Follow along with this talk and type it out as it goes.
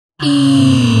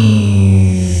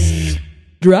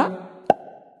Drop.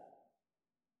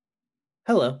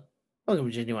 Hello. Welcome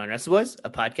to Genuine Wrestle Boys,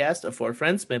 a podcast of four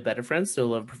friends made better friends who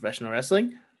love professional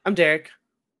wrestling. I'm Derek.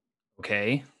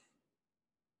 Okay.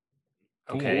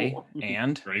 Cool.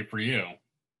 And Great for you.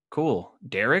 cool.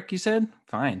 Derek, you said?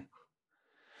 Fine.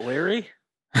 Larry?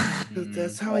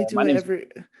 That's how I do my it name's- every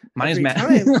My name's Matt.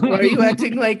 time. Why are you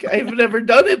acting like I've never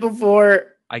done it before?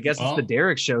 I guess Well- it's the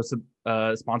Derek Show,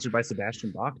 sponsored by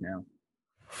Sebastian Bach now.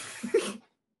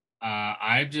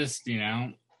 I just,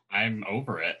 I'm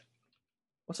over it.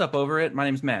 What's up over it? My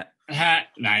name's Matt. Ha,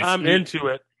 nice. I'm into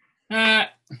it. Ha,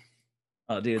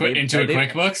 Oh, dude,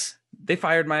 QuickBooks. They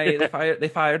fired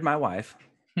my wife.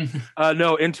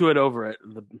 No, into it, over it.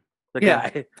 The Yeah.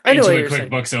 guy. I know what Into you're it, saying.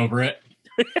 QuickBooks over it.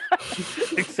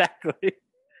 Exactly.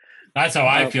 That's how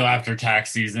I feel after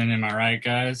tax season. Am I right,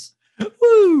 guys?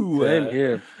 Woo! Same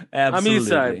here. Absolutely. I'm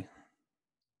Eastside.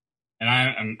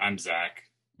 And I'm Zach.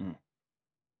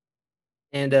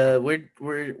 And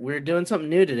we're doing something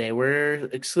new today. We're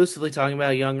exclusively talking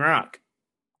about Young Rock.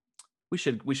 We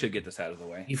should get this out of the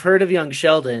way. You've heard of Young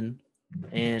Sheldon,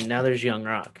 and now there's Young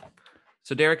Rock.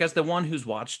 So Derek, as the one who's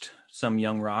watched some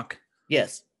Young Rock,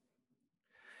 Yes.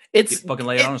 It's fucking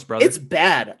lay it on us, brother. It's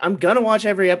bad. I'm gonna watch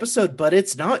every episode, but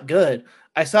it's not good.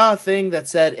 I saw a thing that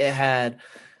said it had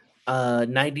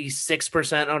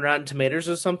 96% on Rotten Tomatoes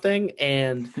or something,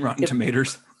 and Rotten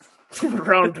Tomatoes.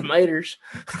 Rotten Tomatoes.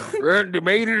 Rotten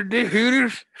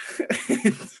Tomatoes.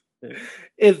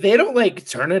 If they don't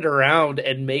turn it around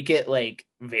and make it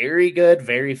very good,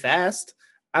 very fast,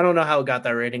 I don't know how it got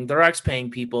that rating. The Rock's paying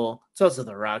people. It's also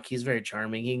The Rock. He's very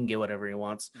charming. He can get whatever he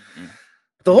wants. Mhm.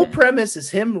 The whole premise is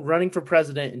him running for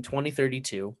president in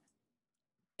 2032.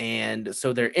 And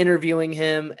so they're interviewing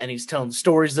him, and he's telling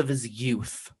stories of his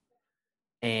youth.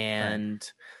 And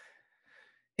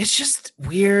it's just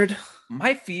weird.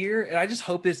 My fear, and I just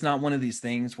hope it's not one of these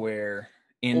things where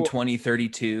in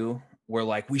 2032 we're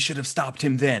like, we should have stopped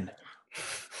him then.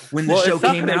 When the Well, show it's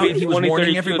not came gonna out be and he was warning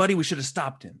 2032. everybody, we should have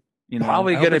stopped him.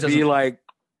 Probably I hope going it to be doesn't- like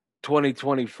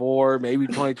 2024, maybe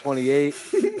 2028.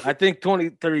 I think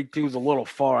 2032 is a little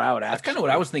far out. That's kind of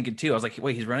what I was thinking too. I was like,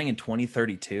 wait, he's running in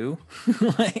 2032?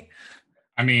 Like,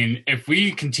 I mean, if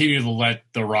we continue to let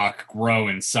The Rock grow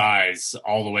in size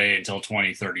all the way until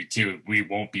 2032, we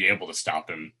won't be able to stop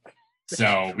him.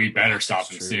 So we better stop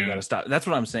him true, we soon. gotta stop. That's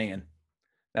what I'm saying.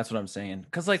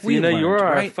 Because You're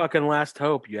our right? fucking last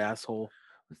hope, you asshole.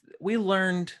 We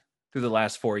learned through the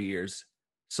last 4 years,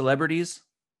 celebrities,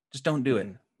 just don't do it.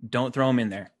 Don't throw them in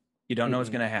there. You don't know what's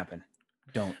going to happen.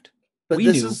 Don't. But We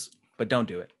this knew. is But don't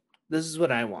do it. this is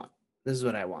what I want.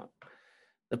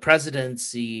 The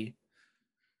presidency,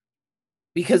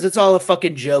 because it's all a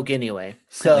fucking joke anyway.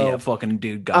 So yeah, fucking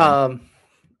dude got him.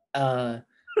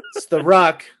 It's The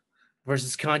Rock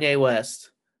versus Kanye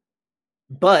West,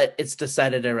 but it's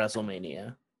decided at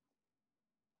WrestleMania.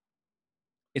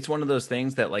 It's one of those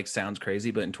things that sounds crazy,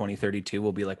 but in 2032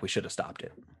 we'll be like, we should have stopped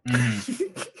it.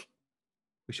 Mhm.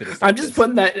 We should have. I'm just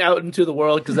putting that out into the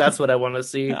world because that's what I want to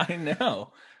see. I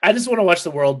know. I just want to watch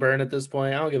the world burn at this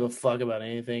point. I don't give a fuck about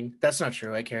anything. That's not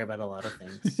true. I care about a lot of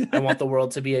things. I want the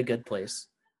world to be a good place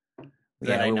that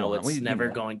Yeah, I we know want- it's we never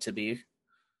want. going to be.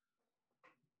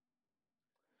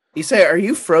 You say, are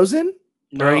you frozen?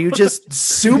 Or are you just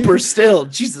super still?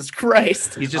 Jesus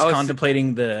Christ. He's just I was-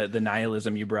 contemplating the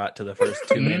nihilism you brought to the first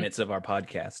 2 Mhm. minutes of our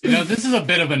podcast. This is a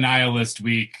bit of a nihilist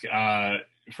week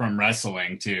from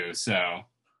wrestling, too. So,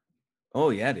 Oh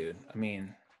yeah, dude. I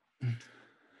mean,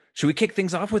 should we kick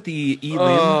things off with the Elim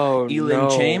Oh, Elim no.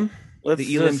 Chaim? Let's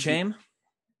The Elim just- Chaim?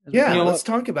 Yeah, You know let's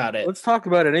talk about it. Let's talk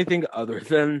about anything other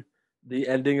than the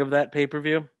ending of that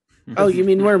pay-per-view. Oh, you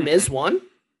mean where Miz won?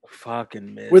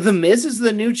 Fucking Miz. Where the Miz is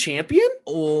the new champion?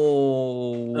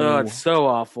 Oh, Oh, it's so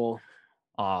awful.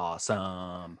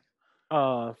 awesome.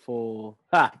 Awful.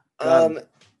 Ha.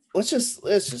 Let's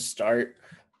just start.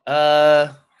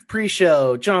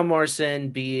 Pre-show, John Morrison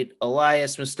beat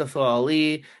Elias, Mustafa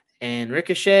Ali, and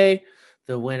Ricochet.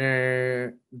 The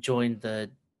winner joined the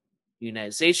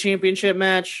United States Championship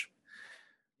match.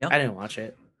 Yep. I didn't watch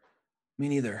it. Me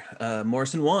neither.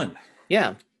 Morrison won,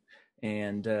 Yeah.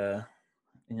 and that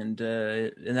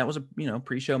was a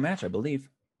pre-show match, I believe.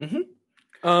 It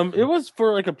was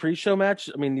for a pre-show match.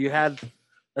 I mean, you had,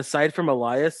 aside from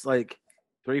Elias,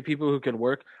 3 people who could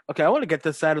work. Okay, I want to get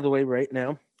this out of the way right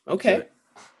now. Okay.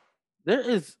 There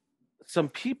is some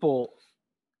people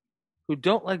who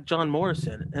don't like John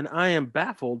Morrison, and I am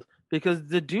baffled because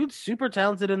the dude's super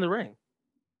talented in the ring.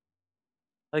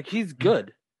 He's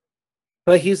good.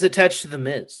 But he's attached to the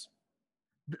Miz.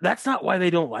 That's not why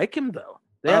they don't like him, though.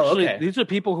 Oh, okay. These are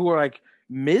people who are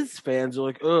Miz fans are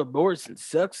like, "Oh, Morrison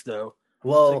sucks, though."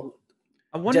 Well,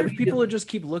 I wonder if WWE people are just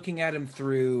keep looking at him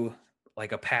through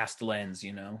like a past lens,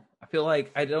 you know? I feel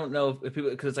like I don't know if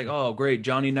people, because it's like, oh, great,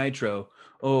 Johnny Nitro.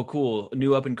 Oh, cool,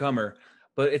 new up and comer.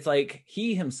 But it's like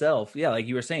he himself, yeah, like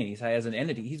you were saying, he's as an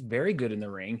entity, he's very good in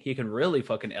the ring. He can really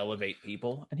fucking elevate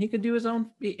people, and he can do his own.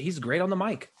 He's great on the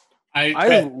mic.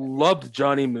 I loved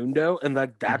Johnny Mundo, and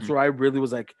like that's where I really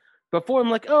was like. Before I'm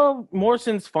like, oh,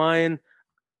 Morrison's fine.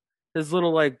 His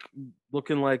little like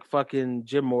looking like fucking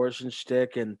Jim Morrison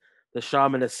shtick, and the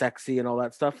shaman is sexy and all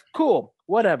that stuff. Cool,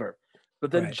 whatever.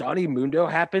 But then Right. Johnny Mundo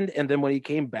happened, and then when he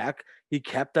came back, he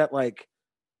kept that like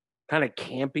kind of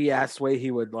campy ass way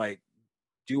he would like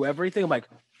do everything. I'm like,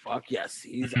 fuck yes,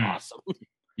 he's awesome.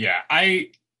 Yeah,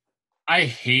 I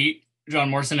hate John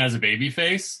Morrison as a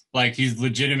babyface. Like he's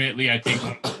legitimately, I think,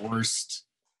 one of the worst,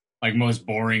 like most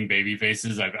boring baby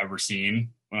faces I've ever seen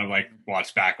when I've like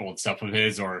watched back old stuff of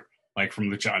his or like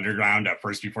from Lucha Underground at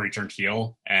first before he turned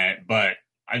heel. But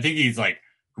I think he's like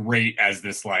great as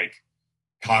this like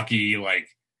cocky, like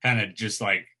kind of just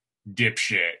like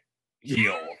dipshit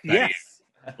heel. Yes.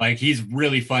 Like he's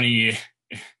really funny.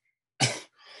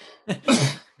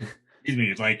 Excuse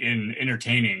me, like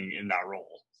entertaining in that role.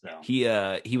 So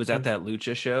he was at that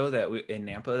Lucha show in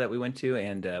Nampa that we went to,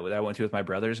 and that I went to with my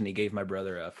brothers, and he gave my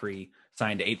brother a free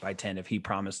signed 8x10 if he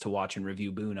promised to watch and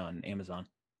review Boone on Amazon.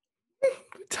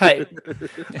 Type.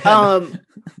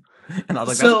 And I was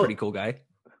like, that's a pretty cool guy.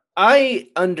 I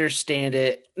understand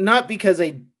it, not because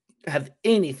I have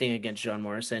anything against John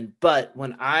Morrison, but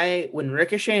when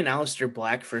Ricochet and Aleister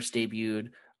Black first debuted,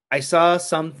 I saw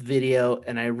some video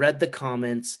and I read the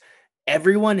comments.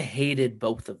 Everyone hated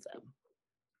both of them.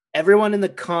 Everyone in the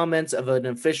comments of an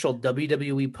official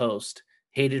WWE post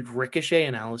hated Ricochet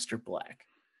and Aleister Black.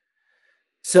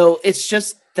 So it's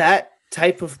just that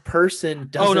type of person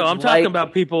doesn't. Oh no, I'm talking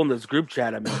about people in this group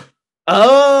chat. I mean,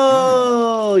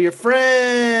 oh, your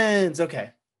friends. Okay.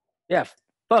 Yeah,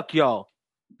 fuck y'all.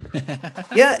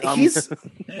 Yeah,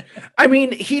 I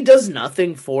mean, he does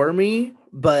nothing for me,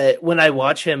 but when I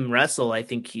watch him wrestle, I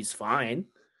think he's fine.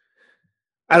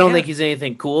 I don't think he's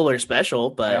anything cool or special,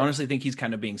 but I honestly think he's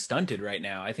kind of being stunted right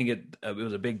now. I think it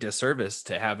was a big disservice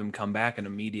to have him come back and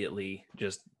immediately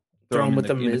just throw him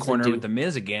in the corner with the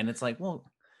Miz again. It's like, well,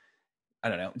 I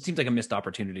don't know. It seems like a missed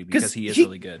opportunity because he is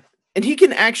really good. And he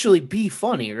can actually be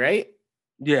funny, right?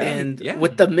 Yeah. And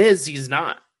with the Miz, he's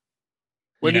not.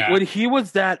 When he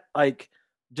was that like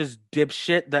just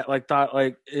dipshit that like thought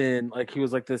like in like he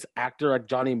was like this actor like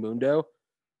Johnny Mundo,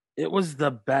 it was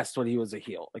the best when he was a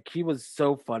heel. Like he was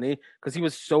so funny because he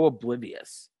was so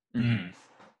oblivious. Mm-hmm.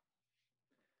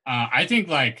 I think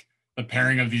like the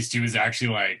pairing of these two is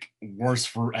actually like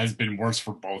has been worse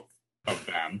for both of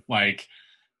them. Like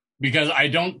because I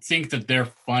don't think that they're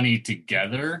funny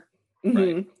together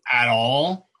at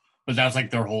all. But that's like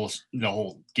the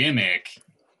whole gimmick.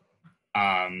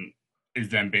 Is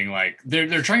them being like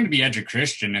they're trying to be edge of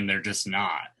Christian and they're just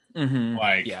not.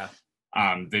 Like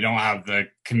they don't have the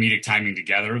comedic timing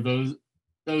together of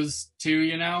those two,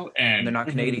 you know, and they're not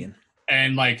Canadian.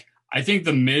 And like I think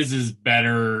the Miz is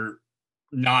better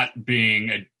not being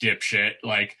a dipshit.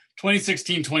 Like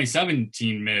 2016,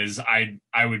 2017 Miz, I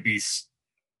would be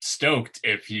stoked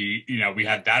if we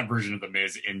had that version of the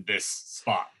Miz in this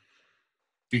spot.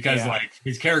 Because like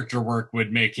his character work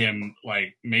would made him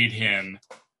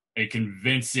a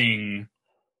convincing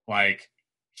like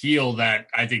heel that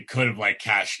I think could have like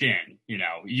cashed in. You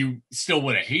know, you still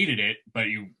would have hated it, but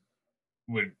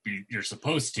you're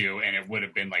supposed to, and it would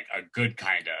have been like a good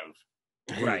kind of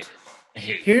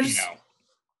hate.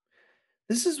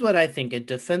 This is what I think in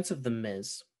defense of the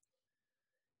Miz.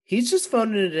 He's just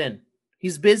phoning it in.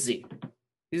 He's busy.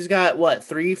 He's got what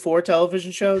 3-4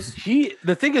 television shows.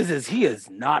 The thing is he is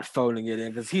not phoning it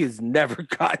in because he has never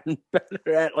gotten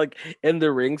better at like in the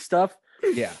ring stuff.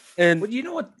 Yeah, and you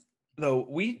know what though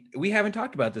we haven't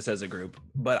talked about this as a group,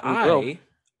 but we'll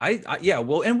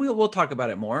talk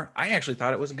about it more. I actually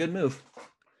thought it was a good move.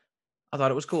 I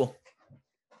thought it was cool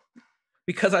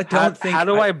because I don't think. How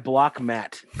do I block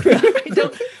Matt? I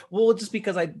don't. Well, just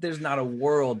because there's not a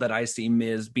world that I see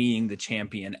Miz being the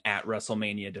champion at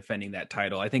WrestleMania defending that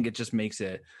title. I think it just makes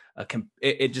it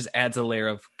it just adds a layer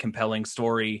of compelling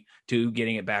story to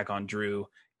getting it back on Drew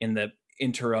in the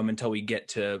interim until we get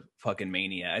to fucking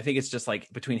Mania. I think it's just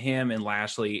like between him and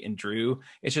Lashley and Drew,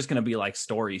 it's just going to be like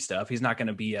story stuff. He's not going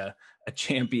to be a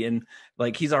champion.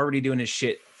 Like he's already doing his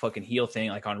shit fucking heel thing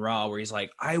like on Raw where he's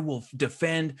like, I will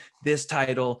defend this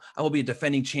title. I will be a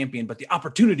defending champion, but the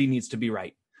opportunity needs to be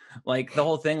right. Like the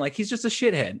whole thing, like he's just a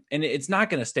shithead and it's not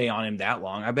going to stay on him that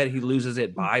long. I bet he loses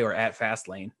it by or at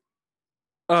Fastlane.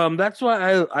 That's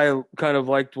why I kind of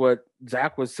liked what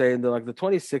Zach was saying. That like the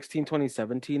 2016,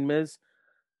 2017 Miz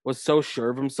was so sure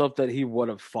of himself that he would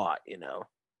have fought, and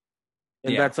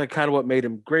Yeah. that's like kind of what made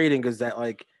him grading is that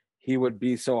like he would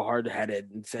be so hard headed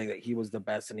and saying that he was the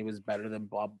best and he was better than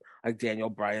Bob, like Daniel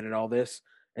Bryan and all this,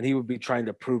 and he would be trying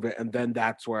to prove it, and then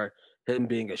that's where him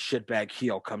being a shitbag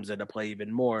heel comes into play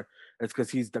even more. It's because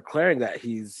he's declaring that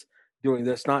he's doing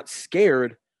this, not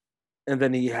scared, and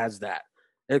then he has that.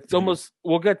 It's almost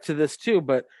we'll get to this too,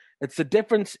 but it's the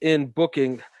difference in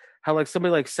booking how like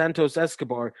somebody like Santos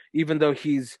Escobar, even though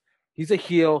he's a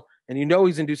heel and he's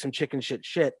gonna do some chicken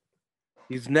shit,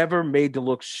 he's never made to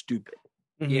look stupid.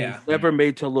 Yeah. Never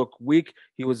made to look weak.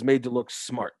 He was made to look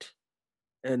smart.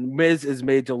 And Miz is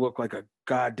made to look like a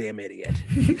goddamn idiot.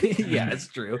 Yeah, it's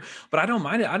true. But I don't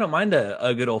mind it. I don't mind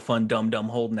a good old fun dum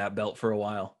holding that belt for a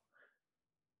while.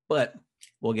 But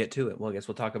we'll get to it. Well, I guess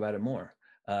we'll talk about it more.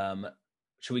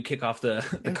 Should we kick off the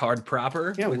card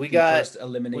proper? Yeah, with we the got first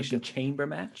elimination chamber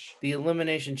match. The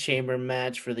elimination chamber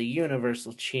match for the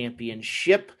Universal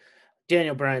Championship.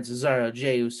 Daniel Bryan, Cesaro,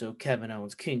 Jey Uso, Kevin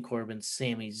Owens, King Corbin,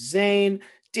 Sami Zayn.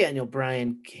 Daniel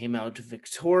Bryan came out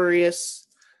victorious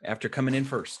After coming in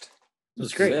first. It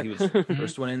was great. He was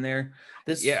first one in there.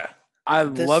 I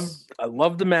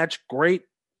loved the match. Great.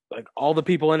 Like all the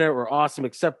people in it were awesome,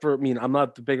 except for I'm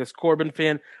not the biggest Corbin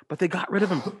fan, but they got rid of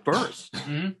him first.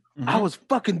 I was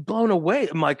fucking blown away.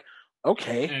 I'm like,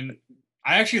 okay. And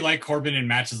I actually like Corbin in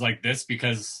matches like this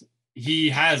because he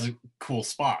has cool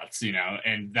spots,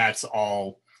 and that's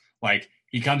all. Like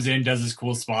he comes in, does his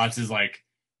cool spots, is like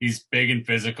he's big and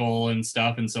physical and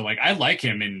stuff, and so like I like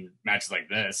him in matches like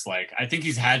this. Like I think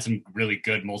he's had some really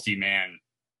good multi-man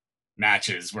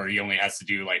matches where he only has to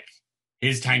do like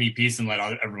his tiny piece and let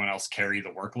everyone else carry the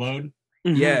workload.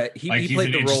 Yeah, he he's played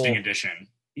an the interesting role. Addition.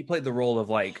 He played the role of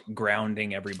like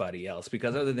grounding everybody else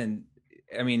because other than,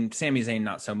 Sami Zayn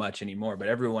not so much anymore, but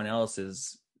everyone else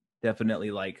is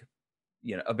definitely like,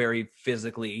 a very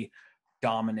physically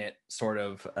dominant sort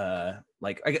of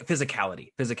like I get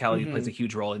physicality. Physicality plays a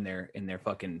huge role in their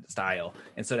fucking style.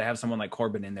 And so to have someone like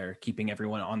Corbin in there keeping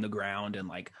everyone on the ground and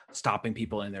like stopping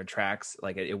people in their tracks,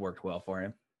 like it worked well for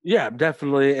him. Yeah,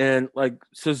 definitely. And like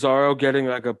Cesaro getting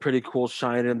like a pretty cool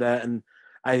shine in that. And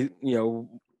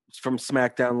from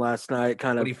SmackDown last night,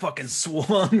 But he fucking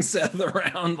swung Seth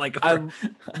around like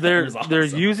they're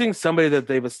awesome. using somebody that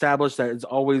they've established that is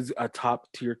always a top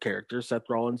tier character, Seth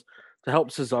Rollins, to help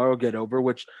Cesaro get over,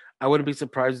 which I wouldn't be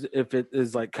surprised if it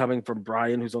is like coming from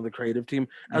Brian, who's on the creative team,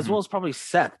 as well as probably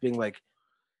Seth being like,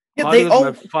 they all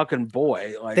my fucking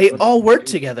boy. Like they all work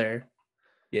together.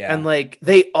 Yeah. And like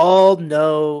they all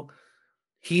know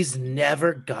he's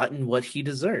never gotten what he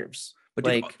deserves. But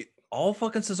like dude, all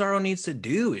fucking Cesaro needs to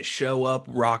do is show up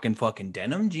rocking fucking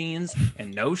denim jeans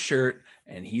and no shirt,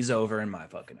 and he's over in my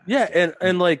fucking eyes. Yeah,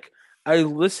 and like I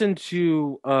listened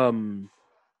to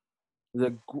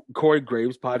the Corey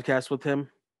Graves podcast with him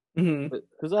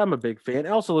because I'm a big fan.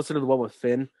 I also listened to the one with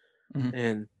Finn,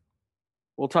 and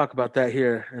we'll talk about that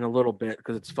here in a little bit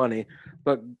because it's funny.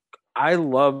 But I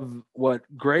love what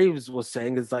Graves was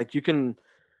saying is like you can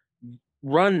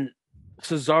run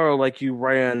Cesaro like you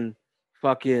ran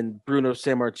fucking Bruno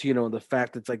Sammartino, and the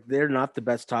fact it's like they're not the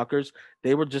best talkers.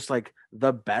 They were just like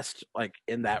the best like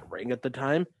in that ring at the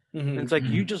time. And it's like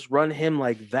you just run him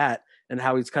like that, and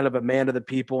how he's kind of a man of the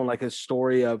people, and like his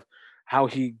story of how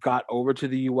he got over to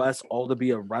the US all to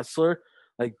be a wrestler.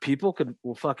 Like people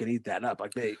will fucking eat that up.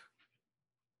 Like they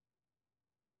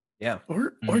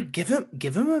or give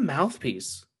him a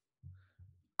mouthpiece.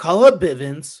 Call up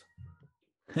Bivens.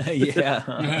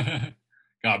 Yeah.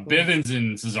 God, Bivens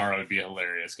and Cesaro would be a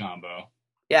hilarious combo.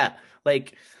 Yeah,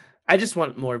 like I just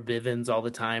want more Bivens all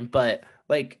the time, but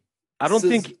like I don't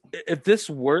think if this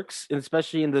works,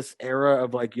 especially in this era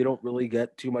of like you don't really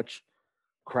get too much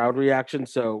crowd reaction,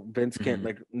 so Vince can't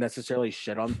like necessarily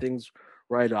shit on things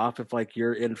right off. If like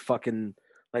you're in fucking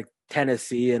like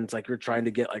Tennessee and it's like you're trying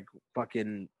to get like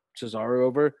fucking Cesaro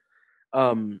over,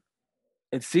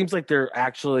 it seems like they're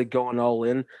actually going all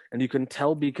in, and you can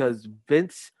tell because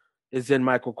Vince is in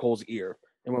Michael Cole's ear,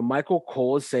 and when Michael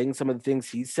Cole is saying some of the things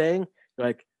he's saying,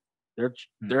 like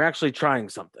they're actually trying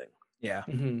something. Yeah,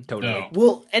 totally. No.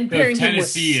 Well, and pairing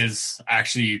Tennessee him with... is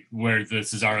actually where the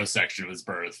Cesaro section was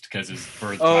birthed because his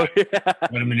birth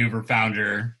what a maneuver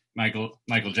founder Michael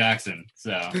Jackson.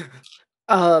 So,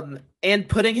 and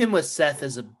putting him with Seth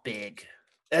is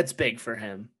that's big for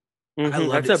him. I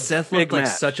love it. Seth looked like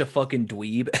such a fucking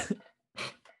dweeb.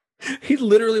 He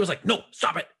literally was like, "No,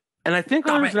 stop it." And I think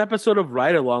there was an episode of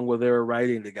Ride Along where they were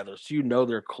riding together, so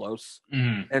they're close.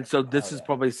 And so this is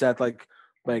probably Seth like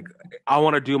I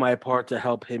want to do my part to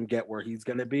help him get where he's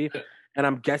going to be. and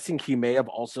I'm guessing he may have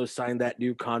also signed that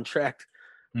new contract.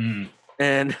 Mm.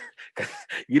 And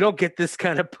you don't get this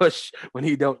kind of push when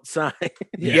you don't sign.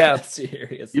 Yeah.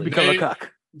 seriously. You become a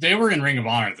cuck. They were in Ring of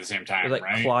Honor at the same time, like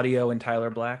right? Claudio and Tyler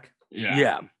Black.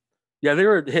 Yeah. They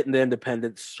were hitting the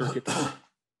independent circuit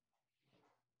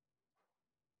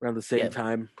around the same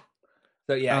time.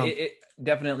 So yeah, it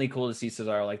definitely cool to see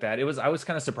Cesaro like that. I was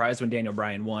kind of surprised when Daniel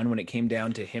Bryan won when it came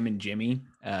down to him and Jimmy.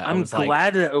 I'm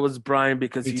glad that it was Bryan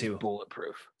because he's too.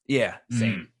 bulletproof. Yeah,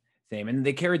 same. And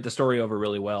they carried the story over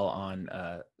really well on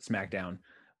SmackDown.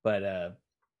 But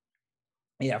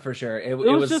yeah, for sure. It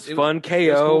was just fun.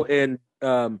 KO cool.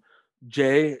 And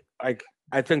Jay,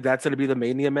 I think that's going to be the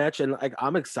Mania match, and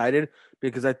I'm excited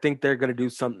because I think they're going to do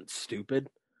something stupid.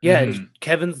 Yeah,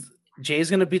 Jay's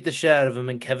going to beat the shit out of him,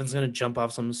 and Kevin's going to jump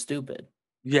off something stupid.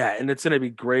 Yeah, and it's going to be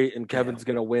great, and Kevin's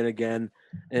going to win again.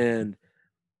 And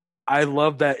I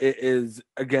love that it is,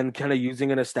 again, kind of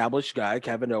using an established guy,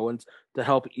 Kevin Owens, to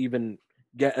help even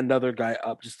get another guy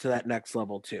up just to that next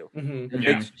level, too. Mm-hmm. It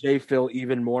makes Jay feel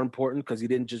even more important because he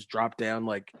didn't just drop down,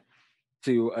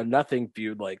 to a nothing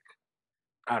feud,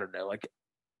 I don't know,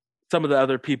 some of the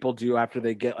other people do after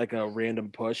they get, a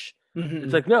random push.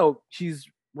 Mm-hmm. It's no, he's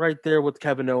right there with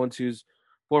Kevin Owens, who's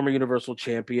former Universal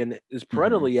Champion, is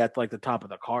perennially at the top of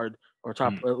the card or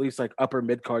top, at least upper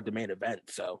mid card to main event.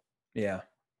 So yeah,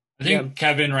 I think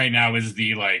Kevin right now is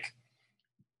the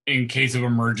in case of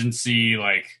emergency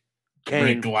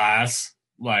break glass.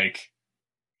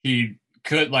 He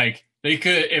could they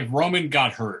could if Roman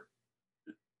got hurt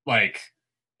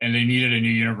and they needed a new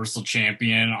Universal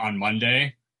Champion on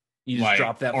Monday. You just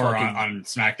drop that or on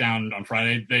SmackDown on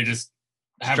Friday. They just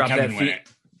have Kevin win it.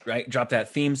 Right, drop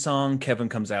that theme song. Kevin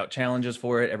comes out, challenges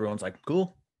for it. Everyone's like,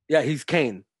 "Cool." Yeah, he's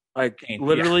Kane.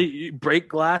 Literally, you break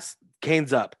glass,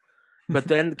 Kane's up. But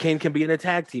then Kane can be in a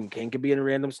tag team. Kane can be in a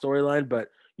random storyline. But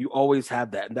you always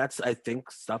have that, and that's I think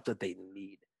stuff that they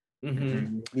need.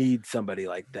 Mm-hmm. Need somebody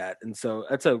like that, and so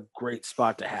that's a great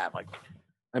spot to have.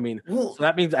 So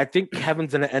that means I think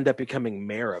Kevin's going to end up becoming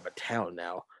mayor of a town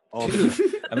now.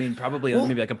 I mean, probably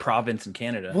maybe a province in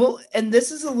Canada. Well, and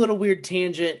this is a little weird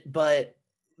tangent, but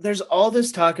there's all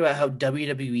this talk about how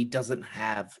WWE doesn't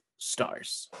have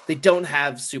stars. They don't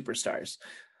have superstars.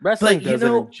 Wrestling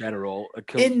doesn't in general,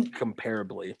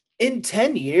 comparably. In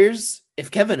 10 years,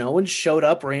 if Kevin Owens showed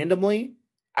up randomly,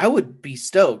 I would be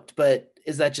stoked. But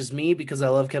is that just me because I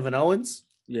love Kevin Owens?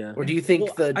 Yeah. Or do you think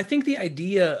I think the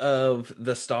idea of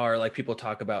the star, people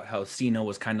talk about how Cena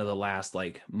was kind of the last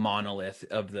monolith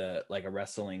of the a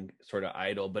wrestling sort of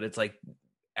idol, but it's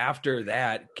after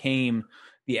that came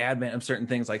the advent of certain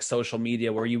things like social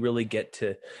media where you really get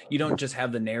to, you don't just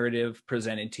have the narrative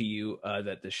presented to you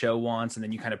that the show wants, and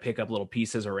then you kind of pick up little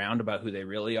pieces around about who they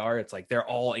really are. It's they're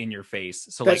all in your face.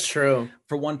 So that's true.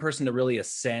 For one person to really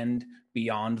ascend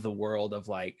beyond the world of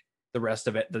the rest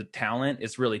of it, the talent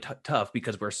is really tough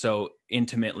because we're so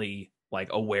intimately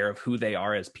aware of who they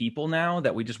are as people now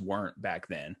that we just weren't back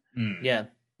then. Yeah.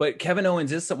 But Kevin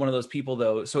Owens is one of those people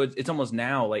though. So it's almost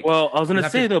now well, I was going to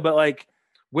say though, but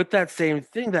with that same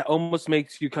thing, that almost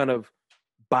makes you kind of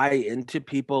buy into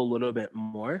people a little bit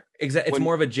more. Exactly. It's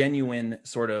more of a genuine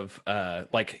sort of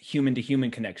human to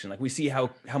human connection. We see how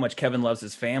much Kevin loves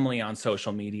his family on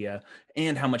social media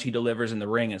and how much he delivers in the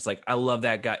ring. It's I love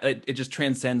that guy. It just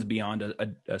transcends beyond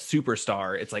a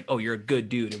superstar. It's oh, you're a good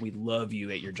dude and we love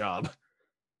you at your job.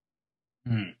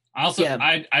 Also,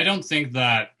 I don't think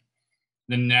that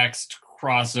the next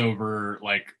crossover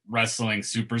wrestling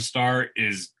superstar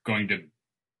is going to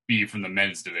be from the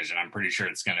men's division. I'm pretty sure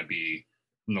it's going to be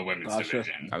from the women's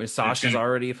division. I mean, Sasha's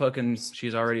already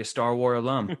she's already a Star Wars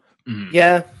alum.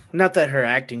 Yeah, not that her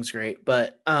acting's great,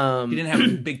 but she didn't have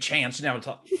a big chance. She didn't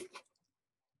have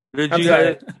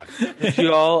Did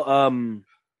you all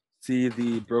see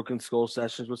the Broken Skull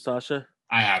sessions with Sasha?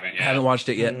 I haven't yet. I haven't watched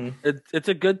it yet. It's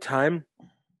a good time,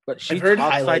 but she I've heard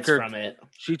talks highlights from it.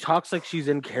 She talks like she's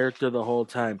in character the whole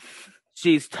time.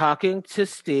 She's talking to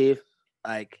Steve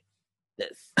like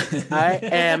this. I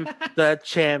am the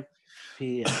champion.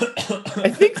 I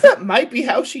think that might be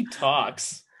how she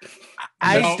talks.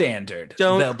 I standard.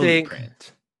 Don't think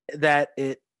that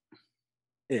it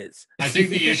is. I think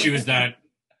the issue is that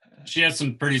she has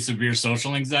some pretty severe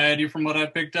social anxiety from what I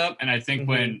picked up. And I think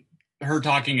when her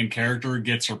talking in character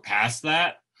gets her past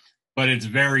that, but it's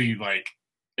very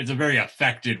it's a very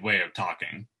affected way of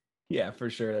talking. Yeah, for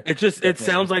sure. It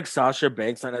sounds like Sasha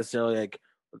Banks, not necessarily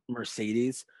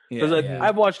Mercedes. Because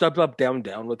I've watched Up, Up, Down,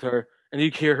 Down with her, and you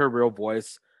hear her real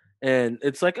voice, And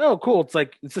it's like, oh, cool. It's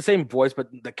like it's the same voice, but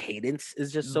the cadence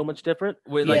is just so much different.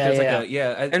 Like there's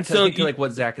and so like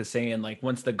what Zach is saying, like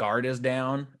once the guard is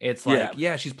down, it's like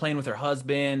she's playing with her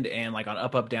husband and like on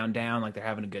up down down, like they're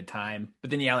having a good time.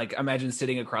 But then like imagine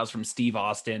sitting across from Steve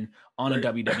Austin on a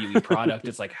WWE product.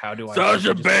 It's like, how do I?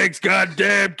 Sasha Banks,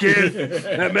 goddamn kid,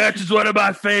 that match is one of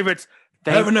my favorites.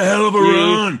 Having a hell of a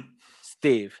run,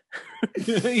 Steve.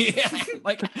 Yeah,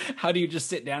 like how do you just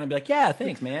sit down and be like, yeah,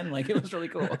 thanks, man, like it was really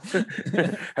cool.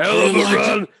 Hell of a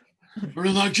run.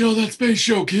 Really like Joe that space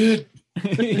show, kid.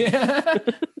 Yeah.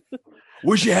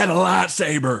 Wish you had a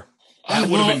lightsaber. That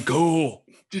would have been cool.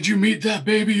 Did you meet that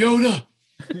Baby Yoda?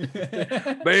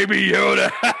 Baby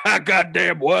Yoda.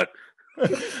 Goddamn what?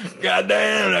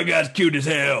 Goddamn, that guy's cute as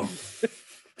hell.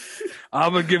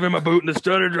 I'm gonna give him a boot and a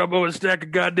stunner, drop over a stack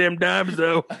of goddamn dimes,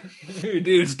 though.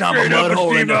 Dude, stomp a mud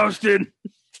hole in Austin.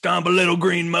 Stomp a little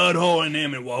green mud hole in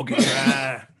him and walk it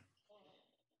dry.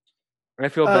 I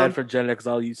feel bad for Jenna because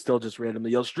I'll still just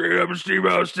randomly yell straight up Steve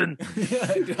Austin.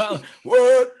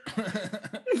 What?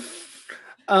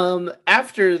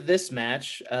 After this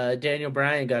match, Daniel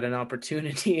Bryan got an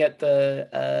opportunity at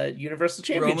the Universal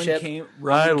Championship.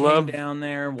 Roman came down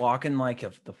there walking like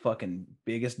the fucking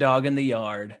biggest dog in the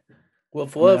yard.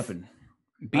 Woof woof.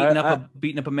 Beating up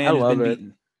a man who's been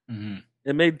beaten. Mm-hmm.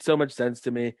 It made so much sense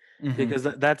to me because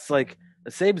that's like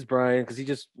it saves Bryan because he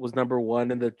just was number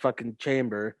one in the fucking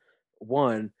chamber,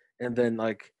 won, and then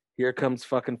like here comes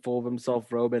fucking full of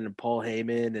himself Roman and Paul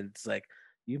Heyman, and it's like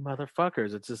you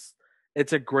motherfuckers.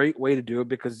 It's a great way to do it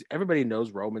because everybody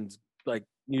knows Roman's like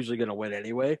usually gonna win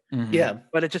anyway. Mm-hmm. Yeah,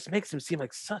 but it just makes him seem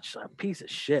like such a piece of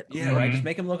shit. Yeah, right. Just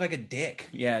make him look like a dick.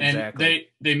 Yeah, and exactly.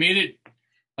 They made it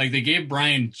like they gave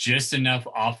Bryan just enough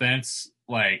offense,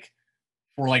 like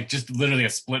for like just literally a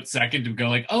split second to go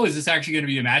like, oh, is this actually going to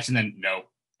be a match? And then no,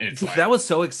 it's like, that was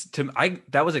so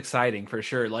that was exciting for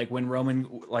sure. Like when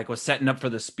Roman like was setting up for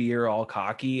the spear, all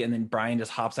cocky, and then Bryan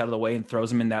just hops out of the way and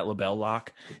throws him in that label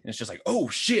lock, and it's just like, oh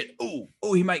shit, oh,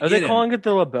 he might. Are they calling it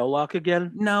the label lock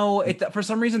again? No, for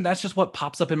some reason that's just what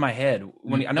pops up in my head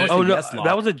when I know. Yes lock.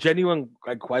 That was a genuine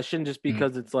question, just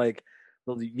because it's like.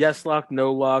 Yes lock,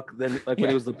 no lock. Then like when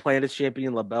he was the Planet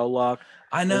Champion, label lock.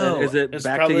 I know. Is it it's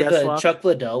back probably to yes the lock? Chuck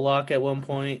Liddell lock at one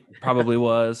point? Probably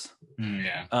was.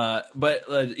 Yeah.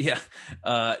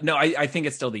 No, I think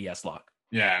it's still the yes lock.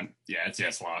 Yeah, it's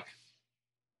yes lock.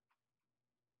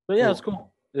 But yeah, it's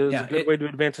cool. It was a good way to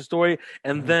advance the story.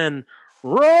 And then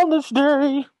on this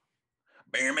day,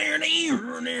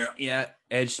 yeah,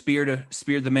 Edge speared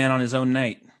the man on his own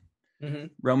night. Mm-hmm.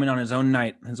 Roman on his own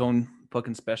night, his own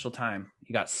fucking special time.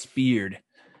 He got speared,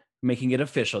 making it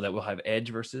official that we'll have Edge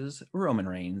versus Roman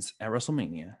Reigns at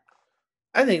WrestleMania.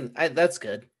 I think that's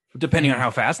good. Depending on how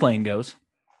Fastlane goes.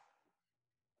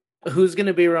 Who's going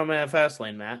to be Roman at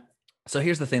Fastlane, Matt? So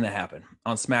here's the thing that happened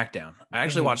on SmackDown. I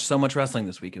actually watched so much wrestling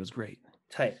this week. It was great.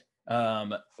 Tight.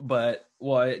 But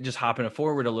just hopping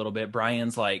forward a little bit,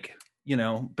 Bryan's like,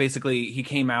 basically he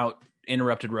came out,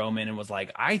 interrupted Roman and was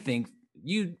like, I think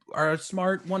you are a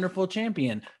smart, wonderful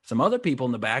champion. Some other people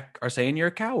in the back are saying you're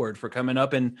a coward for coming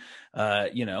up and,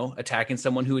 attacking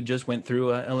someone who had just went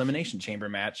through an elimination chamber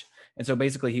match. And so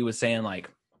basically he was saying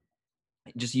like,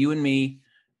 just you and me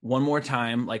one more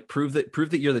time, like prove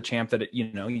that you're the champ that,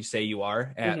 you say you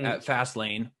are at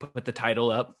Fastlane, put the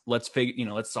title up. Let's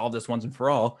let's solve this once and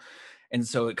for all. And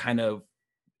so it kind of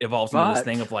evolves into this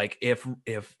thing of like, if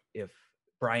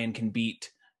Bryan can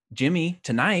beat Jimmy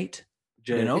tonight,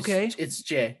 Jay. Okay, it's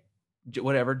Jay.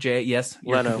 Whatever, Jay. Yes,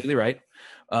 you're completely right.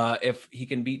 If he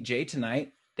can beat Jay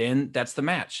tonight, then that's the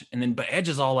match. And then, but Edge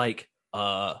is all like,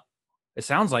 it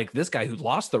sounds like this guy who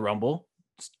lost the Rumble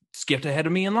skipped ahead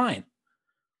of me in line.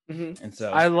 Mm-hmm. And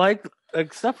so I like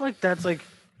stuff like that's like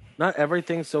not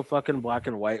everything's so fucking black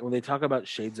and white. When they talk about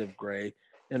shades of gray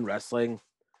in wrestling,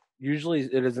 usually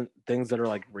it isn't things that are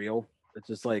like real. It's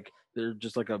just like they're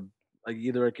just like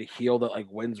either like a heel that like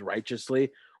wins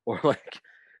righteously. Or like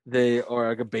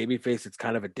like a baby face, it's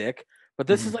kind of a dick. But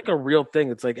this is like a real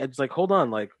thing. It's like, hold on,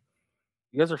 like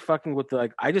you guys are fucking with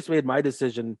I just made my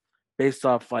decision based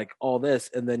off like all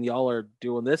this, and then y'all are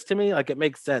doing this to me. Like it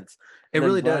makes sense. It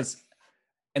really does.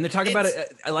 And they're talking about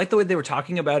it. I like the way they were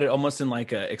talking about it, almost in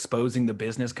like a exposing the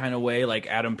business kind of way. Like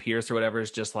Adam Pearce or whatever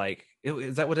is just like,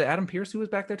 is that what Adam Pearce who was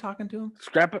back there talking to him?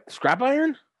 Scrap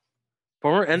Iron,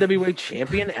 former NWA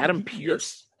champion Adam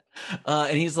Pearce,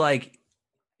 and he's like,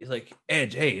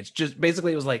 Edge, hey, it's just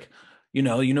basically it was like,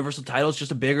 Universal title is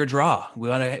just a bigger draw. We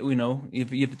gotta,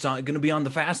 if it's going to be on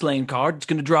the Fastlane card, it's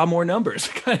going to draw more numbers,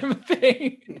 kind of a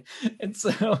thing. And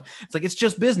so it's like it's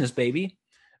just business, baby.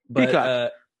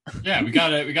 But yeah, we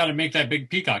gotta make that big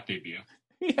Peacock debut.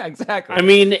 Yeah, exactly. I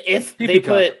mean, if they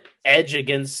put Edge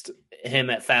against him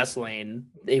at Fastlane,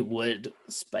 it would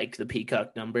spike the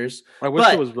Peacock numbers. I wish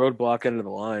But- it was Roadblock end of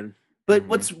the line. But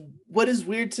what is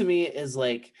weird to me is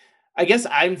like, I guess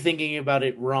I'm thinking about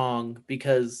it wrong,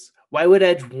 because why would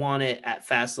Edge want it at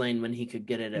Fastlane when he could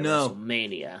get it at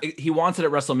WrestleMania? He wants it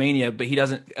at WrestleMania, but he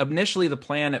doesn't. Initially, the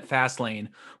plan at Fastlane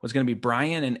was going to be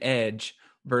Bryan and Edge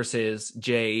versus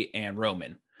Jay and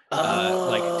Roman,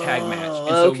 like a tag match.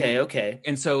 And so, Okay.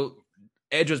 And so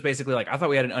Edge was basically like, I thought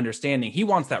we had an understanding. He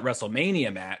wants that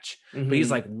WrestleMania match, but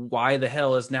he's like, why the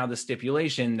hell is now the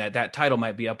stipulation that title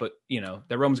might be up, but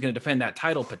that Roman's going to defend that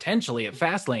title potentially at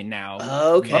Fastlane now.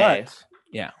 Okay.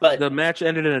 But the match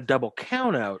ended in a double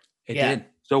count out. It did.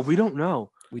 So we don't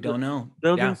know. We don't know.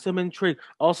 Building some intrigue.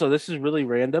 Also, this is really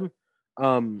random.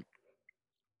 In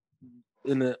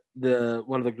the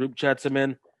one of the group chats I'm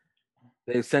in,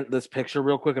 they sent this picture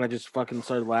real quick, and I just fucking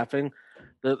started laughing.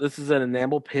 This is an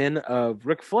enamel pin of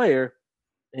Ric Flair,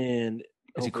 and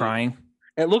is he crying?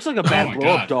 It looks like a bad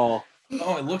blow-up doll.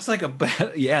 Oh, it looks like a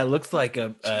bad. Yeah, it looks like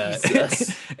a.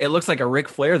 It looks like a Ric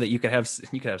Flair that you could have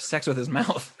sex with his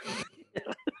mouth.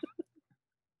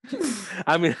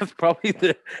 I mean, that's probably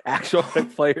the actual Ric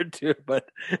Flair too, but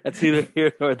that's neither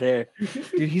here nor there.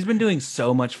 Dude, he's been doing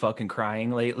so much fucking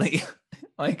crying lately.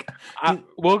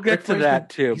 We'll get to that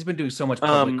too. He's been doing so much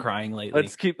public crying lately.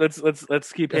 Let's keep it rolling.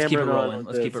 Let's keep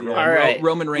it rolling. All right.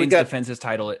 Roman Reigns defends his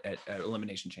title at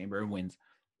Elimination Chamber and wins.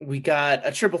 We got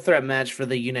a triple threat match for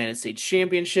the United States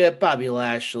Championship. Bobby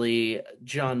Lashley,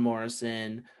 John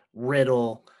Morrison,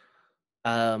 Riddle.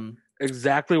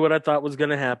 Exactly what I thought was going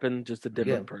to happen, just a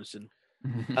different person.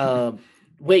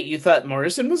 Wait, you thought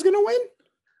Morrison was going to win?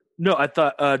 No, I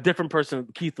thought a different person,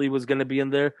 Keith Lee, was going to be in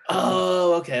there.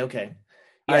 Oh, okay.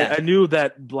 Yeah. I knew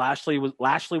that Lashley was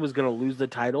going to lose the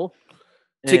title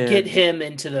to get him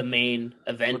into the main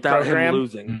event without program. him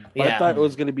losing. But I thought it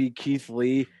was going to be Keith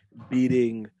Lee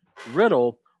beating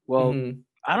Riddle. Well,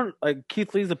 I don't like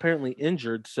Keith Lee's apparently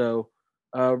injured, so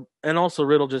and also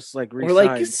Riddle just like resigned. Or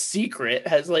like Secret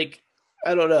has like,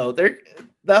 I don't know.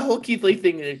 That whole Keith Lee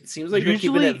thing, it seems like they're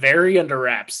keeping it very under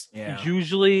wraps. Yeah.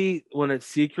 Usually when it's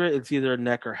Secret, it's either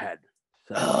neck or head.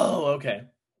 So. Oh, okay.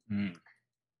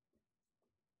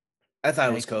 I thought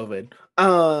it was COVID.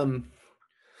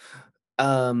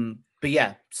 But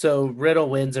yeah, so Riddle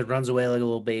wins and runs away like a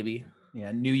little baby.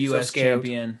 Yeah, new U.S.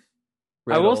 champion.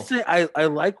 Riddle. I will say I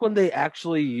like when they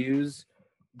actually use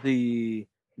the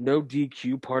no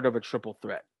DQ part of a triple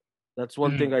threat. That's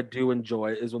one thing I do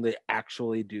enjoy is when they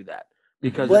actually do that,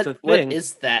 because it's a thing. What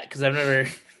is that? Because I've never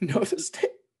noticed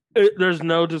it. There's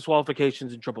no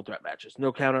disqualifications in triple threat matches.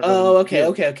 No count out. Oh,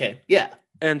 okay. Yeah.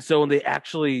 And so when they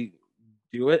actually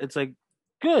do it, it's like,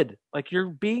 good. Like, you're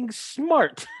being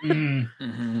smart.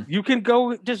 You can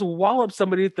go just wallop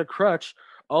somebody with the crutch.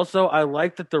 Also, I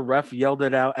like that the ref yelled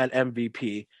it out at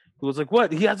MVP. Who was like,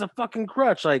 what? He has a fucking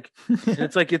crutch. Like, and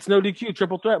it's like, it's no DQ,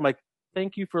 triple threat. I'm like,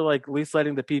 thank you for like at least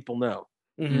letting the people know.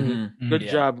 Good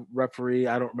job, referee.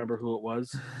 I don't remember who it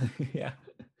was. Yeah.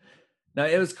 No,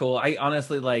 it was cool. I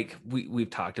honestly, like, we've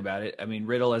talked about it. I mean,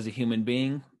 Riddle as a human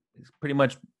being is pretty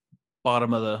much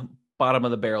bottom of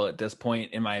the barrel at this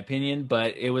point, in my opinion.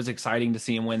 But it was exciting to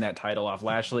see him win that title off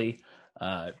Lashley.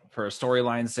 For a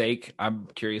storyline's sake, I'm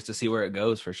curious to see where it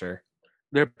goes for sure.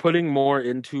 They're putting more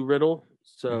into Riddle,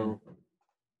 so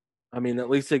I mean, at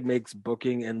least it makes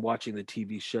booking and watching the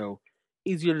TV show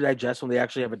easier to digest when they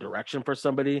actually have a direction for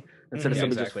somebody instead of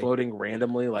somebody just floating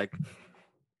randomly like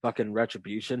fucking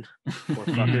Retribution or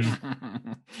fuckers.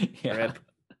 Rip.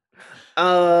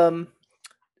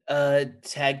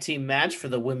 Tag team match for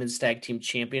the women's tag team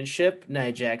championship.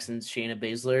 Nia Jackson's Shayna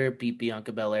Baszler beat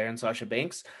Bianca Belair and Sasha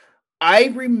Banks.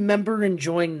 I remember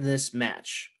enjoying this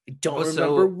match. I don't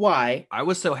remember why. I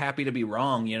was so happy to be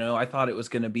wrong. I thought it was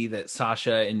going to be that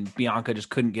Sasha and Bianca just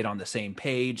couldn't get on the same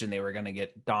page and they were going to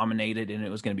get dominated and it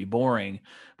was going to be boring.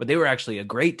 But they were actually a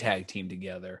great tag team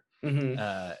together,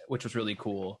 which was really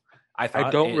cool. I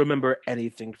don't remember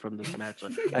anything from this match.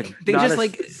 They just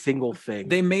like single thing.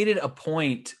 They made it a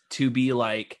point to be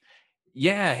like,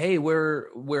 yeah, hey,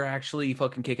 we're actually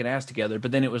fucking kicking ass together.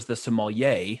 But then it was the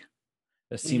sommelier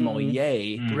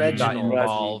got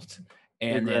involved.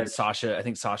 And then Sasha, I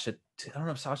don't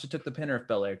know if Sasha took the pin or if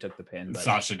Belair took the pin. But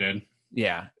Sasha did.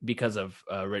 Yeah, because of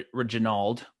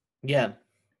Reginald. Yeah.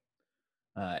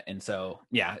 And so,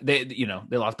 yeah, they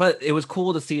lost. But it was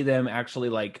cool to see them actually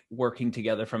like working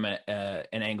together from an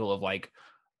angle of like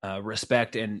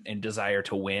respect and desire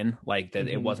to win. Like that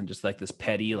it wasn't just like this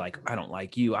petty, like, I don't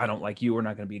like you, we're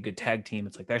not going to be a good tag team.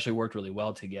 It's like they actually worked really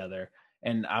well together.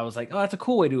 And I was like, oh, that's a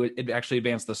cool way to actually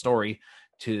advance the story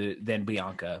to then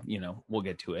Bianca, we'll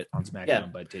get to it on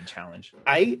SmackDown, but did challenge.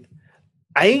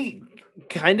 I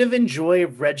kind of enjoy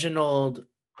Reginald.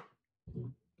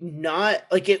 Not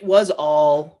like it was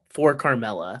all for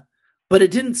Carmella, but it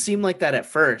didn't seem like that at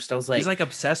first. I was like, He's like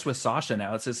obsessed with Sasha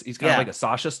now. It's just, he's kind of like a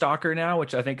Sasha stalker now,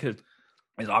 which I think is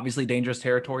obviously dangerous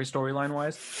territory storyline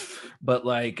wise. But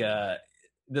like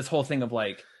this whole thing of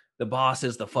like the boss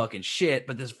is the fucking shit,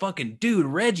 but this fucking dude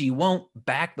Reggie won't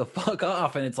back the fuck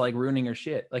off, and it's like ruining her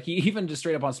shit. Like he even just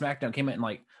straight up on SmackDown came in and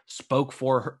like spoke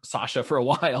for Sasha for a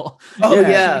while. oh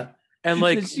yeah. And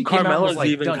like Carmella's like,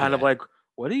 even kind of like,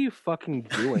 what are you fucking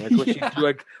doing? Like what she threw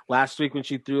like last week when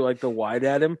she threw like the wide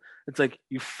at him. It's like,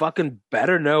 you fucking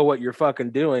better know what you're fucking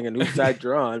doing and whose side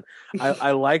you're on.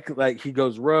 I like he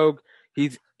goes rogue.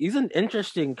 He's an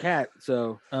interesting cat.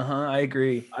 So I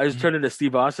agree. I just turned into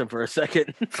Steve Austin for a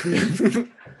second. It's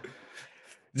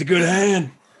a good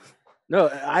hand.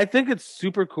 No, I think it's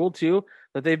super cool too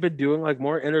that they've been doing like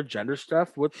more intergender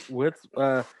stuff with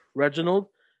Reginald,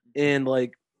 and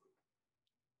like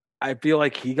I feel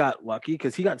like he got lucky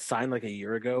because he got signed like a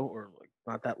year ago or like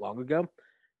not that long ago.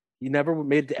 He never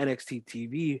made it to NXT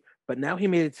TV, but now he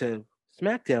made it to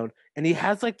SmackDown, and he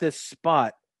has like this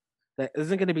spot that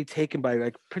isn't going to be taken by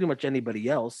like pretty much anybody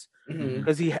else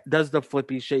because he does the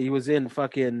flippy shit. He was in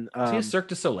fucking is he a Cirque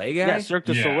du Soleil guy? Yeah, Cirque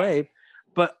du Soleil.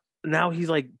 But now he's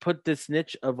like put this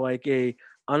niche of like a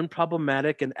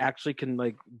unproblematic and actually can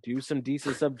like do some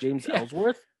decent stuff. James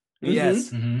Ellsworth.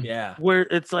 Yes. Yeah. Where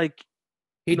it's like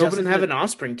he doesn't have an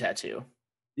offspring tattoo.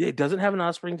 Yeah, he doesn't have an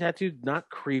offspring tattoo. Not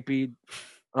creepy.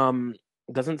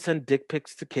 Doesn't send dick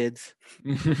pics to kids.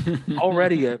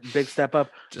 Already a big step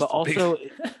up. But also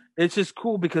it's just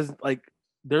cool because like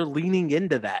they're leaning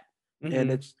into that.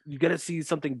 And it's you get to see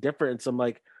something different and some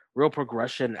like real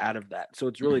progression out of that. So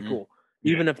it's really cool.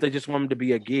 Even if they just want him to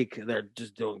be a geek, they're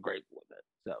just doing great with it.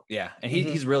 So yeah, and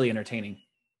he's really entertaining.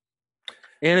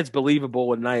 And it's believable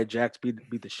when Nia Jax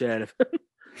beat the shit out of him.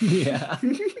 Yeah.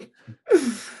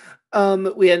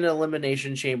 We had an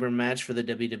elimination chamber match for the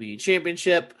WWE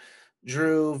Championship.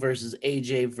 Drew versus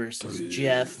AJ versus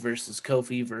Jeff versus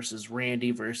Kofi versus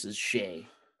Randy versus Sheamus.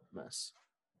 This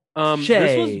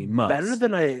was better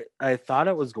than I thought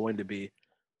it was going to be.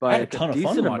 By I had a ton of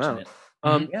fun watching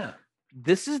it.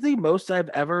 This is the most I've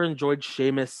ever enjoyed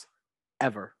Sheamus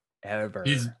ever.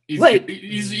 He's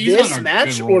this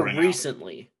match or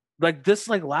recently? Like this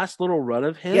last little run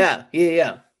of him.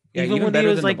 Yeah. Even when he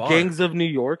was like Gangs of New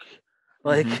York,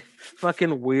 like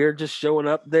fucking weird, just showing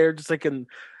up there, just like in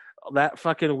that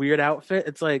fucking weird outfit.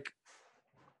 It's like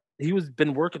he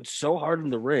been working so hard in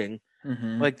the ring.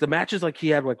 Like the matches like he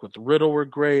had like with Riddle were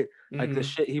great. Like the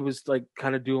shit he was like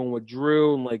kind of doing with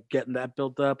Drew and like getting that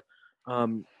built up.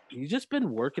 He's just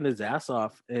been working his ass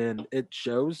off and it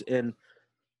shows. And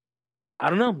I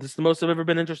don't know, this is the most I've ever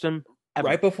been interested in. Ever.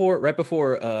 Right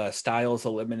before Styles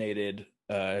eliminated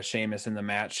Sheamus in the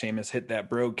match, Sheamus hit that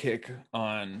bro kick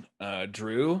on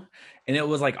Drew, and it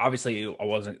was like obviously I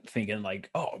wasn't thinking like,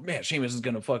 oh man, Sheamus is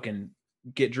gonna fucking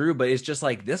get Drew, but it's just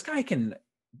like this guy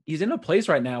he's in a place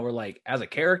right now where like as a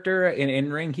character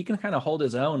in ring he can kind of hold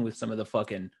his own with some of the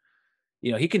fucking,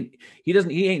 you know, he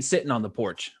ain't sitting on the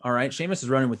porch. All right, Sheamus is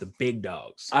running with the big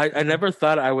dogs. I never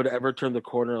thought I would ever turn the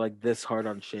corner like this hard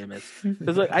on Sheamus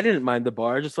because like I didn't mind the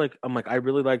bar. I'm like I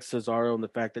really like Cesaro and the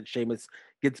fact that Sheamus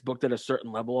gets booked at a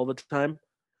certain level all the time.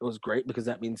 It was great because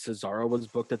that means Cesaro was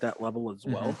booked at that level as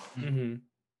well.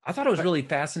 I thought it was really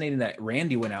fascinating that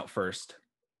Randy went out first.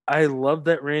 I love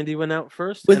that Randy went out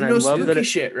first, with and no I love that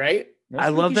shit, right? I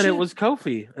love that it was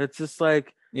Kofi. It's just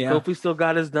like Kofi still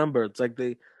got his number. It's like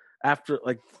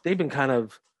they've been kind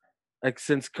of like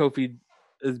since Kofi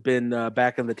has been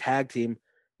back in the tag team,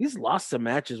 he's lost some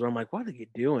matches where I'm like, what are you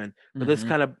doing? But this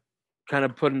kind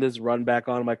of putting this run back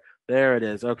on. I'm like, there it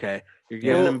is. Okay, you're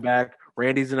giving him back.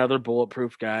 Randy's another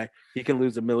bulletproof guy. He can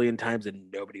lose a million times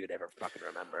and nobody would ever fucking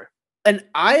remember. And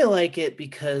I like it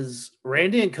because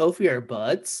Randy and Kofi are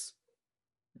buds,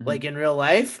 like in real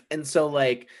life. And so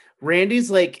like Randy's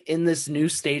like in this new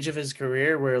stage of his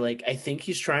career where like I think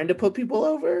he's trying to put people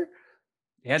over.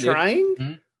 Yeah, trying.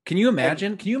 Mm-hmm. Can you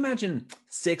imagine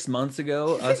 6 months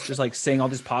ago us just like saying all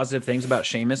these positive things about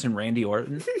Sheamus and Randy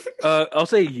Orton? I'll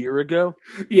say a year ago.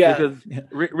 Yeah,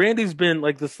 because Randy's been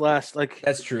like this last like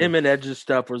that's true. Him and Edge's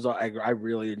stuff was I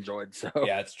really enjoyed. So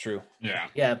yeah, it's true.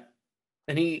 Yeah.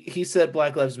 And he said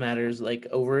Black Lives Matters like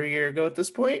over a year ago at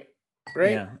this point,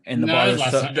 right? Yeah, and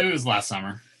it was last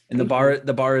summer. And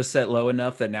the bar is set low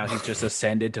enough that now he's just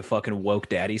ascended to fucking woke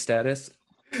daddy status.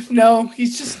 No,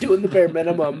 he's just doing the bare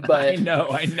minimum. But I know.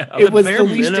 It was the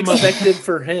least expected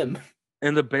for him.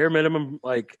 And the bare minimum,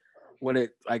 like when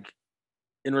it like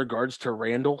in regards to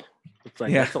Randall, it's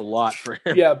like that's a lot for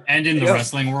him. Yeah, and in the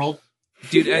wrestling world.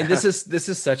 Dude, Yeah. and this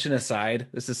is such an aside.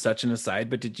 This is such an aside.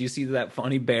 But did you see that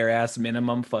funny bare ass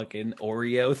minimum fucking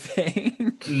Oreo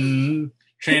thing?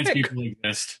 Trans people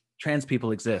exist. Trans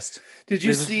people exist. Did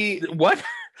you see what?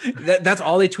 That's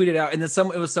all they tweeted out, and then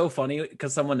it was so funny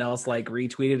because someone else like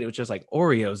retweeted. It was just like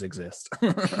Oreos exist.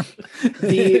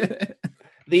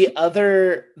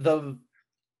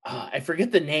 I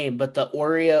forget the name, but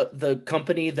the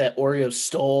company that Oreo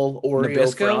stole Oreo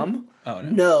Nabisco? from. Oh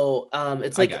no,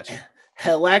 It's I like got you.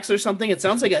 Hellax or something. It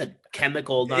sounds like a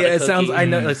chemical, not Yeah, a it sounds. cookie. I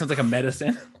know it sounds like a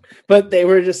medicine. But they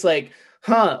were just like,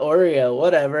 Oreo,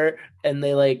 whatever. And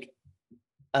they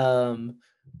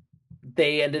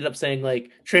they ended up saying like,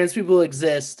 trans people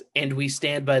exist and we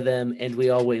stand by them and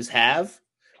we always have.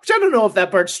 Which I don't know if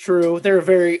that part's true. They're a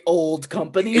very old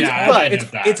company, Yeah, but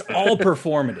It's all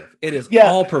performative. It is Yeah,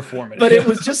 all performative. but it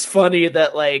was just funny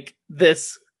that like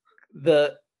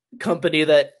the company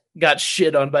that got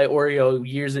shit on by Oreo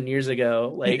years and years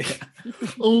ago, like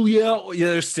oh yeah,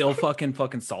 they're still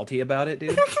fucking salty about it,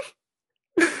 dude.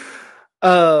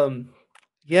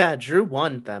 yeah, Drew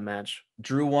won that match.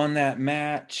 Drew won that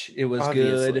match. It was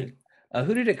Obviously. good.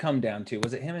 Who did it come down to?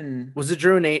 Was it him and? Was it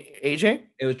Drew and AJ?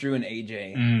 It was Drew and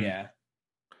AJ. Yeah.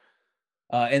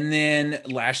 And then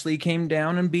Lashley came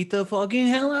down and beat the fucking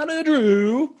hell out of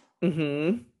Drew.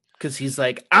 Mm-hmm. Because he's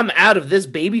like, I'm out of this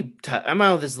I'm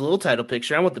out of this little title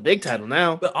picture. I want the big title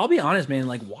now. But I'll be honest, man,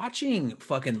 like watching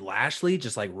fucking Lashley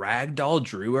just like ragdoll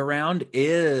Drew around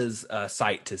is a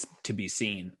sight to be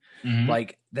seen. Mhm.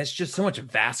 Like that's just so much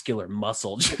vascular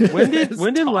muscle. When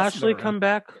did Lashley come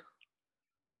back?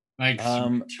 Like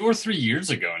 2 or 3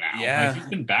 years ago now. Yeah. Like, he's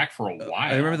been back for a while.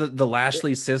 I remember the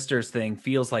Lashley sisters thing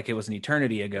feels like it was an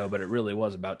eternity ago, but it really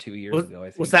was about 2 years ago. I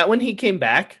think. Was that when he came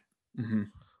back? Mm-hmm.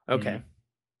 Okay.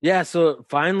 Yeah, so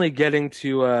finally getting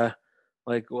to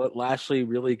like what Lashley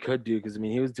really could do, because I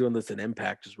mean he was doing this in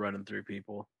Impact, just running through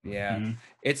people. Yeah, Mhm.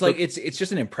 it's like it's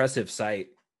just an impressive sight,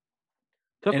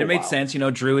 Took and a it made while. sense. You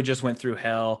know, Drew had just went through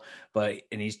hell, and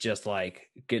he's just like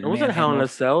getting. It wasn't Hell in a manhandled.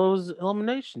 Cell; it was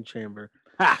Elimination Chamber.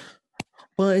 Ha!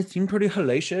 Well, it seemed pretty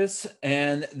hellacious,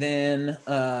 and then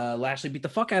Lashley beat the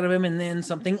fuck out of him, and then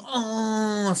something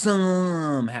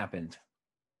awesome happened.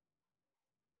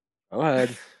 Go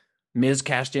ahead. Miz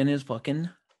cashed in his fucking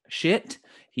shit.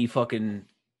 He fucking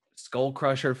skull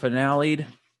crusher finale'd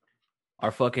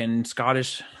our fucking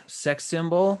Scottish sex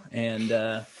symbol and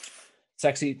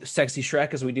sexy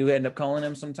Shrek, as we do end up calling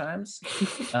him sometimes.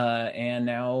 And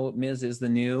now Miz is the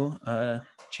new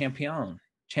champion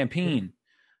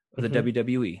of the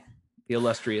WWE, the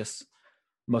illustrious,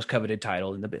 most coveted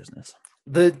title in the business.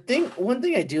 One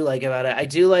thing I do like about it, I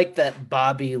do like that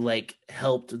Bobby like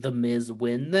helped the Miz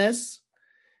win this,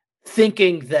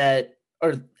 thinking that,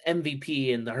 or MVP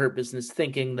in the Hurt Business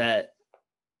thinking that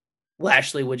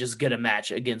Lashley would just get a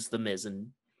match against the Miz and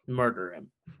murder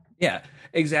him. Yeah,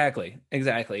 exactly.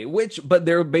 But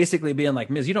they're basically being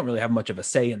like, Miz, you don't really have much of a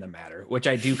say in the matter, which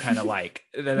I do kind of like.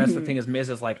 That's the thing is Miz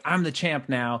is like, I'm the champ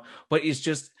now, but it's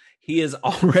just he is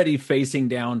already facing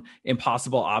down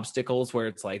impossible obstacles where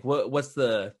it's like, what's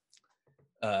the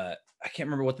I can't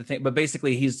remember what the thing, but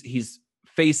basically he's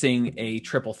facing a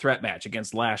triple threat match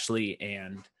against Lashley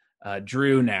and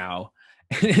Drew now.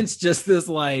 And it's just this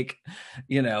like,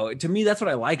 you know, to me, that's what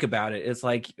I like about it. It's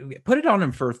like, put it on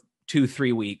him for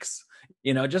 2-3 weeks,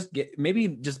 you know, just get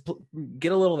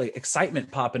a little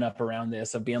excitement popping up around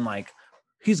this of being like,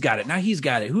 he's got it. Now he's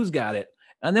got it. Who's got it?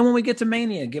 And then when we get to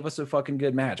Mania, give us a fucking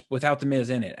good match without the Miz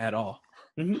in it at all.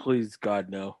 Please, God,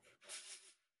 no.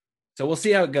 So we'll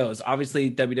see how it goes.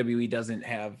 Obviously, WWE doesn't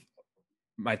have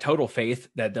my total faith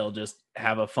that they'll just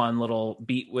have a fun little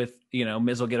beat with, you know,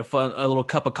 Miz will get a little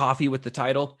cup of coffee with the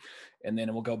title, and then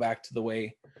it will go back to the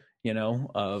way, you know,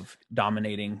 of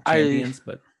dominating champions.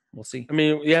 But we'll see. I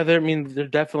mean, yeah, they're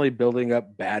definitely building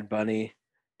up Bad Bunny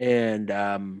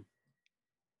and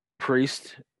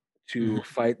Priest to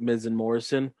fight Miz and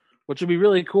Morrison, which would be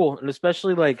really cool. And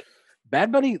especially like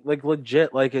Bad Bunny, like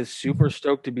legit, like is super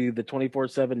stoked to be the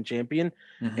 24/7 champion.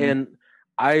 And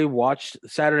I watched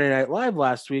Saturday Night Live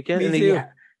last weekend, and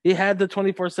he had the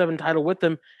 24/7 title with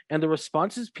him, and the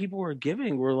responses people were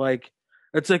giving were like,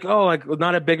 it's like, oh, like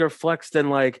not a bigger flex than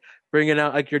like bringing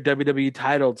out like your WWE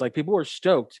title. It's like people were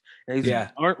stoked, and these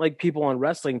aren't like people on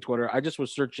wrestling Twitter. I just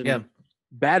was searching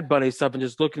Bad Bunny stuff and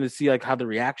just looking to see like how the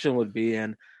reaction would be,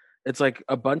 and it's like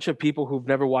a bunch of people who've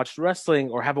never watched wrestling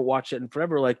or haven't watched it in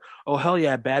forever, like, oh hell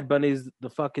yeah, Bad Bunny's the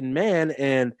fucking man,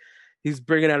 and he's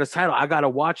bringing out his title. I gotta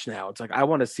watch now. It's like I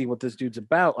want to see what this dude's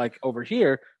about. Like over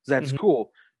here, that's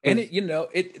cool. And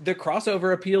the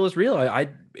crossover appeal is real. I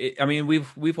mean,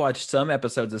 we've watched some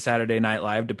episodes of Saturday Night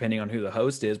Live, depending on who the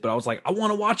host is. But I was like, I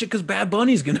want to watch it because Bad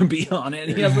Bunny's going to be on it,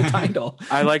 and he has the title.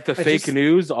 I like the fake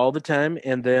news all the time,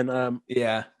 and then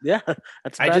yeah,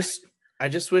 that's. I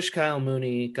just wish Kyle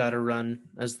Mooney got a run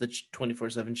as the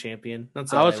 24/7 champion.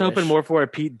 That's all I was hoping more for a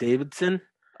Pete Davidson.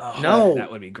 Oh, no,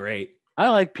 that would be great. I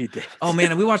like Pete Davidson. Oh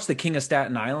man, we watched The King of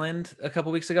Staten Island a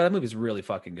couple weeks ago. That movie's really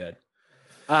fucking good.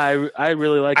 I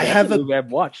really like it.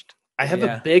 I've watched. I have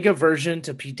a big aversion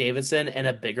to Pete Davidson and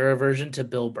a bigger aversion to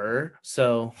Bill Burr.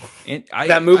 So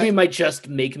that movie might just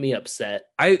make me upset.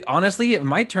 I honestly, it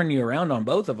might turn you around on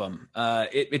both of them.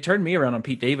 It turned me around on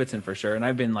Pete Davidson for sure. And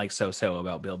I've been like so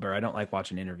about Bill Burr. I don't like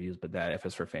watching interviews, but that if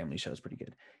it's for family show is pretty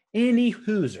good. Any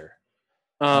hooser.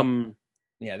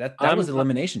 Yeah, that was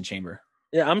Elimination Chamber.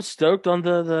 Yeah, I'm stoked on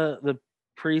the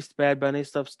Priest Bad Bunny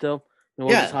stuff still. And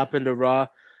we'll just hop into Raw.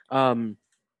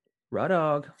 Raw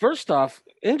dog. First off,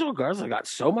 Angel Garza got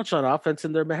so much on offense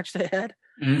in their match they had.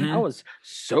 I was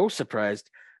so surprised.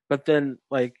 But then,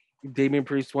 like, Damian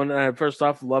Priest won. First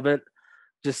off, love it.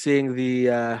 Just seeing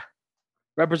the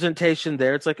representation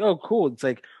there. It's like, oh, cool. It's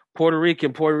like Puerto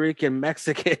Rican,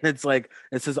 Mexican. It's like,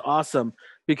 this is awesome.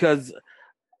 Because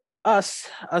us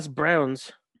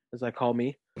Browns, as I call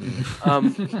me,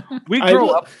 we grow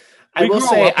up. I will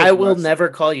say, I will never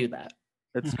call you that.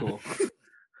 That's cool.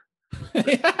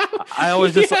 I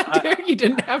always just you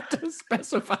didn't have to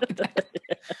specify that.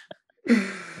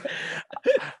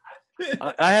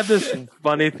 I have this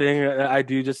funny thing I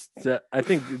do. Just I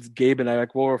think it's Gabe and I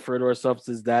we'll refer to ourselves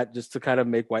as that just to kind of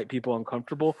make white people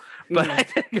uncomfortable. But I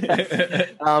think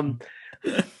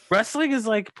wrestling is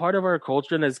like part of our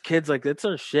culture, and as kids, like it's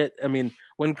our shit. I mean,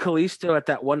 when Kalisto at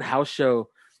that one house show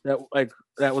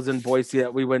that was in Boise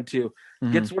that we went to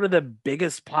gets one of the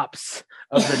biggest pops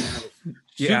of the night.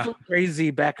 Super crazy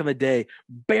back in the day,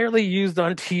 barely used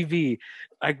on TV.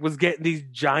 I was getting these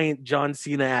giant John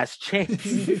Cena ass chains.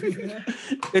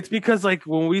 It's because like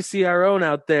when we see our own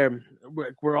out there,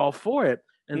 we're all for it.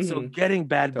 And so getting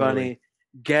Bad Bunny,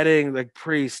 getting like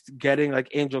Priest, getting like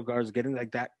Angel Garza, getting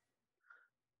like that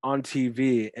on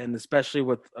TV, and especially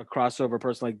with a crossover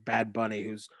person like Bad Bunny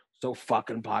who's so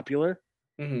fucking popular,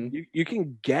 you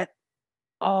can get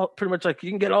pretty much like you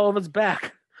can get all of us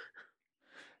back.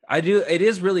 I do. It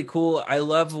is really cool. I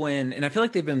love when, and I feel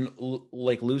like they've been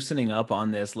like loosening up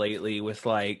on this lately with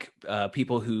like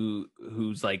people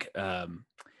who's like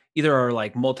either are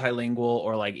like multilingual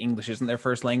or like English isn't their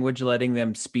first language, letting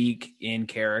them speak in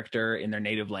character in their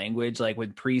native language. Like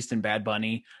with Priest and Bad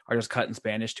Bunny are just cutting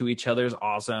Spanish to each other is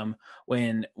awesome.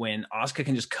 When Asuka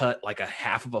can just cut like a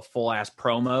half of a full ass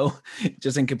promo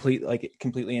just in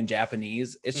completely in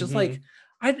Japanese. It's just like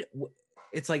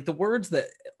it's like the words that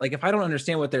like if I don't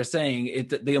understand what they're saying,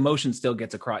 the emotion still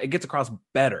gets across. It gets across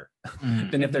better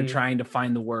than if they're trying to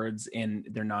find the words in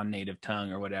their non-native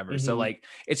tongue or whatever. So like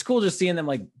it's cool just seeing them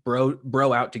like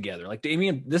bro out together. Like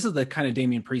Damian, this is the kind of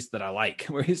Damian Priest that I like,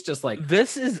 where he's just like,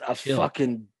 this is a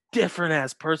fucking different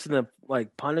ass person of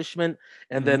like Punishment.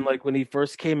 And then like when he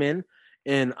first came in,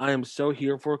 and I am so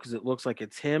here for because it looks like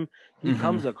it's him. He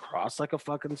comes across like a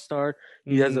fucking star.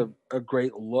 He has a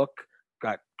great look.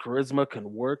 Got charisma,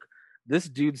 can work. This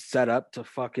dude's set up to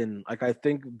fucking like I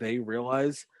think they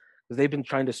realize because they've been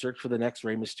trying to search for the next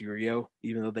Rey Mysterio,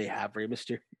 even though they have Rey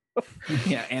Mysterio.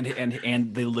 Yeah,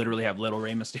 and they literally have little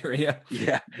Rey Mysterio.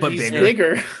 Yeah, but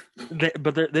bigger.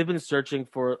 They've been searching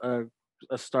for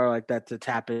a star like that to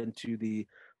tap into the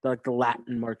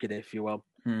Latin market, if you will.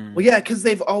 Well, yeah, because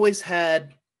they've always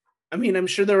had. I mean, I'm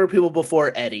sure there were people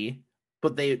before Eddie,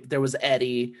 but there was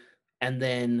Eddie, and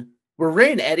then. Were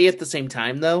Ray and Eddie at the same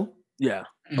time, though? Yeah.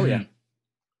 Oh, yeah.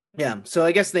 Yeah, so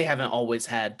I guess they haven't always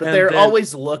had, but they're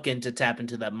always looking to tap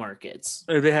into that markets.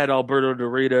 They had Alberto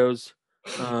Doritos.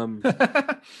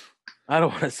 I don't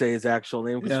want to say his actual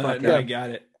name. No, I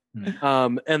got it.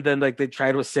 And then like they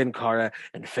tried with Sin Cara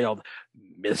and failed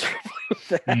miserably with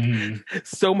that.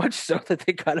 So much so that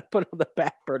they got to put on the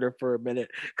back burner for a minute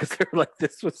because they were like,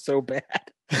 this was so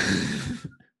bad.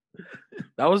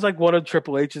 That was like one of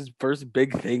Triple H's first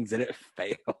big things, and it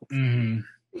failed.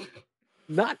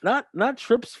 Not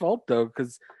Tripp's fault though,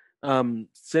 because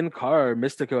Sin Cara,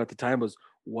 Mystico at the time, was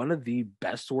one of the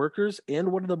best workers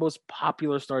and one of the most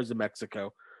popular stars in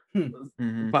Mexico.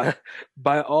 By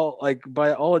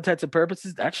all intents and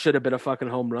purposes, that should have been a fucking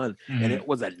home run, and it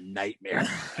was a nightmare.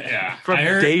 Yeah, from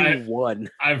day one.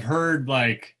 I've heard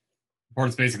like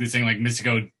reports basically saying like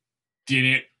Mystico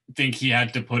didn't think he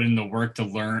had to put in the work to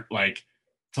learn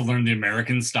the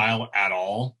American style at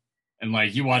all. And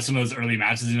like you watch some of those early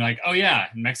matches and you're like, oh yeah,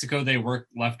 in Mexico they work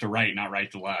left to right, not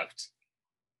right to left.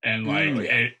 and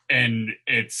like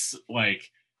it's like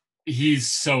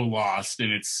he's so lost,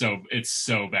 and it's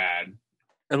so bad.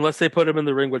 Unless they put him in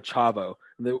the ring with Chavo.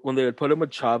 When they would put him with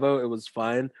Chavo, it was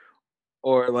fine.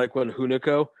 Or like when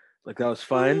Hunico, like that was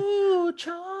fine. Ooh,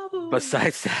 Chavo.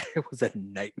 Besides that, it was a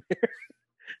nightmare.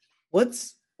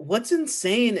 What's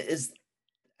insane is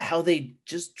how they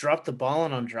just dropped the ball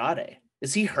on Andrade.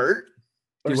 Is he hurt?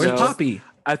 Dude, where's so? Poppy?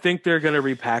 I think they're gonna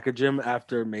repackage him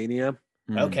after Mania.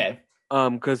 Okay.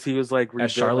 Because he was like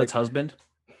As Charlotte's husband.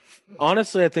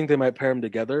 Honestly, I think they might pair him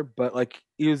together, but like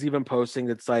he was even posting,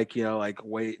 it's like, you know, like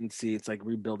wait and see. It's like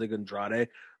rebuilding Andrade.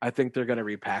 I think they're gonna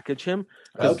repackage him.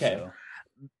 Okay.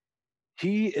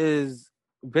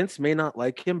 Vince may not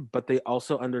like him, but they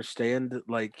also understand that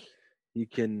like he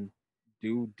can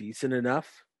do decent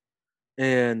enough.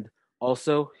 And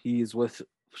also he's with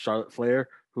Charlotte Flair,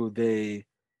 who they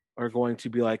are going to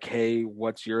be like, hey,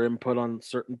 what's your input on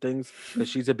certain things? Because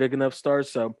she's a big enough star,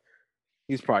 so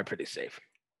he's probably pretty safe.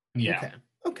 Yeah.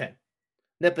 Okay.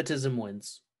 Nepotism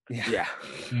wins. Yeah.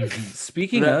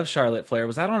 Speaking of Charlotte Flair,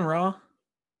 was that on Raw?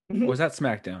 Or was that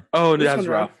SmackDown? Oh, that's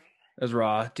Raw. It was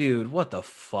Raw. Dude, what the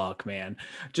fuck, man?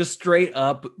 Just straight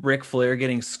up Ric Flair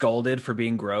getting scolded for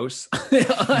being gross.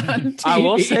 I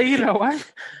will say, you know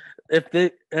what?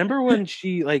 Remember when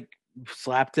she like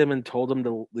slapped him and told him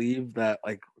to leave that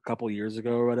like a couple years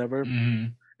ago or whatever?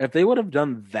 If they would have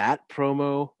done that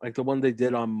promo, like the one they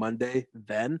did on Monday,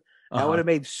 then that would have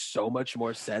made so much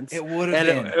more sense. It would have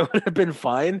been. It would have been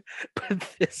fine. But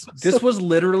this was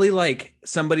literally like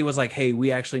somebody was like, "Hey,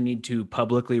 we actually need to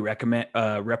publicly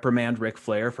reprimand Ric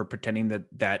Flair for pretending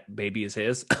that baby is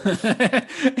his."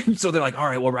 And so they're like, "All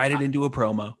right, we'll write it into a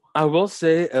promo." I will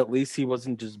say, at least he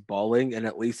wasn't just bawling, and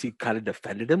at least he kind of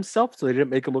defended himself, so they didn't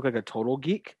make him look like a total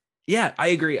geek. Yeah, I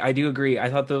agree. I do agree. I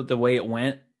thought the way it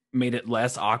went made it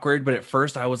less awkward, but at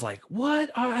first I was like, "What?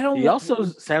 I don't." He also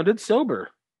sounded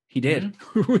sober. He did,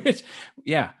 which is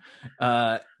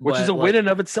a win in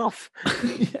of itself.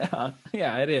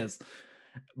 yeah, it is.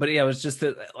 But yeah, it was just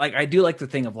that, like, I do like the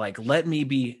thing of like, let me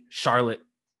be Charlotte,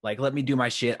 like, let me do my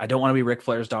shit. I don't want to be Ric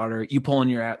Flair's daughter. You pulling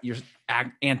your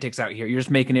antics out here. You're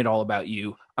just making it all about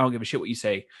you. I don't give a shit what you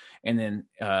say. And then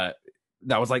that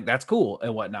was like, that's cool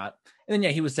and whatnot. And then yeah,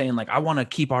 he was saying like, I want to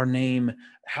keep our name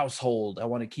household. I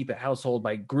want to keep it household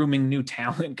by grooming new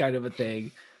talent, kind of a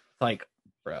thing. Like,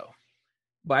 bro.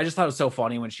 But I just thought it was so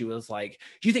funny when she was like,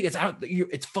 "Do you think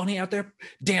it's funny out there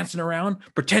dancing around,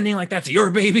 pretending like that's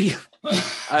your baby?"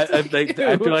 I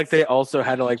feel like they also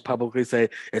had to like publicly say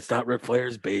it's not Ric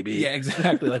Flair's baby. Yeah,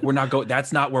 exactly. Like we're not going.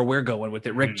 That's not where we're going with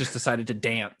it. Rick just decided to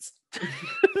dance.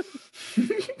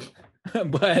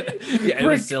 But yeah, it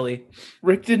was silly.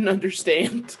 Rick didn't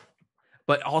understand.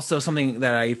 But also something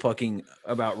that I fucking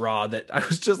about Raw that I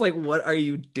was just like, what are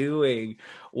you doing?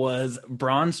 Was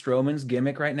Braun Strowman's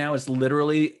gimmick right now is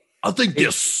literally, I think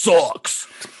this sucks.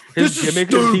 His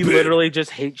gimmick is he literally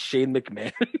just hates Shane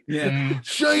McMahon. Yeah.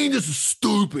 Shane, this is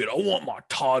stupid. I want my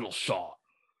title shot.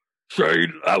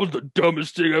 Shane, that was the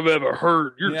dumbest thing I've ever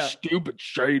heard. You're stupid,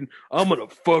 Shane. I'm going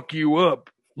to fuck you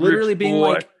up. Literally being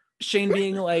like, Shane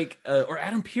being like, or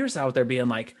Adam Pearce out there being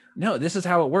like, no, this is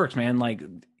how it works, man. Like,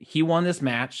 he won this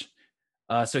match,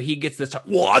 so he gets this.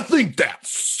 Well, I think that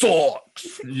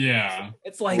sucks. Yeah.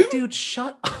 It's like, dude,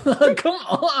 shut up. Come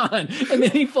on. And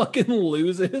then he fucking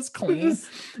loses clean.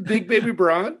 Big baby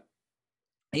Braun?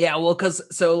 Yeah, well, because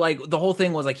so like the whole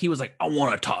thing was like, he was like, I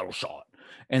want a title shot.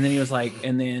 And then he was like,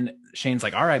 and then Shane's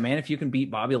like, all right, man, if you can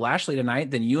beat Bobby Lashley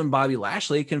tonight, then you and Bobby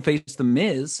Lashley can face the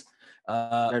Miz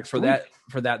for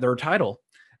their title.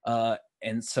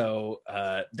 And so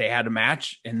they had a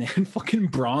match, and then fucking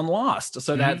Braun lost.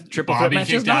 So that triple threat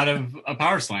match is out of a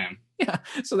power slam. Yeah,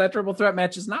 so that triple threat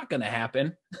match is not going to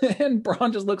happen, and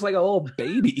Braun just looks like a little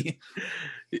baby.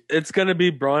 It's going to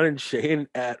be Braun and Shane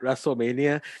at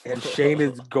WrestleMania, and Shane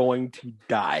is going to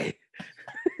die.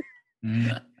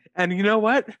 And you know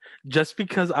what? Just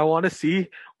because I want to see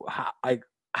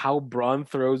how Braun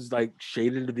throws like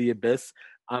Shane into the abyss,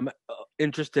 I'm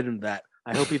interested in that.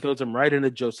 I hope he throws him right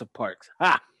into Joseph Parks.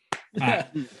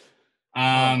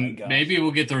 Maybe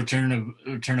we'll get the return of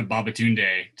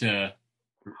Babatunde to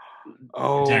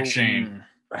protect Shane.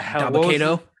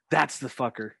 Dabba-Kato? That's the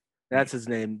fucker. That's his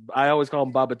name. I always call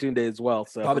him Babatunde as well.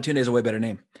 So Babatunde is a way better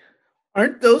name.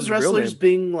 Aren't those wrestlers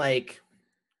being like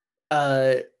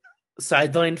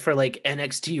sidelined for like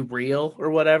NXT Real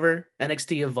or whatever?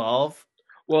 NXT Evolve?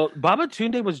 Well,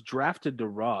 Babatunde was drafted to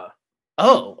Raw.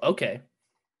 Oh, okay.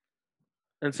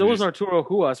 And so was Arturo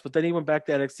Huas, but then he went back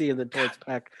to NXT and then towards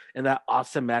Pac in that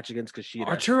awesome match against Kushida.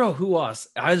 Arturo Huas,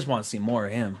 I just want to see more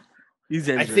of him. He's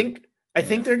injured. I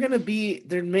think they're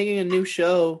making a new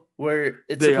show where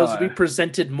it's They supposed to be are.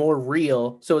 presented more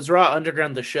real. So it's Raw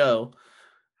Underground, the show.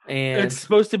 And It's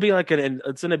supposed to be like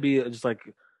it's gonna be just like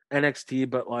NXT,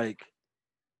 but like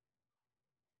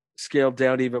scaled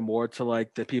down even more to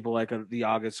like the people like the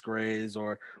August Grays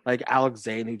or like Alex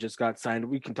Zane who just got signed.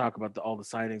 We can talk about all the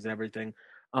signings and everything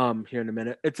here in a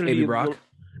minute. It's gonna Baby be Brock.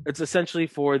 It's essentially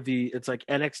it's like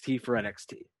NXT for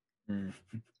NXT.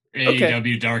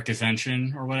 AEW Dark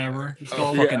Ascension or whatever it's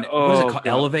called. Yeah. What is it called? God.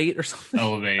 Elevate or something?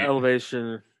 Elevate.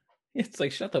 Elevation. It's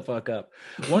like, shut the fuck up.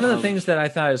 One of the things that I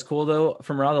thought is cool though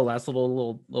from Raw, the last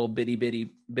little bitty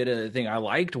bit of thing I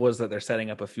liked was that they're setting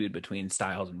up a feud between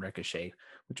Styles and Ricochet,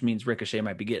 which means Ricochet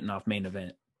might be getting off main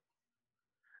event.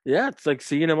 Yeah, it's like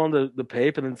seeing him on the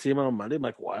pape and then seeing him on Monday. I'm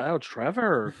like, wow,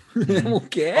 Trevor.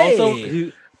 Okay. Also,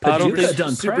 I don't Paducah think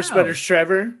done Super proud. Spreaders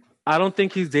Trevor. I don't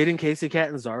think he's dating Casey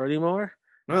Catanzaro anymore.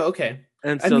 Oh, okay.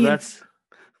 And I so mean, that's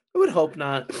I would hope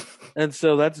not. and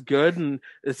so that's good. And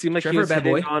it seemed like Trevor, he was bad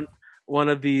hitting boy. on one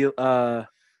of the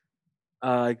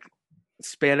like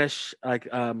Spanish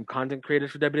content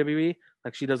creators for WWE.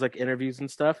 Like she does like interviews and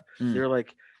stuff. Mm. They're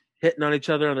like hitting on each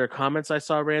other on their comments. I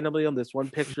saw randomly on this one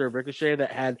picture of Ricochet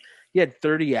that he had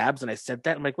 30 abs, and I sent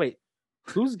that. I'm like, wait,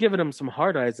 who's giving him some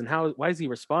hard eyes, and why is he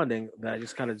responding? That I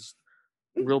just kind of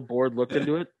real bored looked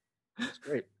into it. It's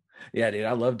great. Yeah, dude,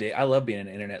 I loved it. I love being an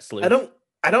internet sleuth.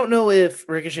 I don't know if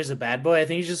Ricochet's a bad boy. I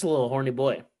think he's just a little horny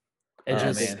boy. And Oh,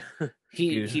 just man.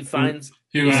 he finds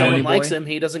Who if someone horny likes boy? him,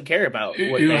 he doesn't care about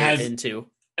Who what they're has- into.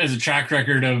 As a track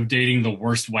record of dating the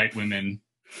worst white women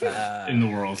in the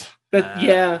world. But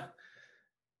yeah.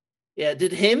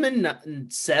 Did him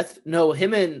and Seth? No,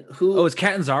 him and who? Oh, is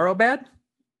Catanzaro bad?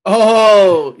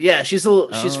 Oh, yeah. She's she's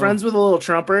Oh. friends with a little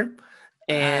Trumper,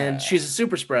 and Ah. she's a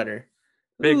super spreader.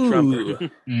 Big Ooh. Trumper.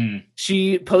 Mm.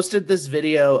 She posted this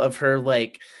video of her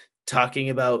like talking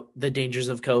about the dangers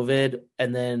of COVID,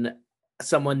 and then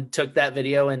someone took that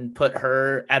video and put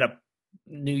her at a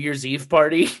New Year's Eve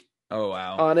party Oh,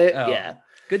 wow. on it. Oh. Yeah.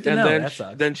 Good to And know. then That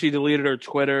sucks. then she deleted her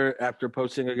Twitter after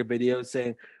posting like a video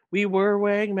saying we were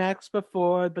wearing masks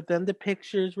before, but then the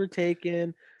pictures were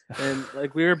taken and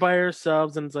like we were by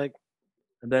ourselves, and it's like,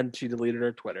 and then she deleted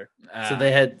her Twitter. So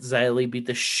they had Xylee beat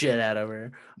the shit out of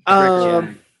her.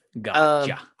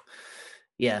 Gotcha.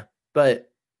 Yeah,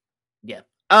 but yeah.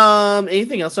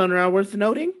 Anything else on Raw worth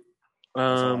noting?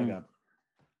 That's all I got.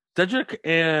 Cedric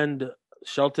and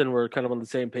Shelton were kind of on the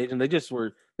same page, and they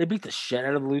beat the shit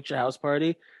out of the Lucha House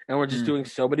Party, and were just doing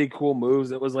so many cool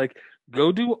moves. It was like,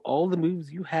 go do all the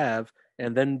moves you have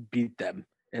and then beat them,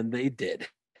 and they did.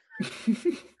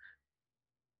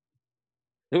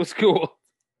 It was cool.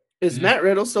 Is Matt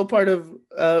Riddle still part of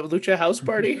Lucha House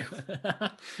Party?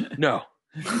 No,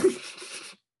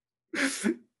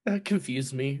 That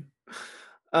confused me.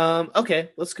 Okay,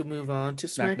 let's go move on to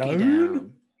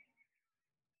SmackDown.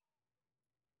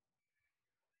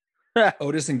 SmackDown.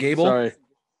 Otis and Gable. sorry.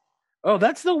 Oh,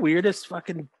 that's the weirdest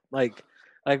fucking like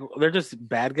they're just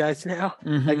bad guys now.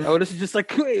 Mhm. Like Otis is just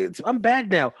like, "Wait, I'm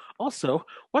bad now." Also,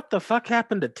 what the fuck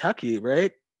happened to Tucky?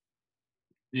 Right?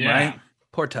 Yeah. Right?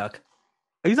 Poor Tuck.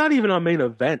 He's not even on main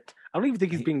event. I don't even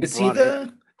think he's being. Is he brought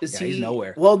in. Is Yeah, he he's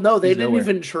nowhere. Well, no, they He's didn't nowhere.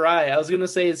 even try. I was gonna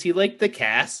say, is he like the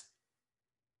cast?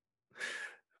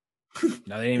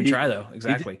 No, they didn't even try though.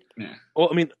 Exactly. Well,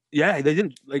 I mean, yeah, they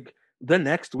didn't like. The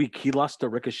next week, he lost to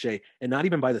Ricochet, and not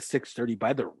even by the 630,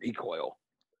 by the recoil,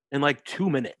 in like 2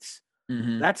 minutes.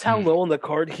 Mhm. That's how low on the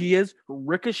card he is.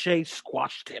 Ricochet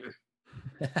squashed him.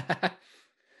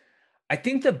 I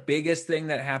think the biggest thing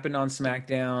that happened on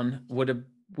SmackDown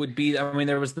would be, I mean,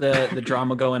 there was the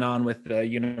drama going on with the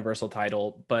Universal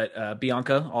title, but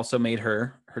Bianca also made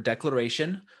her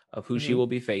declaration of who she will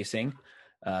be facing,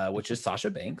 which is Sasha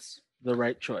Banks. The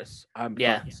right choice. I'm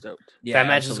Yeah. fucking stoked. Yeah, That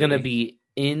match is gonna absolutely. be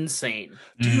insane.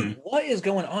 Dude, what is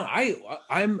going on?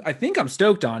 I think I'm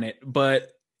stoked on it,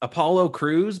 but Apollo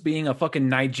Crews being a fucking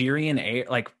Nigerian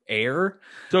heir.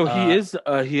 So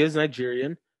he is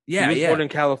Nigerian. Yeah, he was yeah. born in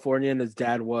California, and his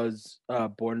dad was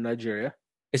born in Nigeria.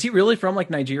 Is he really from like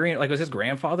Nigerian? Like, was his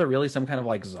grandfather really some kind of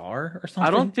like czar or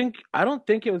something? I don't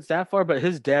think it was that far, but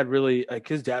his dad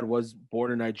was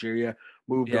born in Nigeria,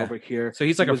 moved Yeah. over here. So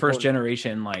he's like He a was first born-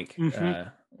 generation, like,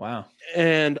 Mhm. wow.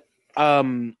 And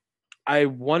I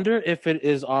wonder if it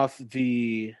is off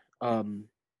the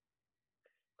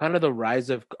kind of the rise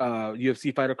of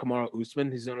UFC fighter Kamaru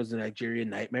Usman. He's known as the Nigerian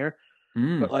Nightmare.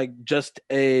 Mm. But like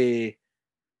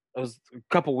it was a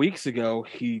couple weeks ago,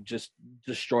 he just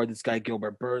destroyed this guy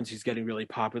Gilbert Burns. He's getting really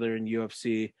popular in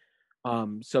UFC.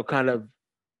 So kind of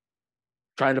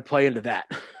trying to play into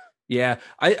that. Yeah,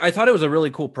 I thought it was a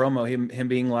really cool promo. Him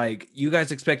being like, "You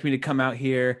guys expect me to come out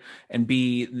here and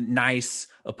be nice,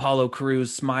 Apollo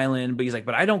Crews, smiling," but he's like,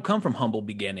 "But I don't come from humble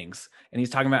beginnings." And he's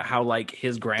talking about how like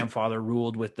his grandfather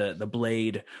ruled with the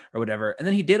blade or whatever. And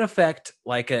then he did affect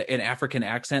like an African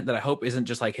accent that I hope isn't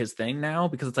just like his thing now,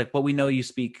 because it's like, well, we know you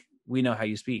speak, we know how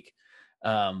you speak.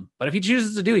 But if he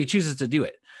chooses to do it, he chooses to do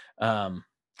it.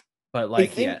 But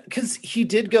like, because he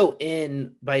did go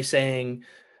in by saying,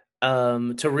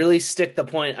 to really stick the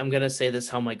point, I'm gonna say this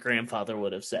how my grandfather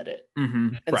would have said it.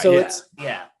 Mm-hmm. And right. so it's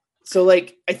so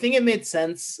like I think it made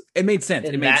sense. It made sense.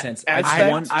 It made sense. I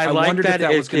like wondered that if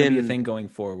that was going to be a can- thing going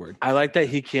forward. I like that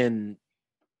he can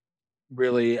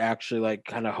really actually like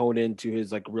kind of hone into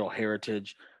his like real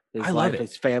heritage, his I love life, it.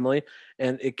 his family,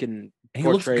 and it can. And he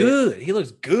looks portray good. He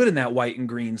looks good in that white and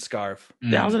green scarf.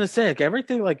 Yeah, I was gonna say like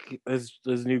everything, like his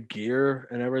new gear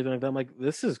and everything like that. I'm like,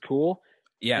 this is cool.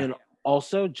 Yeah. And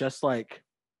also just like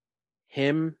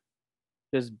him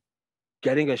just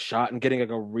getting a shot and getting like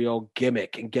a real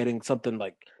gimmick and getting something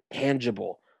like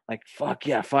tangible. Like, fuck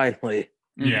yeah, finally.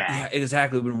 Yeah,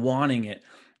 exactly. We've been wanting it.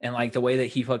 And like the way that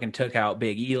he fucking took out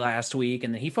Big E last week,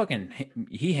 and then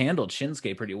he handled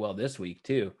Shinsuke pretty well this week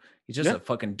too. He's just a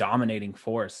fucking dominating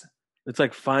force. It's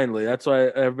like finally. That's why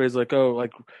everybody's like, oh,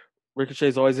 like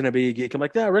Ricochet's always gonna be a geek. I'm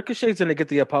like, yeah, Ricochet's gonna get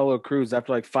the Apollo Crews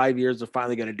after like 5 years. They're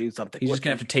finally gonna do something. He's just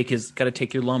gonna have to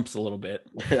take your lumps a little bit.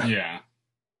 Yeah.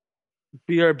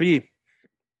 BRB.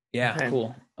 Yeah, Okay.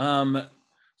 cool.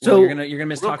 So you're gonna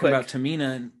miss real talking quick. about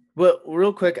Tamina. And Well,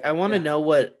 real quick, I want to know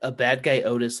what a bad guy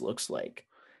Otis looks like.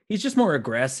 he's just more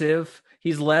aggressive.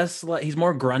 He's less like, he's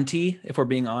more grunty, if we're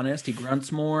being honest. He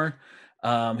grunts more.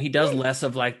 He does less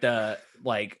of like the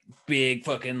like big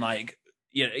fucking like,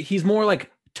 he's more like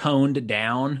toned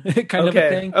down kind of a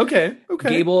thing. Okay.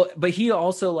 Gable, but he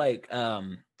also like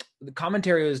the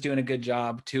commentary was doing a good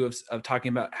job too of talking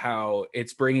about how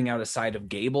it's bringing out a side of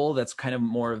Gable that's kind of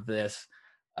more of this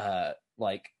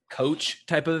like coach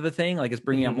type of a thing. Like it's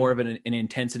bringing out more of an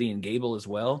intensity in Gable as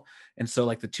well. And so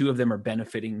like the two of them are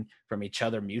benefiting from each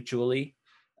other mutually,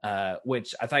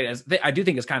 which I do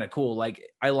think is kind of cool. Like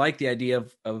I like the idea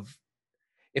of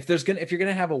if you're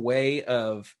gonna have a way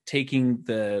of taking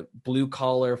the blue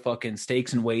collar fucking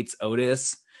stakes and weights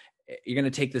Otis, you're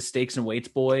gonna take the stakes and weights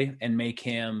boy and make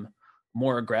him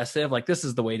more aggressive. Like this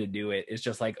is the way to do it. It's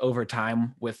just like over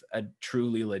time with a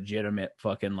truly legitimate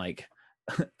fucking like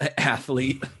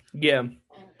athlete. Yeah.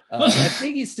 I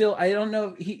think he's still. I don't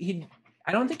know.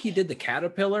 I don't think he did the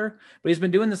caterpillar, but he's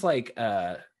been doing this like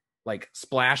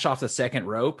splash off the second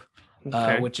rope.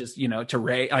 Which is, to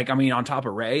Ray, like, I mean, on top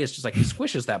of Ray, it's just like he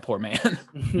squishes that poor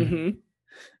man.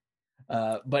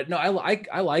 But no, I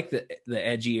like the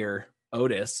edgier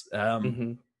Otis.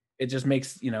 It just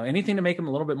makes, anything to make him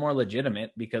a little bit more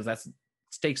legitimate, because that's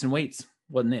stakes and weights,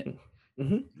 wasn't it?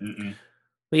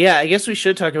 But yeah, I guess we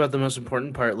should talk about the most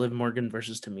important part: Liv Morgan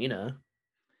versus Tamina.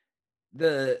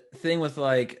 The thing with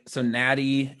like, so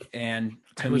Natty and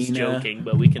Tamina, I was joking,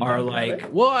 but we can are like,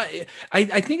 well,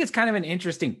 I think it's kind of an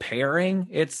interesting pairing.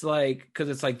 It's like, because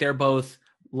it's like they're both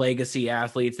legacy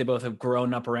athletes. They both have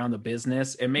grown up around the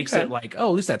business. It makes it like, oh,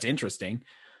 at least that's interesting.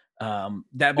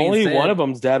 That being Only said, one of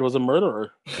them's dad was a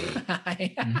murderer.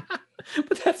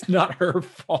 But that's not her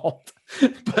fault.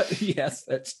 But yes,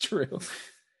 that's true.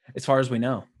 As far as we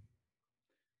know.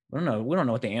 I don't know. We don't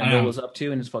know what the Anvil was up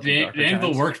to in his fucking The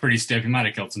Anvil worked pretty stiff. He might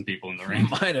have killed some people in the ring.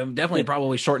 Might have definitely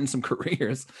probably shortened some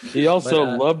careers. He also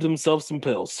loved himself some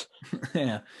pills.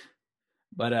 Yeah.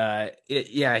 But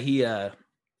he I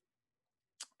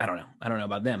don't know. I don't know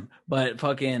about them. But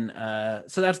fucking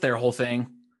so that's their whole thing.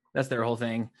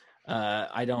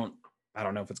 I don't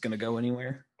know if it's gonna go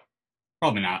anywhere.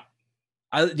 Probably not.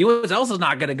 What else is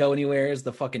not gonna go anywhere is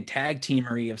the fucking tag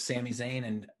teamery of Sami Zayn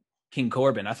and King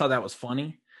Corbin. I thought that was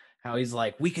funny. How he's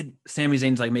like, Sami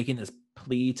Zayn's like making this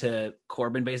plea to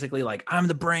Corbin, basically like, I'm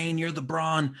the brain, you're the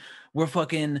brawn, we're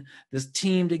fucking this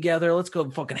team together, let's go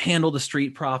fucking handle the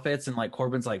Street Profits. And like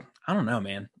Corbin's like, I don't know,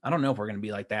 man, I don't know if we're gonna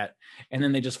be like that. And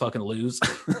then they just fucking lose.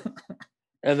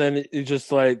 And then he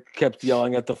just like kept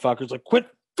yelling at the fuckers like, quit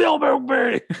filming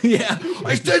me. Yeah,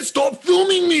 I said stop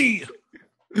filming me.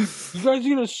 You guys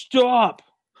need to stop.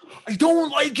 I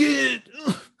don't like it.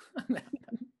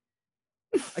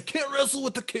 I can't wrestle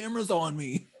with the cameras on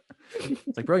me.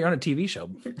 It's like, bro, you're on a TV show.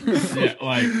 Yeah,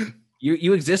 like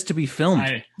you exist to be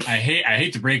filmed. I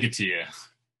hate to break it to you.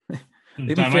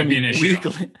 They've That might be an issue.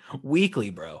 Weekly,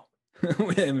 bro.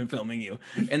 They've been filming you.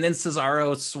 And then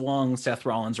Cesaro swung Seth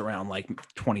Rollins around like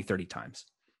 20, 30 times.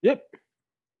 Yep.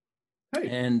 Hey.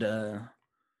 And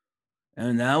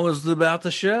that was about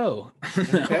the show.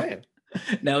 Okay.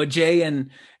 No, Jay and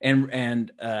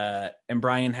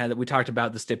Brian we talked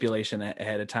about the stipulation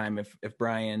ahead of time. If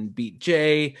Brian beat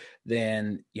Jay,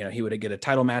 then he would get a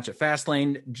title match at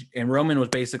Fastlane. And Roman was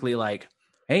basically like,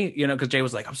 hey, because Jay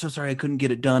was like, I'm so sorry I couldn't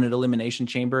get it done at Elimination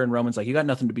Chamber, and Roman's like, you got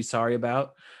nothing to be sorry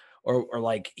about. Or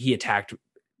like he attacked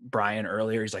Brian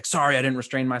earlier. He's like, sorry I didn't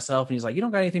restrain myself, and he's like, you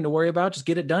don't got anything to worry about. Just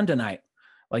get it done tonight.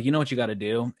 Like, you know what you got to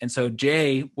do. And so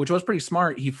Jay, which was pretty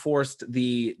smart, he forced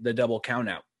the double count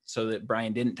out so that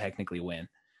Brian didn't technically win,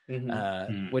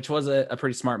 which was a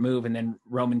pretty smart move. And then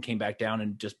Roman came back down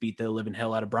and just beat the living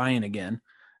hell out of Brian again,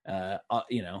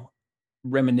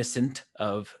 reminiscent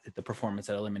of the performance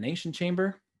at Elimination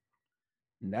Chamber.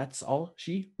 And that's all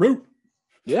she wrote.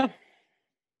 Yeah.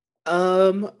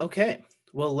 Okay.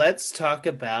 Well, let's talk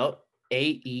about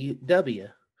AEW.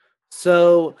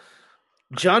 So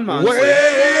John Moxley.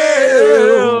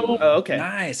 Oh, okay.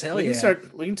 Nice. Hell we yeah. can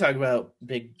start. We can talk about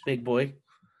big boy.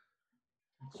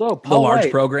 So the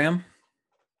large program.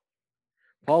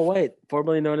 Paul White,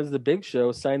 formerly known as the Big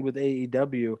Show, signed with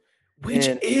AEW, which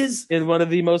is in one of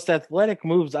the most athletic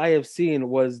moves I have seen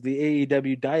was the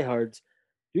AEW diehards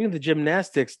doing the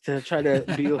gymnastics to try to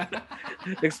be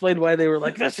explain why they were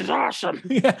like, this is awesome.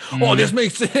 Yeah. Oh, this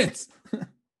makes sense.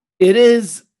 It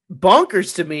is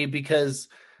bonkers to me because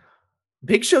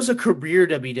Big Show's a career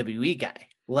WWE guy.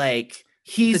 Like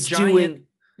he's doing,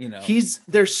 he's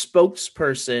their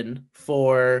spokesperson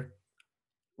for,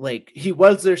 like he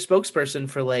was their spokesperson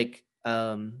for like,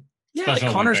 like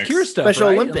Connor's Cure stuff, Special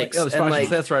right? Olympics, and like,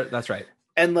 that's right.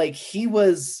 And like he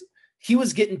was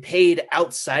getting paid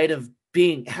outside of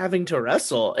having to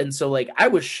wrestle, and so like I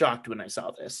was shocked when I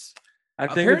saw this. I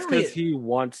think it's because he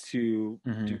wants to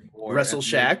do more. Wrestle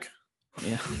Shaq.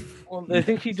 Yeah. Well, I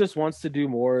think he just wants to do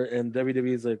more, and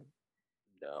WWE is like,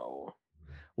 no.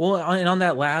 Well, and on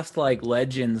that last like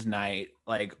Legends night,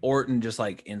 like Orton just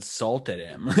like insulted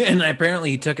him, and apparently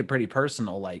he took it pretty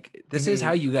personal. Like, this is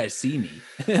how you guys see me,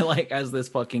 like as this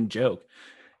fucking joke,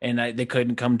 and they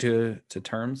couldn't come to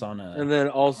terms on a. And then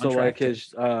also like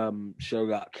his show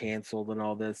got canceled and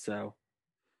all this, so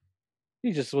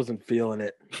he just wasn't feeling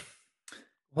it.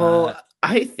 Well,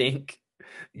 I think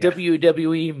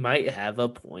WWE might have a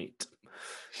point.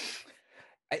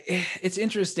 It's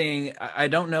interesting. I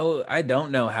don't know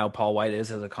how Paul White is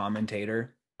as a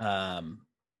commentator,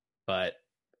 but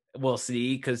we'll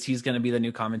see, because he's going to be the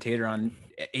new commentator on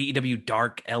AEW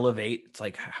Dark Elevate. It's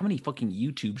like, how many fucking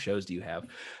YouTube shows do you have?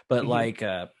 But like,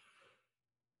 and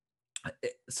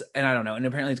I don't know. And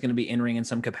apparently it's going to be in ring in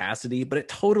some capacity, but it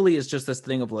totally is just this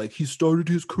thing of like, he started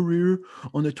his career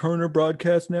on the Turner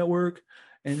Broadcast Network,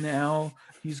 and now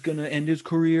he's going to end his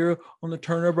career on the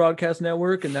Turner Broadcast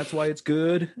Network, and that's why it's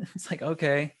good. It's like,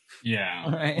 okay.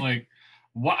 Yeah. Right. Like,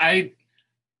 what I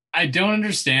don't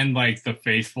understand, like, the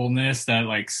faithfulness that,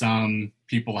 like, some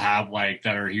people have, like,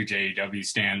 that are huge AEW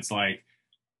stans, like,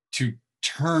 to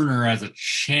Turner as a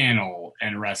channel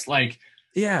and rest. Like,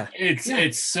 yeah.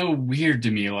 It's so weird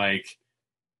to me, like,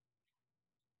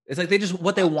 it's like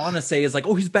what they want to say is like,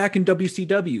 oh, he's back in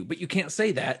WCW, but you can't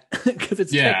say that because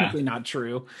it's technically not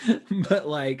true. But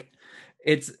like,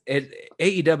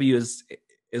 AEW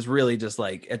is really just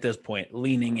like at this point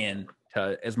leaning in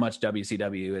to as much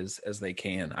WCW as they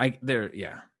can.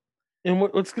 And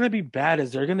what's going to be bad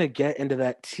is they're going to get into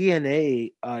that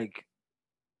TNA like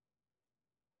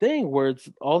thing where it's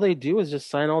all they do is just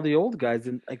sign all the old guys,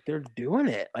 and like they're doing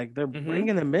it, like they're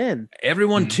bringing them in.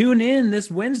 Everyone tune in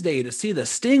this Wednesday to see the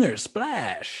Stinger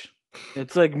Splash.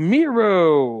 It's like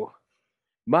Miro,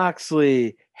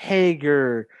 Moxley,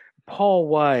 Hager, Paul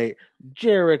White,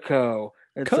 Jericho,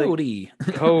 Cody,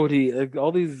 like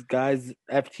all these guys,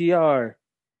 FTR.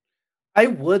 I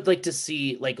would like to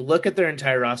see, like, look at their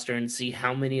entire roster and see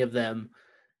how many of them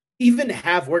even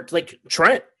have worked. Like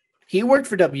Trent, he worked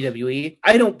for WWE.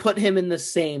 I don't put him in the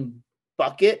same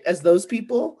bucket as those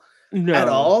people at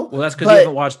all. Well, that's because you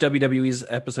haven't watched WWE's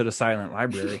episode of Silent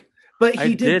Library. But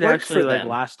he did work actually for like them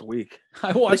last week.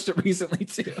 I watched it recently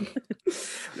too.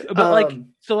 But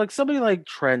like somebody like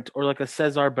Trent or like a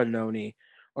Cesar Bononi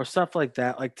or stuff like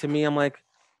that. Like to me, I'm like,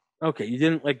 okay, you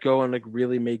didn't like go and like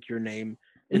really make your name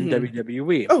in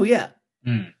WWE. Oh yeah.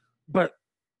 But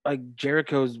like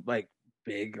Jericho's like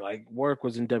big like work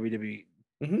was in WWE.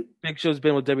 Big Show's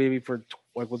been with WWE for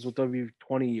was with WWE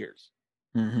 20 years,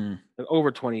 like over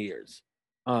 20 years.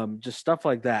 Just stuff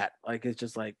like that. Like it's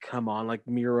just like, come on, like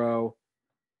Miro,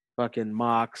 fucking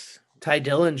Mox, Ty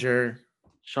Dillinger,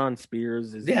 Sean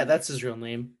Spears is that's his real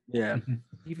name. Yeah,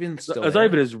 even it's not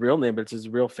even his real name, but it's his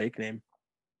real fake name.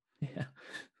 Yeah,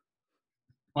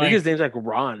 I think his name's like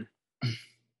Ron.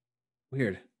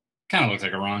 Weird. Kind of looks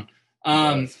like a Ron.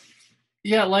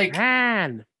 Yeah, like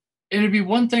Man. it'd be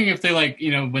one thing if they like,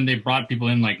 when they brought people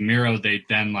in like Miro, they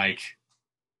then like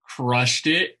crushed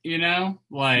it,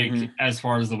 like as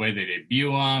far as the way they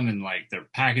debut them and like their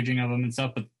packaging of them and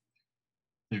stuff, but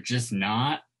they're just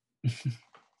not.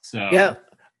 So yeah,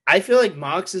 I feel like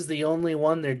Mox is the only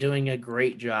one they're doing a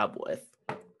great job with.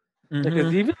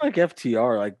 Because even like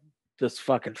FTR, like just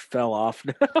fucking fell off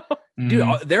now.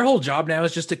 Dude, their whole job now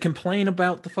is just to complain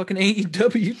about the fucking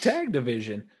AEW tag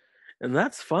division, and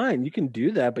that's fine. You can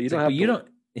do that, but you don't have. You don't.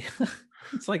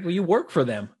 It's like, well, you work for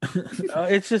them.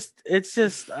 It's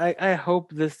just. I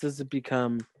hope this doesn't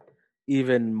become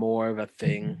even more of a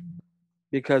thing,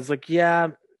 because like, yeah,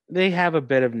 they have a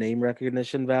bit of name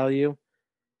recognition value,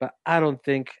 but I don't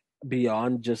think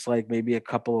beyond just like maybe a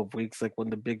couple of weeks, like when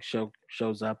the big show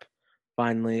shows up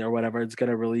finally or whatever, it's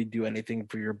gonna really do anything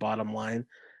for your bottom line,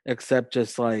 except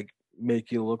just like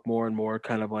make you look more and more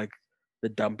kind of like the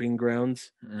dumping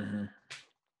grounds.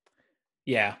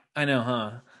 Yeah, I know,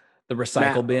 huh? The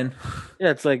recycle bin.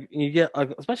 Yeah, it's like you get,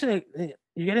 like, especially like,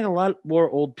 you're getting a lot more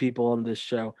old people on this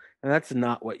show, and that's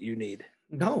not what you need.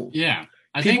 No. Yeah.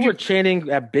 People were chanting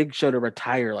at Big Show to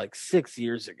retire like 6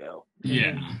 years ago.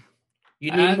 Yeah.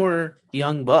 You need more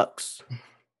young bucks.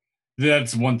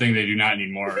 That's one thing they do not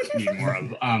need more of.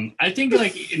 I think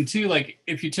like into like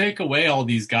if you take away all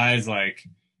these guys, like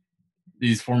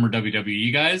these former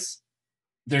WWE guys,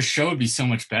 their show would be so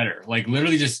much better. Like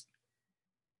literally just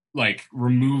like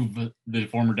remove the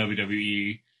former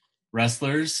WWE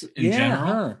wrestlers in general.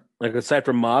 Huh? Like aside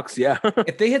from Mox, yeah.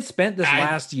 If they had spent this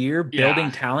last year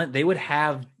building talent, they would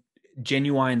have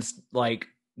genuine like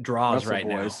draws Wrestle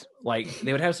right boys. now. Like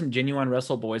they would have some genuine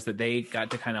wrestle boys that they got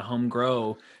to kind of home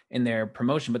grow in their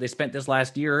promotion, but they spent this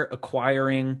last year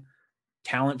acquiring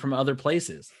talent from other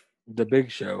places. The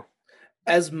Big Show.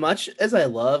 As much as I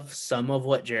love some of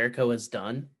what Jericho has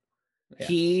done,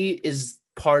 he is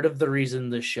part of the reason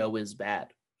the show is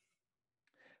bad.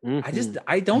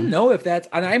 I don't know if that's,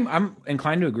 and I'm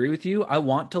inclined to agree with you. I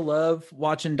want to love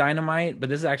watching Dynamite, but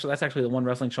that's actually the one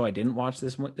wrestling show I didn't watch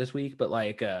this week. But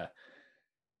like, I'm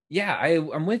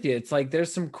with you. It's like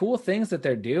there's some cool things that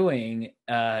they're doing,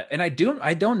 and I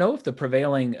don't know if the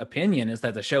prevailing opinion is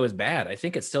that the show is bad. I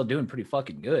think it's still doing pretty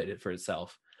fucking good for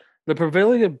itself. The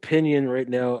prevailing opinion right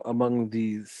now among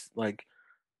these like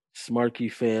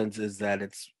smarky fans is that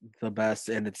it's the best,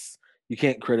 and you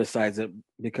can't criticize it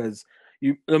because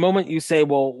the moment you say,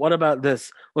 well, what about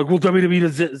this? Like, well, WWE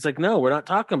does it. It's like, no, we're not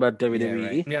talking about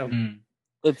WWE. Yeah.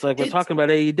 It's like we're talking about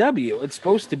AEW. It's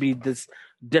supposed to be this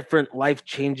different,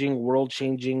 life-changing,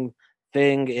 world-changing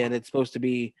thing, and it's supposed to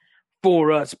be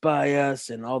for us, by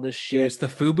us, and all this shit. It's the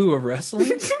FUBU of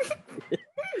wrestling.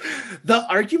 The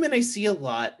argument I see a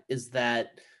lot is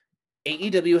that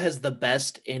AEW has the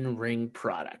best in-ring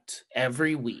product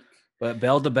every week. But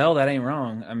bell to bell, that ain't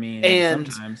wrong. I mean,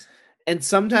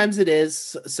 sometimes it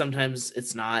is, sometimes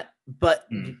it's not. But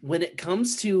when it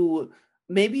comes to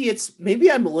maybe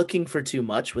I'm looking for too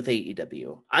much with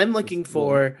AEW. I'm looking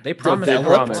for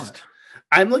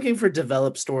I'm looking for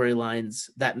developed storylines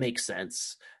that make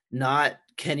sense, not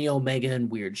Kenny Omega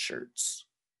and weird shirts.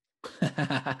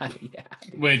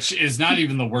 Which is not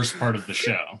even the worst part of the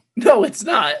show. No, it's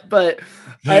not. But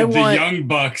the Young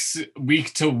Bucks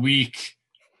week to week,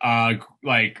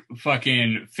 like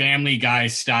fucking Family Guy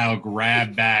style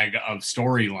grab bag of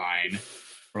storyline.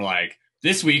 We're like,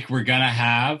 this week we're gonna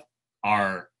have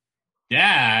our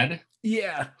dad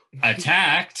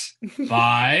attacked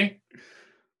by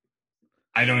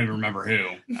I don't even remember who.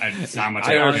 It's not much.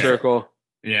 Iron Circle.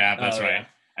 Yeah, that's right. Yeah.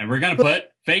 And we're gonna put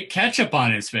fake ketchup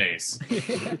on his face.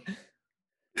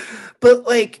 But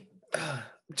like,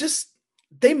 just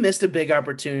they missed a big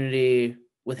opportunity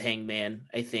with Hangman.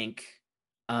 I think.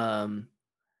 I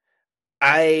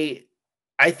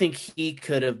think he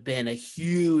could have been a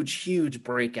huge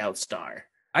breakout star.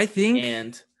 I think,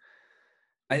 and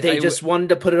they just wanted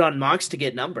to put it on Mox to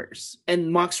get numbers.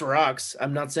 And Mox rocks.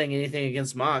 I'm not saying anything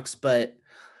against Mox, but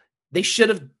they should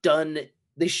have,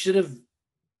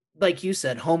 like you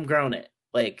said, homegrown it.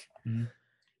 Like,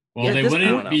 well, they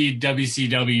wouldn't be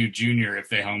WCW Junior if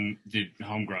they did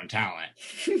homegrown talent.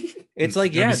 It's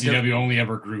like, WCW only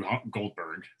ever grew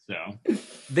Goldberg. So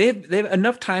they've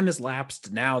enough time has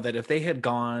lapsed now that if they had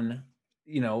gone,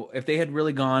 if they had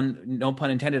really gone, no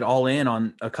pun intended, all in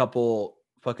on a couple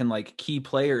fucking like key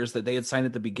players that they had signed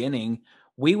at the beginning,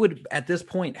 we would at this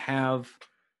point have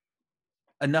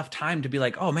enough time to be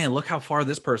like, oh man, look how far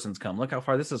this person's come. Look how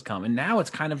far this has come. And now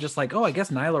it's kind of just like, oh, I guess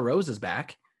Nyla Rose is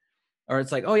back. Or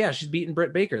it's like, oh yeah, she's beating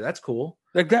Britt Baker. That's cool.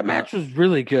 Like that match was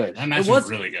really good. That match was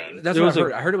really good. That's what I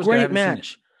heard. I heard it was a great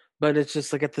match. But it's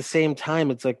just like at the same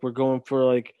time, it's like we're going for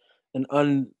like an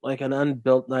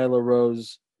unbuilt Nyla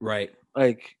Rose Right.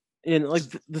 Like,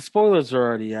 the spoilers are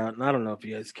already out, and I don't know if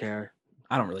you guys care.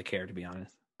 I don't really care, to be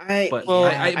honest. But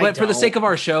But for the sake of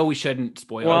our show, we shouldn't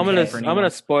spoil. Well, it I'm gonna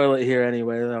spoil it here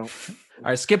anyway, though. All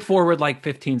right, skip forward like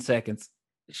 15 seconds.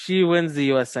 She wins the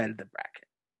U.S. side of the bracket.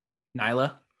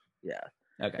 Nyla? Yeah.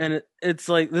 Okay. And it's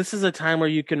like, this is a time where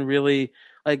you can really,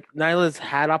 like, Nyla's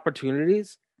had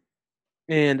opportunities,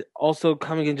 and also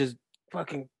coming in just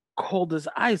fucking cold as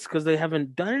ice because they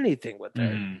haven't done anything with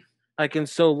her. Like, in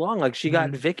so long. Like, she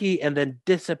got Vicky and then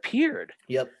disappeared.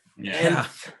 Yep. Yeah.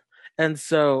 And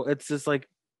so it's just like,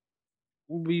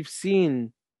 we've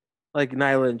seen like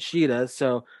Nyla and Sheeta,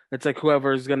 so it's like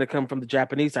whoever is going to come from the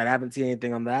Japanese side. I haven't seen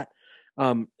anything on that.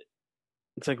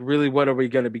 It's like, really, what are we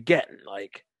going to be getting?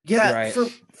 Like, yeah,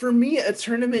 right. for me, a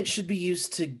tournament should be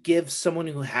used to give someone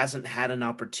who hasn't had an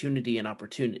opportunity.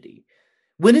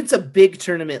 When it's a big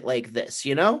tournament like this,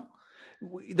 you know,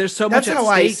 there's so that's much at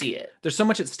how stake. I see it. There's so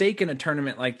much at stake in a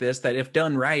tournament like this that if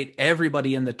done right,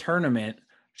 everybody in the tournament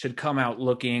should come out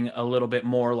looking a little bit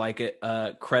more like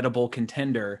a credible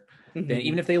contender. Than,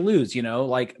 even if they lose, you know,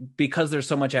 like, because there's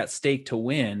so much at stake to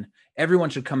win, everyone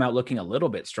should come out looking a little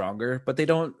bit stronger, but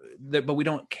we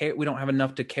don't care. We don't have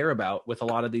enough to care about with a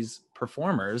lot of these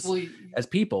performers as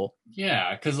people.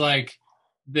 Yeah. Cause like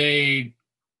they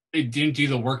didn't do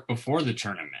the work before the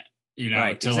tournament, you know,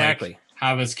 right, to exactly. like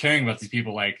have us caring about these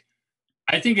people. Like,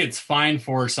 I think it's fine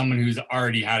for someone who's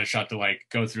already had a shot to like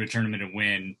go through a tournament and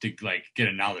win to like get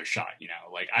another shot, you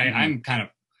know, like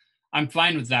I'm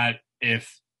fine with that.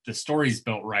 If the story's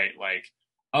built right, like,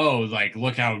 oh, like,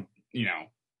 look how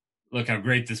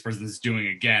great this person's doing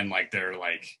again. Like, they're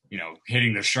like, you know,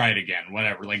 hitting their stride again,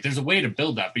 whatever. Like, there's a way to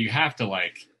build that, but you have to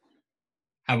like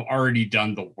have already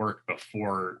done the work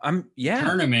before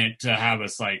tournament to have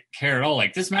us like care at all.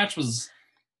 Like, this match was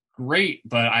great,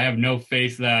 but I have no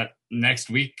faith that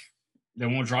next week they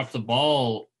won't drop the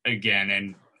ball again,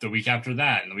 and the week after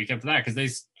that, and the week after that,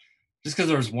 because just because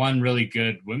there was one really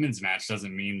good women's match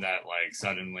doesn't mean that like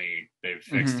suddenly they've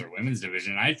fixed their women's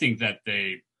division. I think that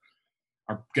they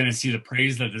are going to see the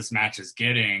praise that this match is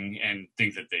getting and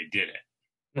think that they did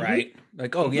it. Right.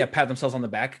 Like, oh yeah, pat themselves on the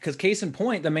back. Because case in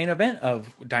point, the main event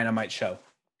of Dynamite show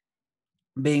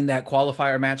being that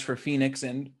qualifier match for Phoenix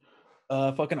and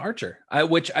fucking Archer,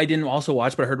 which I didn't also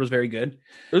watch, but I heard was very good.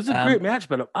 It was a great match,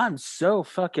 but I'm so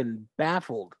fucking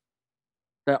baffled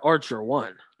that Archer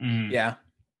won. Yeah.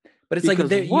 But it's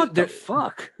because like, what the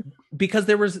fuck? Because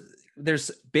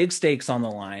there's big stakes on the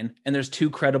line, and there's two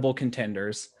credible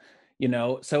contenders, you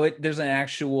know. So there's an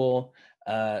actual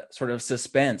sort of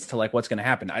suspense to like what's going to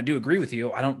happen. I do agree with you.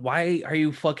 Why are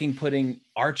you fucking putting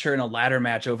Archer in a ladder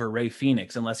match over Rey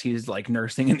Fenix unless he's like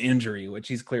nursing an injury, which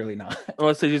he's clearly not.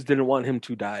 Unless they just didn't want him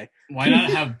to die. Why not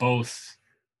have both?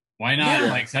 Why not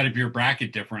like set up your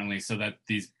bracket differently so that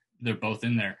they're both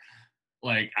in there?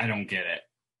 Like, I don't get it.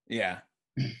 Yeah.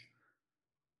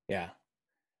 Yeah.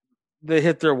 They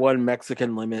hit their one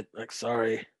Mexican limit. Like,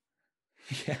 sorry.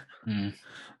 Yeah.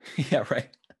 Yeah, right.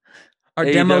 Our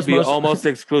AEW demos almost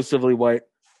exclusively white.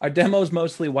 Our demo's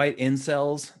mostly white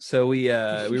incels, so we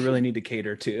really need to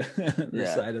cater to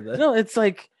the side of the. No, it's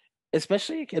like,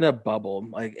 especially in a bubble,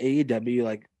 like AEW,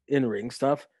 like in ring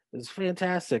stuff is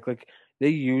fantastic. Like, they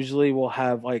usually will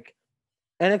have like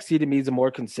NXT to me is a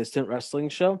more consistent wrestling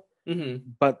show,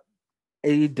 but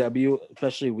AEW,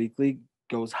 especially weekly,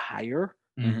 goes higher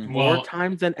more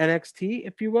times than NXT,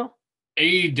 if you will.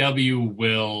 AEW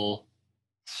will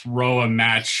throw a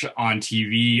match on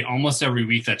TV almost every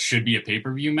week that should be a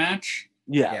pay-per-view match.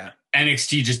 Yeah.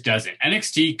 NXT just doesn't. I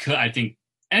think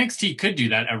NXT could do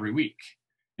that every week.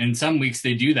 And some weeks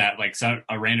they do that, like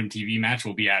a random TV match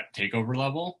will be at TakeOver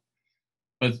level.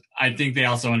 But I think they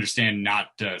also understand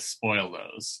not to spoil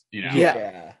those, you know?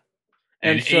 Yeah.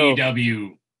 And so,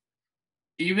 AEW,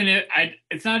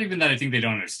 it's not even that I think they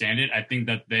don't understand it. I think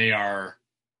that they are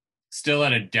still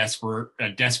at a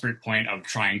desperate point of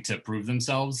trying to prove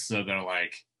themselves. So they're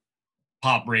like,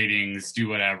 pop ratings, do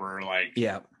whatever, like, you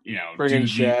know, bring in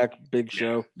Shaq, big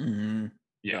show.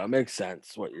 Yeah, it makes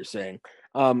sense what you're saying.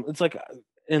 It's like,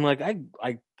 and like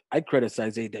I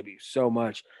criticize AEW so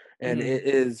much, and it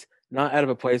is not out of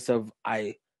a place of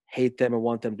I hate them and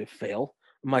want them to fail.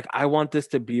 I'm like, I want this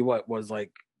to be what was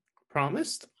like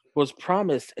promised,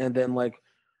 and then like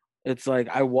it's like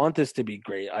I want this to be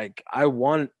great. Like, I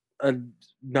want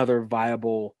another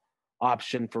viable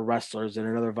option for wrestlers and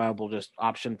another viable just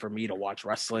option for me to watch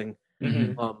wrestling.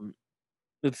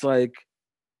 It's like,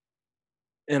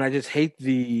 and I just hate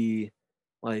the,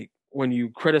 like, when you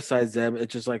criticize them,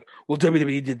 it's just like, well,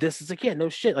 WWE did this. It's like, yeah, no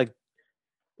shit. Like,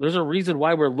 there's a reason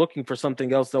why we're looking for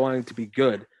something else that wanting to be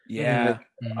good. Yeah.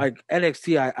 Like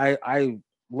NXT, I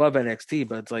love NXT,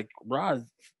 but it's like Raw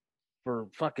for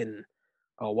fucking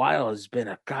a while has been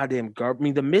a goddamn garbage. I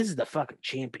mean, the Miz is the fucking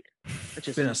champion. It's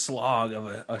just been a slog of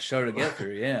a show to get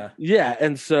through. Yeah. Yeah,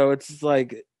 and so it's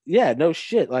like, yeah, no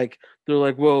shit. Like they're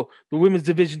like, well, the women's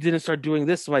division didn't start doing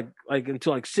this like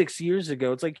until like 6 years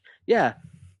ago. It's like, yeah,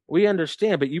 we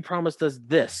understand, but you promised us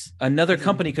this. Another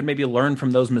company could maybe learn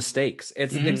from those mistakes.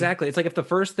 It's exactly. It's like if the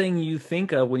first thing you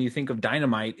think of when you think of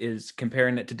Dynamite is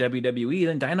comparing it to WWE,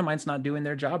 then Dynamite's not doing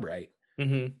their job right.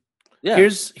 Mm-hmm. Yeah.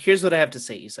 Here's what I have to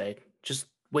say, Isai. Just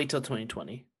wait till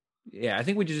 2020. Yeah, I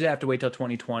think we just have to wait till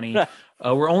 2020.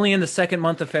 We're only in the second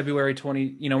month of February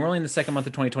 20. We're only in the second month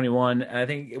of 2021. I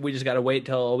think we just got to wait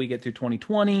till we get through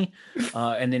 2020,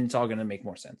 and then it's all going to make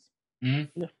more sense.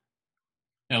 Mm-hmm.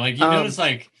 Yeah, like you notice,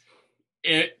 like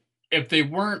if they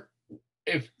weren't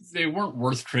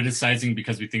worth criticizing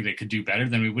because we think they could do better,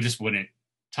 then we just wouldn't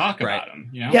talk about them.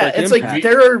 You know? Yeah, like it's Impact. like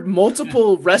there are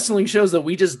multiple wrestling shows that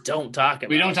we just don't talk about.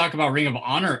 We don't talk about Ring of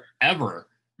Honor ever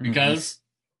because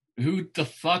who the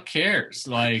fuck cares?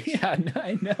 Like, yeah,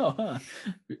 I know. Huh?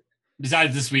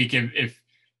 Besides this week, if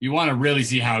you want to really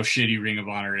see how shitty Ring of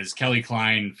Honor is, Kelly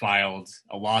Klein filed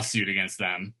a lawsuit against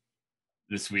them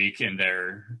this week, and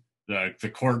the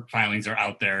court filings are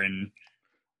out there, and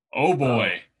oh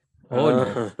boy.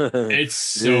 It's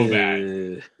so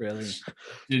bad. Really?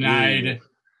 Denied.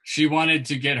 She wanted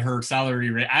to get her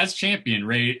salary as champion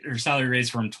her salary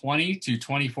raised from $20,000 to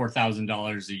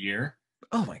 $24,000 a year.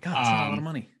 Oh my god, that's not a lot of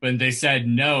money. But they said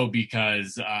no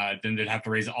because then they'd have to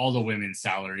raise all the women's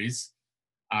salaries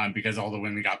because all the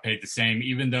women got paid the same,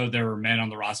 even though there were men on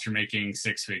the roster making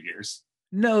six figures.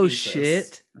 No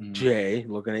shit. Jay,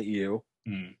 looking at you.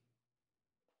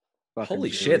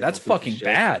 Holy shit, that's fucking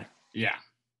bad. Yeah.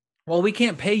 Well, we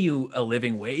can't pay you a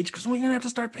living wage because we're gonna have to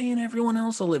start paying everyone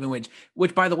else a living wage.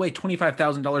 Which, by the way,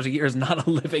 $25,000 a year is not a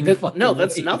living. No,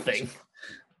 that's wage. nothing.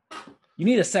 You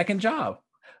need a second job.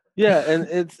 Yeah, and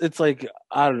it's like,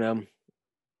 I don't know.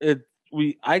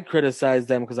 I criticized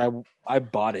them because I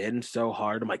bought in so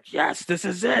hard. I'm like, yes, this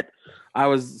is it. I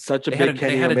was such a big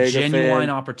Kenny Omega fan. They had a genuine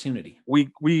opportunity.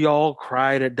 We all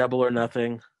cried at Double or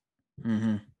Nothing.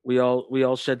 Mm-hmm. We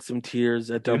all shed some tears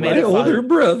at Double. My older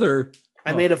brother.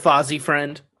 I made a Fozzy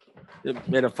friend.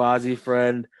 Made a Fozzy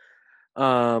friend.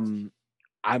 I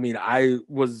mean, I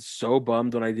was so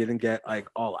bummed when I didn't get like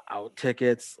all out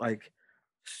tickets. Like,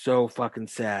 so fucking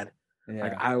sad. Yeah.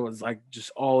 Like, I was like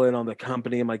just all in on the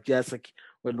company. I'm like, yes, like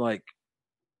when like,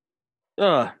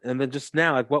 and then just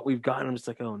now, like what we've gotten, I'm just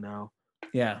like, oh no.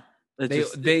 Yeah.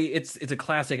 It's a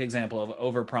classic example of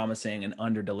over promising and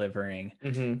under delivering.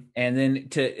 Mm-hmm. And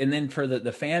then for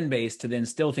the fan base to then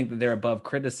still think that they're above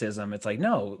criticism. It's like,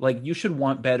 no, like you should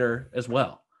want better as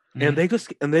well. Mm-hmm.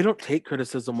 And they don't take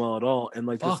criticism well at all. And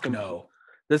like,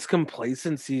 this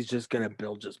complacency is just going to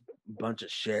build just a bunch of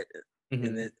shit.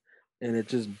 Mm-hmm. And it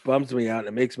just bums me out. And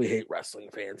it makes me hate wrestling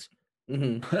fans.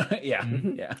 Mm-hmm. Yeah.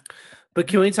 Mm-hmm. Yeah. But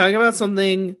can we talk about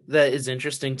something that is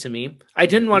interesting to me? I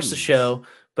didn't watch the show,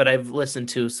 but I've listened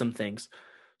to some things.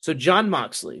 So Jon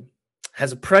Moxley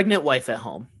has a pregnant wife at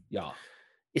home. Yeah.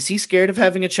 Is he scared of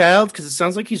having a child? Because it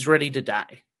sounds like he's ready to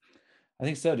die. I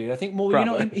think so, dude. I think, well,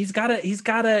 probably. He's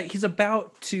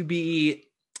about to be,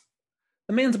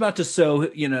 the man's about to sow,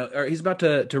 or he's about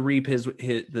to reap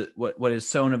what is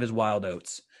sown of his wild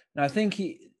oats. And I think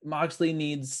Moxley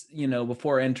needs,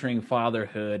 before entering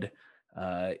fatherhood,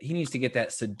 he needs to get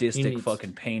that sadistic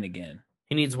fucking pain again.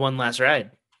 He needs one last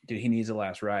ride. Dude, he needs a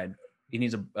last ride. He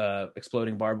needs a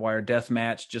exploding barbed wire death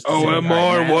match. Just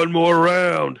OMR, one more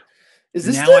round. Is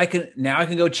this now? I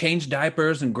can go change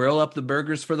diapers and grill up the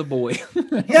burgers for the boy.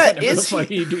 Yeah, it's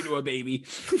what you do to a baby.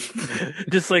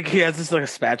 Just like he has this like a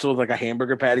spatula with like a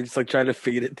hamburger patty, just like trying to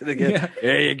feed it to the kid. Yeah.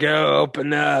 There you go,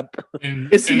 open up.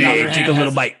 Take a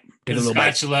little bite. Take a little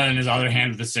spatula in his other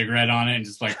hand with a cigarette on it, and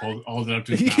just like hold it up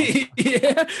to his mouth.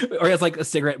 Yeah, or he has like a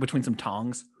cigarette between some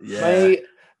tongs. Yeah.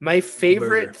 My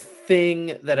favorite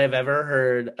thing that I've ever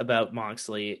heard about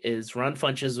Moxley is Ron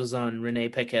Funches was on Renee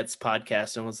Paquette's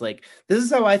podcast and was like, this is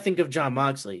how I think of Jon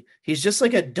Moxley. He's just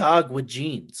like a dog with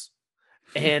jeans.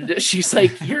 And she's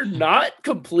like, you're not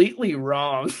completely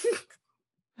wrong.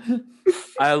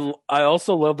 I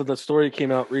also love that the story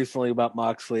came out recently about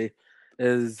Moxley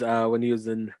is when he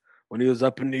was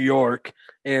up in New York,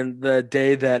 and the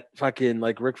day that fucking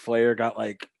like Ric Flair got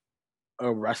like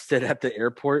arrested at the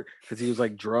airport because he was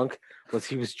like drunk, was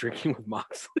he was drinking with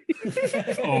Moxley.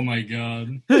 Oh my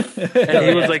god. And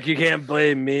he was like, you can't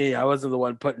blame me, I wasn't the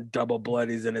one putting double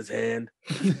bloodies in his hand.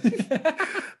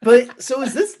 But so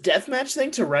is this deathmatch thing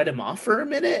to write him off for a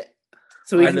minute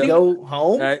so he can go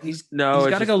home? He's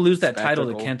got to go lose that title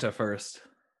to Kenta first.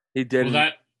 He did.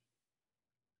 Well,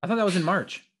 I thought that was in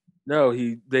March. No,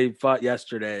 they fought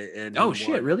yesterday, and Oh he shit,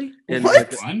 won really? in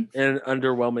What? Fun? in an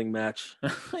underwhelming match.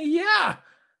 It Yeah.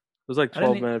 was like I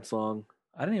didn't 12 e- minutes long.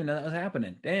 I didn't even know that was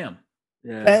happening. Damn.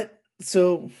 Yeah.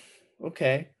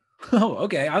 Okay. Oh,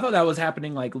 okay. I thought that was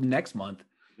happening like next month.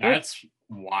 That's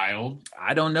wild.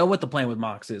 I don't know what the plan with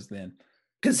Mox is then.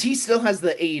 Because he still has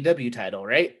the AEW title,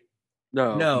 right?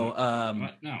 No. No,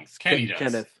 What? No, Kenny does.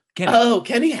 Kenneth. Kenny. Oh,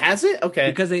 Kenny has it? Okay.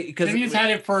 Because Kenny's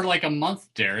had it for like a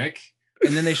month, Derek.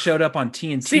 and then they showed up on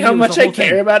TNT. See how It was much the I whole thing.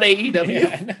 care about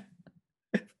AEW?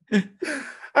 Yeah.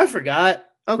 I forgot.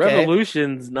 Okay.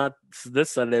 Revolution's not this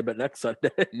Sunday, but next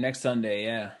Sunday. Next Sunday,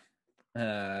 yeah.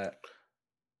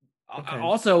 Okay.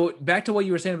 Also, back to what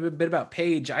you were saying a bit about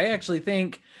Paige, I actually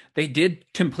think they did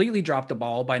completely drop the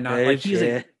ball by not like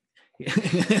Paige,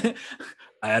 he's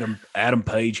Adam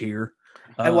Page here.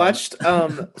 I watched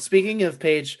speaking of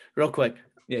Paige, real quick.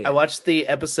 Yeah, I watched the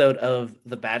episode of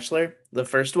The Bachelor, the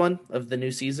first one of the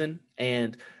new season,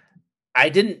 and I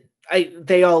didn't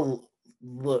know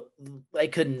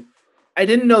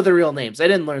their real names. I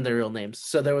didn't learn their real names.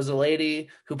 So there was a lady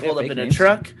who pulled up fake in a names.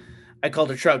 truck. I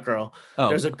called her Truck Girl. Oh,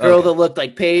 There's a girl okay. that looked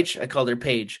like Paige. I called her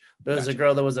Paige. There was a Gotcha.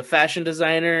 girl that was a fashion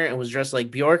designer and was dressed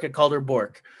like Bjork. I called her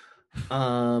Bork. I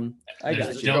got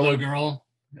There's you. Dildo Girl.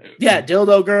 Yeah,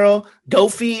 Dildo Girl.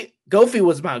 Goofy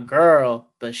was my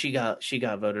girl, but she got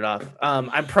voted off.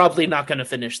 I'm probably not going to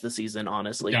finish the season,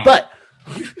 honestly. Don't. But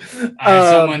As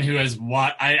someone who has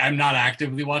I'm not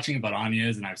actively watching it, but Anya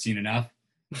is, and I've seen enough.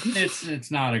 It's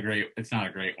not a great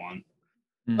one.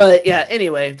 But yeah,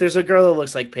 anyway, there's a girl that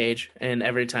looks like Paige, and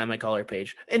every time I call her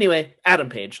Paige. Anyway, Adam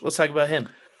Page. Let's talk about him.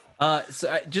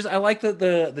 So I like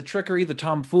the trickery, the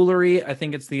tomfoolery. I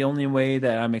think it's the only way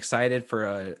that I'm excited for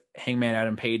a Hangman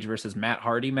Adam Page versus Matt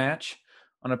Hardy match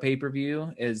on a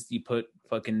pay-per-view is you put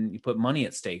money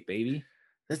at stake, baby.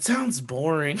 That sounds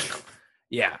boring.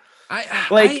 Yeah.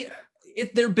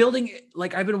 They're building,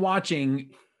 like, I've been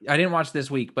watching, I didn't watch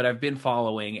this week, but I've been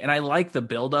following, and I like the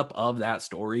buildup of that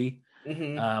story.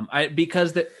 Mm-hmm.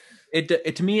 Because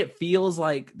it to me, it feels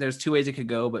like there's two ways it could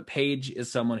go, but Paige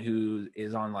is someone who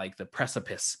is on like the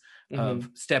precipice of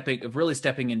really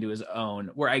stepping into his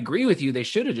own, where I agree with you. They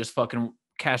should have just fucking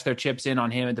cashed their chips in on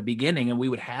him at the beginning, and we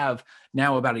would have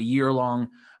now about a year-long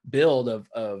build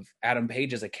of Adam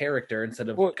Page as a character instead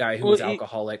of a guy who was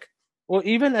alcoholic. Well,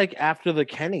 even like after the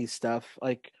Kenny stuff,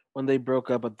 like when they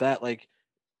broke up with that, like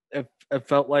it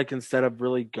felt like instead of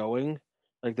really going,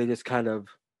 like they just kind of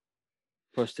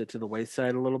pushed it to the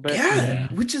wayside a little bit. Yeah,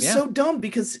 which is so dumb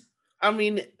because, I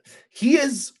mean, he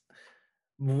is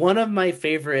one of my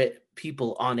favorite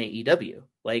people on AEW.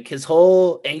 Like his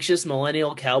whole anxious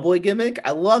millennial cowboy gimmick,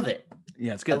 I love it.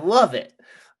 Yeah, it's good. I love it.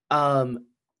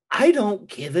 I don't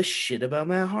give a shit about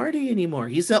Matt Hardy anymore.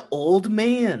 He's an old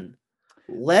man.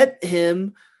 Let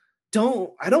him.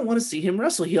 I don't want to see him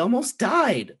wrestle. He almost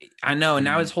died. I know, and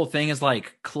now his whole thing is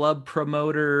like club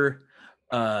promoter,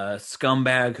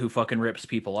 scumbag who fucking rips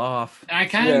people off. I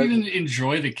kind of even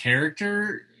enjoy the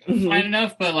character fine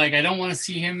enough, but like I don't want to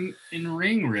see him in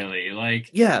ring really. Like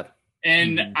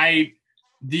and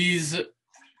these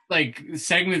like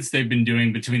segments they've been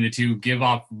doing between the two give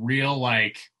off real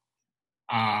like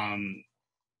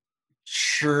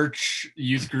church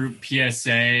youth group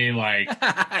PSA like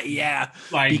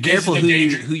like be careful who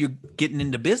you're getting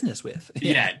into business with.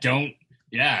 Don't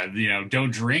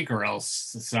drink or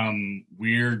else some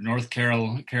weird North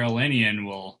Carolinian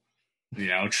will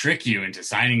trick you into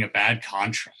signing a bad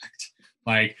contract.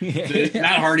 Like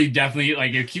Matt Hardy definitely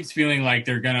like it keeps feeling like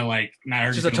they're gonna like Matt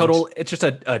Hardy's it's just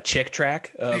a chick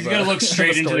track. He's gonna look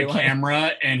straight into the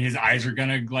camera and his eyes are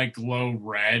gonna like glow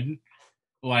red.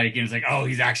 Like, and it's like, oh,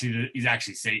 he's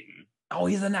actually Satan. Oh,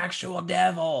 he's an actual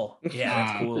devil. Yeah,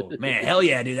 that's cool, man. Hell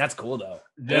yeah, dude, that's cool though.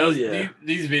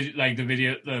 These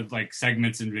the like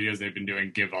segments and videos they've been doing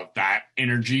give up that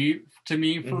energy to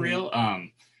me for real.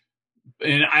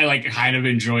 And I like kind of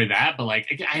enjoy that, but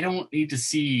like I don't need to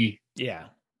see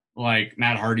like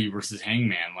Matt Hardy versus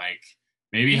Hangman. Like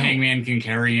maybe Hangman can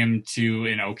carry him to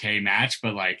an okay match,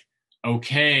 but like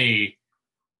okay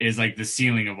is like the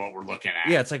ceiling of what we're looking at.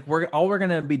 Yeah, it's like we're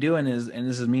gonna be doing is, and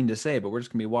this is mean to say, but we're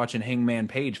just gonna be watching Hangman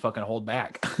Page fucking hold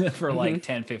back for like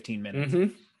 10-15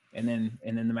 minutes. And then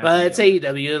the match. But it's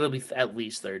AEW, it'll be at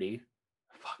least 30.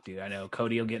 Fuck, dude, I know.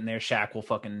 Cody will get in there, Shaq will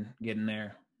fucking get in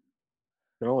there.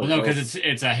 Well, no, because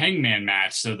it's a Hangman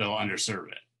match, so they'll underserve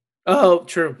it. Oh,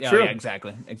 true. Yeah,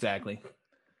 exactly.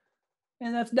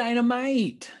 And that's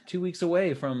Dynamite. 2 weeks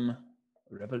away from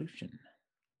Revolution.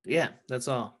 Yeah, that's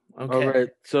all. Okay. All right.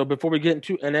 So before we get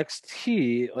into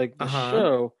NXT, like the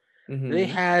show, they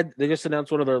just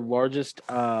announced one of their largest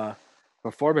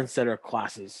performance center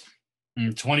classes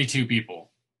 22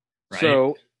 people. Right?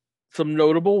 So, some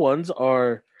notable ones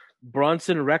are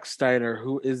Bronson Rex Steiner,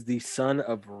 who is the son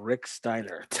of Rick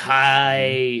Steiner.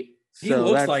 Tight. He So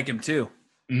looks that's- like him too.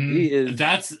 He is.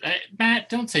 That's Matt.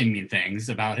 Don't say mean things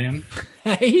about him.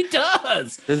 He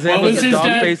does. His What name was was his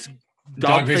dad?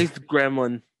 Dog-faced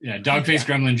Gremlin. Yeah, Dogface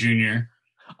Gremlin Jr.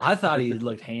 I thought he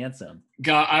looked handsome.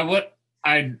 God,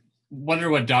 I wonder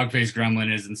what Dogface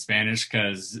Gremlin is in Spanish,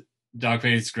 because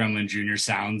Dogface Gremlin Jr.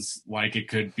 sounds like it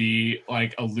could be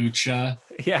like a lucha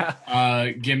Yeah.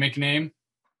 gimmick name.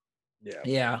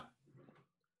 Yeah.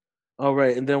 All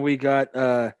right, and then we got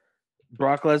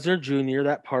Brock Lesnar Jr.,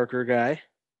 that Parker guy.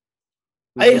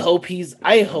 I hope he's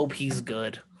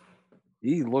good.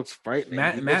 He looks frightening. He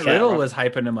Matt looks Riddle like- was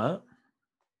hyping him up,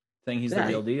 saying he's the Yeah,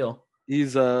 real deal. he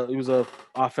was a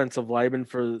offensive lineman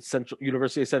for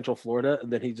University of Central Florida,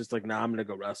 and then he's just like, nah, I'm gonna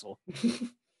go wrestle.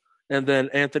 And then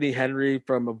Anthony Henry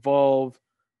from Evolve,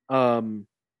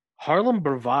 Harlem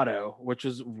Bravado, which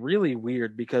is really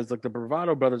weird because like the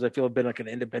Bravado brothers, I feel have been like an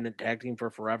independent tag team for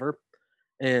forever,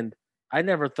 and I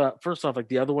never thought. First off, like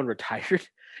the other one retired,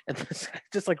 and this guy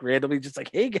just like randomly, just like,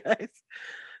 hey guys,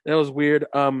 that was weird.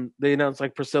 They announced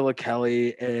like Priscilla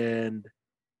Kelly and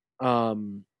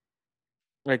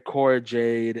like Cora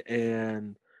Jade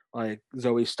and like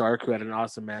Zoe Stark, who had an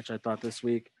awesome match I thought this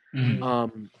week.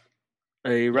 Mhm.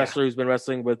 A wrestler who's been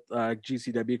wrestling with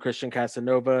GCW, Christian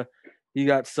Casanova, he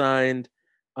got signed.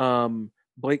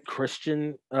 Blake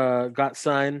Christian got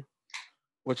signed,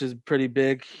 which is pretty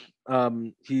big.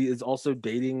 He is also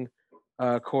dating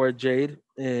Cora Jade,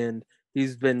 and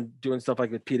he's been doing stuff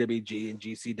like with PWG and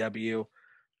GCW.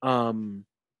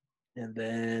 And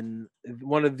then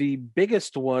one of the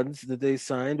biggest ones that they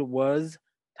signed was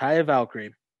Taya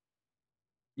Valkyrie,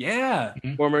 Yeah.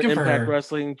 former Good for Impact her.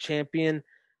 Wrestling champion,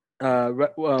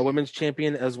 women's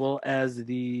champion, as well as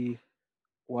the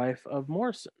wife of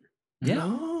Morrison. Yeah.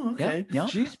 Oh, okay. Yeah.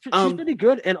 She's pretty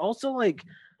good, and also like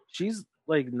she's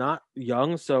like not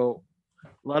young, so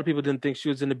a lot of people didn't think she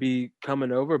was going to be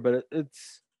coming over, but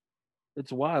it's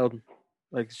wild.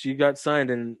 Like she got signed,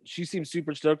 and she seems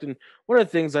super stoked. And one of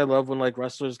the things I love when like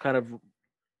wrestlers kind of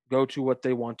go to what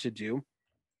they want to do,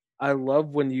 I love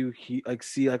when you like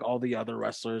see like all the other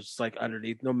wrestlers like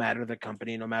underneath, no matter the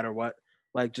company, no matter what,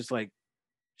 like just like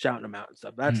shouting them out and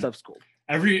stuff. That stuff's cool.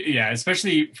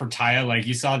 Especially for Taya, like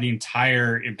you saw the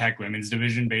entire Impact Women's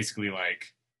division basically like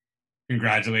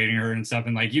congratulating her and stuff,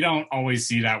 and like you don't always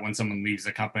see that when someone leaves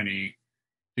a company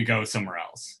to go somewhere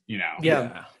else, you know.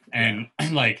 Yeah. And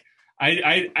like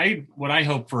I what I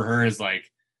hope for her is like,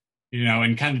 you know,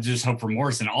 and kind of just hope for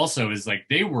Morrison also is like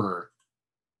they were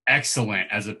excellent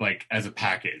as a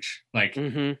package. Like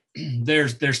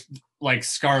there's like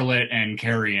Scarlett and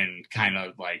Carrion kind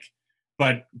of like,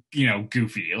 but you know,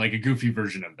 goofy, like a goofy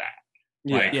version of that.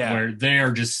 Like where they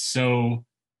are just so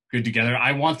good together.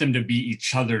 I want them to be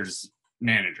each other's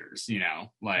managers, you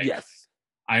know, like Yes.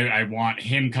 I want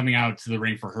him coming out to the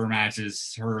ring for her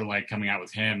matches, her like coming out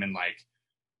with him, and like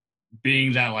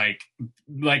being that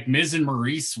like Miz and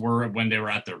Maurice were when they were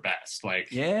at their best. Like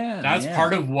that's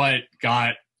part of what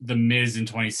got the Miz in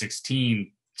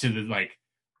 2016 to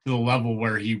the level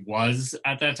where he was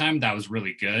at that time. That was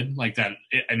really good. Like that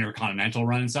Intercontinental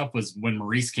run and stuff was when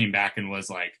Maurice came back and was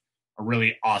like a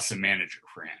really awesome manager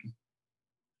for him.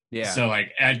 Yeah. So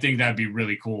like I think that'd be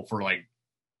really cool for like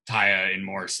Taya and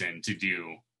Morrison to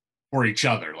do for each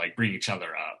other, like bring each other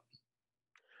up.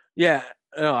 Yeah,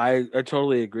 no, I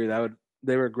totally agree.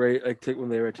 They were great like when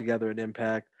they were together at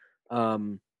Impact.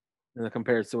 In the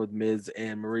comparison with Miz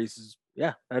and Maurice,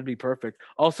 that'd be perfect.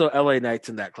 Also, LA Knights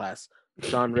in that class: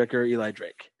 Sean Ricker, Eli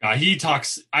Drake. He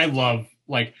talks. I love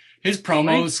like his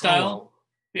promo style.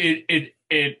 It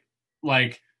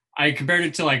like I compared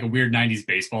it to like a weird 90s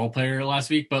baseball player last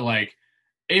week, but like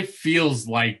it feels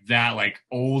like that like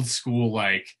old school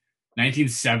like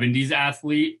 1970s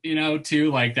athlete, you know, too,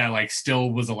 like that like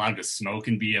still was allowed to smoke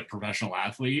and be a professional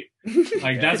athlete.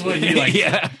 Like that's what he like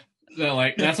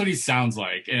like that's what he sounds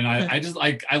like. And I just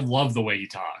like I love the way he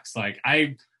talks. Like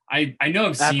I know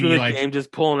I've seen after the like game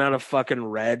just pulling out a fucking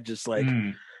red, just like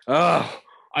oh.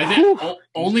 I think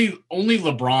only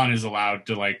LeBron is allowed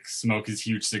to like smoke his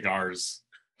huge cigars.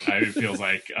 It feels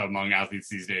like among athletes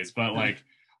these days, but like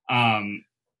I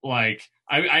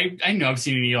know I've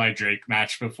seen an Eli Drake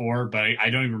match before, but I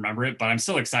don't even remember it. But I'm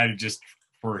still excited just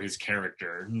for his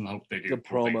character and hope they do The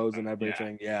promos and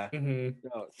everything. Yeah.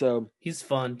 No, so he's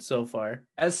fun so far.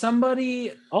 As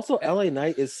somebody, also LA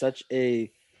Knight is such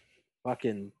a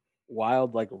fucking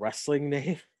wild like wrestling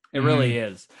name. it really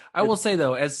is. I will say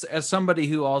though, as somebody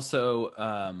who also,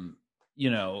 you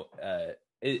know,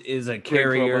 is a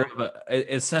carrier.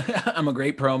 It's I'm a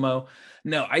great promo.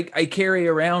 No, I carry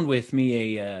around with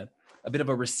me a bit of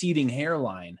a receding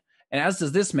hairline, and as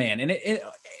does this man, and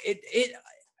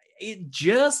it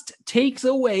just takes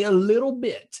away a little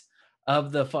bit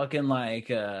of the fucking like.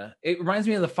 It reminds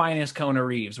me of the Finest Kona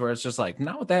Reeves, where it's just like,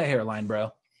 not with that hairline,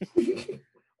 bro.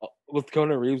 With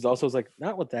Kona Reeves, also is like,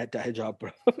 not with that dye job,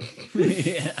 bro.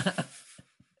 Yeah.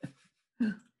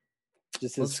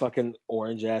 Just his fucking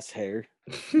orange ass hair.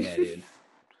 Yeah, dude.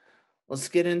 Let's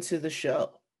get into the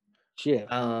show.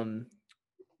 Yeah.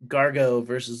 Gargo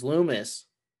versus Loomis.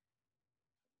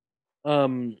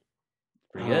 Pretty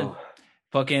good.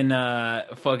 Fucking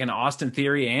Austin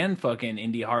Theory and fucking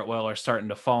Indy Hartwell are starting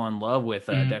to fall in love with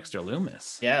Dexter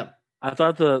Loomis. Yeah. I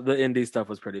thought the Indy stuff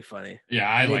was pretty funny. Yeah,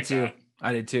 I like too. that.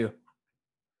 I did too.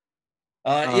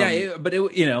 But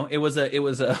it was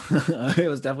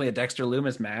definitely a Dexter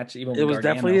Loomis match. Even it was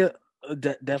Gargano.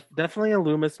 definitely a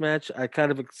Loomis match. I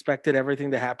kind of expected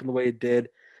everything to happen the way it did,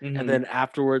 and then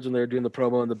afterwards when they were doing the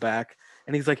promo in the back,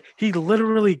 and he's like, he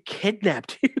literally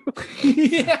kidnapped you.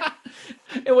 Yeah.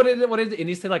 And what did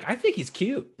Indy say? Like, I think he's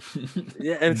cute.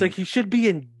 Yeah, and it's like he should be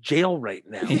in jail right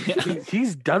now. Yeah.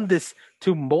 He's done this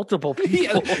to multiple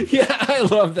people. Yeah, I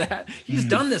love that. He's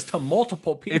done this to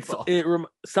multiple people.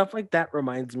 Stuff like that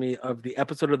reminds me of the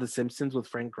episode of The Simpsons with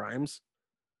Frank Grimes.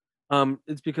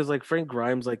 It's because like Frank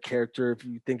Grimes, like character, if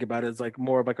you think about it, is like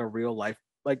more of like a real life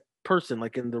like person,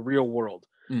 like in the real world.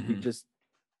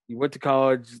 He went to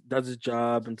college, does his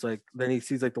job, and it's like then he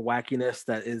sees like the wackiness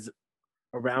that is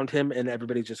around him, and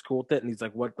everybody's just cool with it, and he's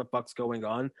like, "What the fuck's going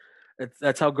on?"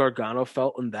 That's how Gargano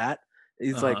felt in that.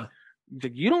 He's like,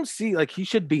 you don't see like he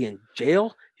should be in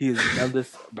jail. He has done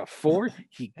this before.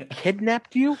 He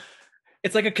kidnapped you.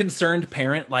 It's like a concerned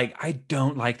parent. Like, I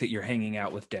don't like that you're hanging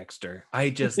out with Dexter. I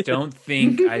just don't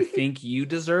think. I think you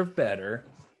deserve better.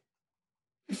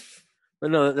 But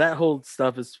no, that whole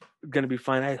stuff is going to be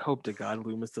fine. I hope to God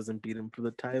Loomis doesn't beat him for the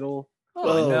title.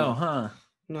 Oh, no, huh?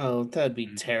 No, that'd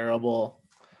be terrible.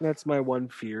 That's my one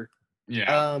fear.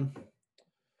 Yeah.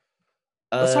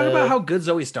 Let's talk about how good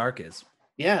Zoe Stark is.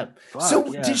 Yeah.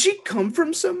 Fuck, did she come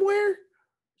from somewhere?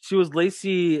 She was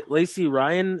Lacey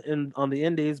Ryan on the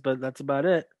Indies, but that's about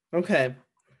it. Okay.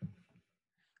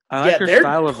 I like her they're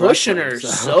style of pushing wrestling, her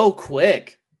so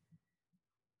quick.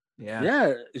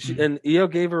 Yeah. And Io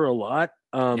gave her a lot.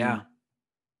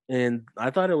 And I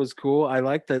thought it was cool. I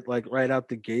liked that, like right out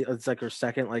the gate. It's like her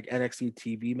second like NXT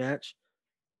TV match,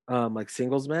 like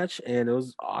singles match, and it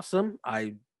was awesome.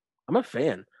 I'm a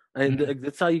fan, and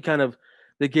that's how you kind of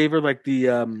they gave her like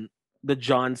the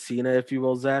John Cena, if you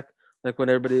will, Zach. Like when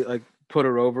everybody like put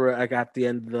her over like at the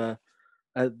end of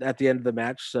the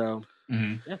match. So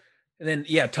yeah. And then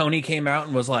Tony came out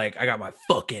and was like, "I got my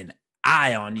fucking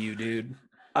eye on you, dude."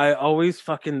 I always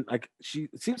fucking like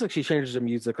it seems like she changes the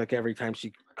music like every time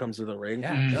she comes to the ring.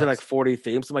 Yeah, she's like 40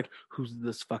 themes. I'm like, who's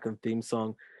this fucking theme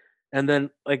song? And then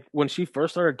like when she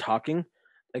first started talking,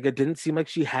 like it didn't seem like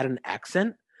she had an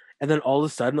accent. And then all of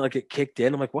a sudden, like it kicked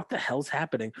in. I'm like, what the hell's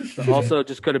happening? But also it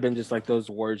just could have been just like those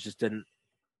words just didn't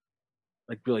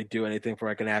like really do anything for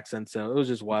like an accent. So it was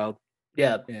just wild.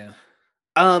 Yeah.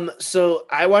 So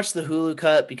I watched the Hulu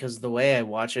cut because the way I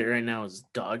watch it right now is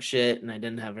dog shit and I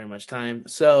didn't have very much time.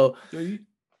 So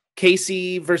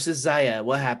Casey versus Zaya,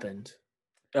 what happened?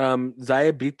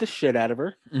 Zaya beat the shit out of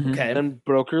her. Okay. And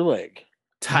broke her leg.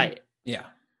 Tight. Yeah.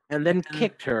 And then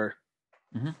kicked her.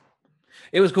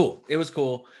 It was cool.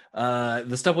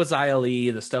 The stuff with Xia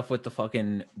Li, the stuff with the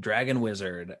fucking Dragon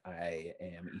Wizard, I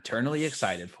am eternally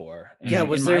excited for. And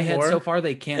was in there my head more? so far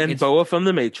they can't. And Boa from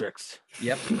the Matrix.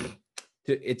 Yep.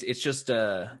 It's just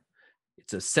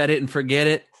it's a set it and forget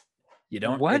it. You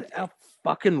don't. A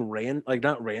fucking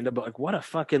not random, but like what a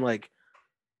fucking like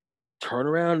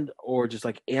turnaround or just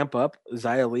like amp up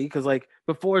Xia Li, because like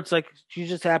before it's like she's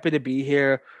just happy to be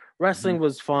here. Wrestling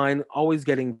was fine, always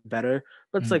getting better,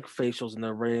 but it's like facials in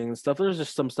the ring and stuff. There's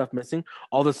just some stuff missing.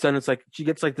 All of a sudden, it's like she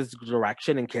gets like this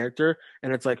direction and character,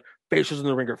 and it's like facials in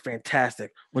the ring are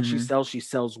fantastic. When she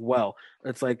sells well.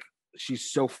 It's like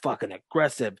she's so fucking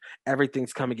aggressive.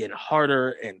 Everything's coming in harder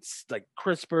and like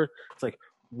crisper. It's like,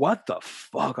 what the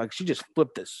fuck? Like she just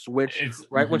flipped the switch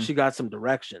when she got some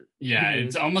direction. Yeah,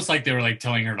 it's almost like they were like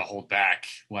telling her to hold back,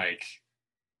 like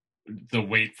the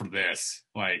wait for this.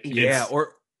 Like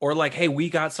or like, hey, we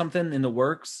got something in the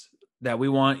works that we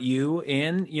want you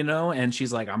in, and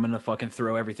she's like, I'm gonna fucking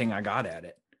throw everything I got at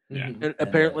it. Yeah. And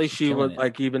apparently she was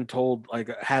like even told like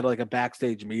had like a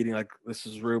backstage meeting, like this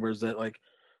is rumors that like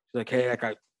she's like, hey, like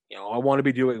I want to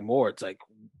be doing more. It's like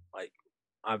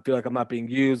I feel like I'm not being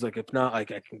used. Like if not,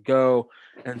 like I can go.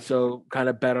 And so kind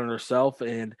of bet on herself.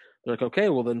 And They're like, okay,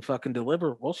 well then fucking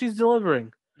deliver. Well, she's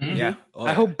delivering. Mhm. Yeah. Oh,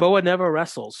 I hope Boa never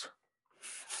wrestles.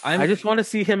 I'm I just want to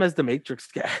see him as the Matrix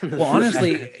guy. well,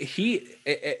 honestly,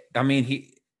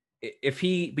 if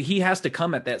he has to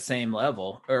come at that same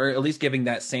level, or at least giving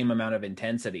that same amount of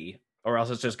intensity, or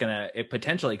else it's just it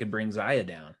potentially could bring Zaya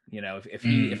down. You know,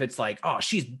 if it's like, oh,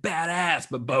 she's badass,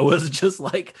 but Boa's just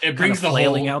like It brings the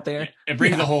flailing whole out there. It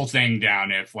brings the whole thing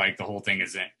down if like the whole thing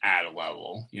isn't at a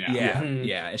level. You know. Yeah, Mhm.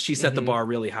 yeah. And she set the bar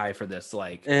really high for this,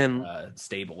 like, And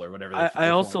stable or whatever. I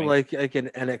also like in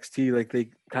NXT, like they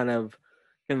kind of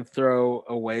can throw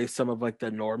away some of like the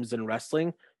norms in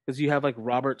wrestling because you have like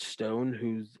Robert Stone,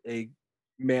 who's a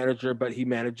manager, but he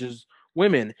manages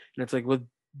women, and it's like with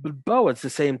Bo, it's the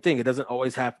same thing. It doesn't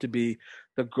always have to be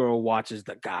the girl watches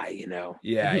the guy, you know.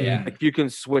 yeah, Mhm. yeah. Like you can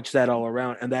switch that all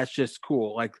around, and that's just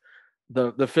cool. Like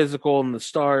the physical and the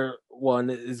star one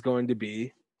is going to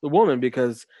be the woman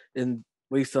because at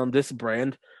least on this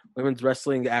brand, women's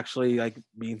wrestling actually like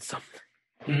means something.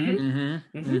 Mhm.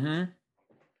 Mm-hmm. Mhm.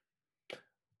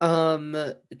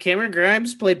 Mm-hmm. Cameron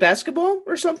Grimes played basketball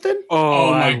or something.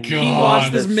 Oh my He God.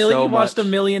 watched this so he watched a much. $1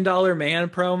 Million Man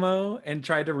promo and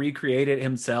tried to recreate it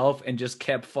himself and just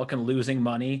kept fucking losing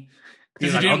money.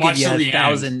 Because He's he like, didn't I'll give watch you till the end.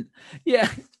 1,000. Yeah,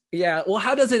 yeah. Well,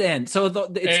 how does it end? So it It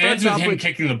starts ends with off him with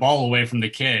kicking the ball away from the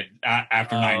kid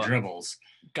after 9 dribbles.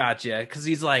 gotcha, because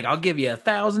he's like, I'll give you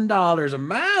 $1,000 of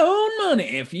my own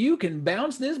money if you can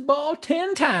bounce this ball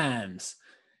 10 times.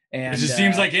 And It just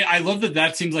seems like I love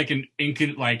that seems like an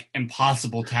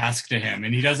impossible task to him,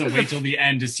 and he doesn't wait till the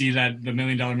end to see that the $1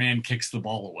 Million Man kicks the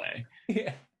ball away.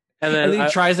 yeah. And And then then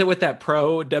he tries it with that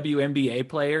pro WNBA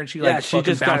player, and she yeah, like she fucking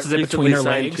just got bounces it between recently her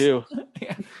signed legs. too.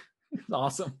 Yeah, it's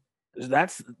awesome.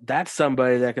 That's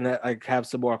somebody that can like have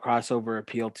some more crossover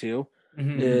appeal too.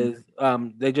 Mhm. Is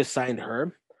they just signed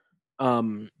her,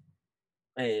 and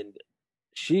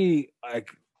she like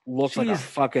looks like a She's-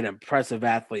 fucking impressive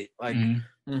athlete. Like Mhm.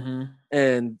 Mm-hmm.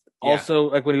 and Yeah. also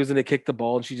like when he was going to kick the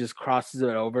ball and she just crosses it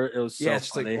over. It was so Yeah, it's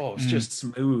just funny. like, oh, it's just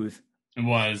smooth. It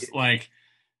was like,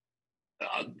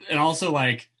 and also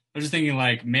like I was just thinking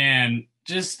like, man,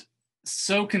 just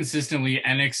so consistently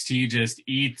NXT just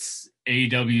eats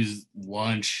AEW's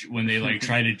lunch when they like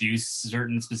try to do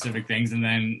certain specific things, and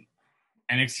then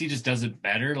NXT just does it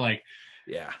better. Like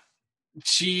Yeah.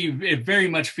 it very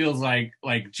much feels like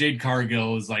Jade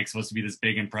Cargill is like supposed to be this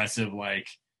big impressive like,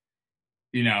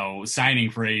 you know, signing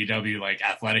for AEW like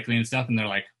athletically and stuff, and they're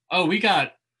like, oh, we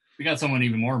got someone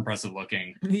even more impressive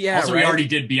looking. Yeah. Also, right? we already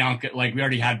did Bianca. Like, we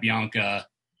already had Bianca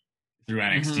through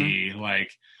NXT.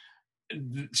 Like,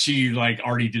 she like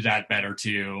already did that better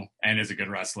too, and is a good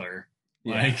wrestler.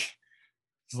 Yeah. Like,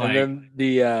 it's like, And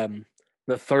then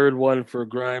the third one for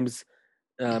Grimes,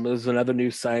 it was another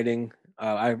new sighting.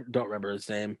 I don't remember his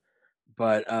name,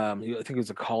 but I think he was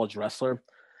a college wrestler,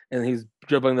 and he's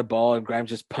dribbling the ball, and Grimes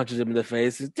just punches him in the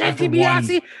face. He's, Ted After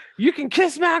DiBiase, you can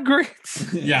kiss my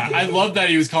grits. yeah, I love that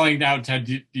he was calling out Ted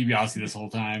DiBiase this whole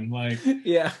time. Like,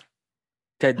 Yeah.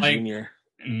 Ted Like- Jr.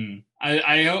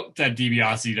 I hope that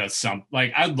DiBiase does some.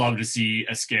 Like, I'd love to see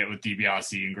a skit with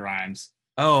DiBiase and Grimes.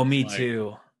 Oh, me Like-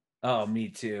 too. Oh, me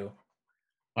too.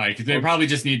 Like, they probably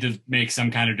just need to make some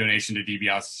kind of donation to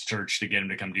DiBiase's church to get him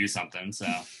to come do something. So,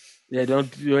 Yeah, don't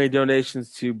do any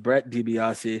donations to Brett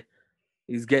DiBiase.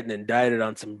 He's getting indicted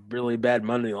on some really bad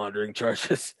money laundering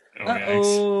charges.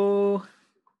 oh,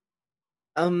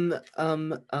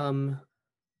 yikes.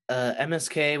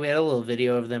 MSK. We had a little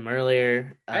video of them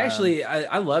earlier. I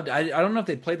loved. I don't know if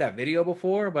they played that video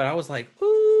before, but I was like,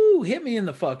 ooh, hit me in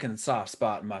the fucking soft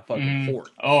spot in my fucking Mhm. heart.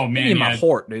 Oh Hit me man, in my yeah,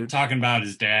 heart, dude. talking about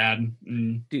his dad.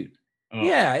 Dude. Oh.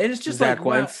 Yeah, and it's just Zach like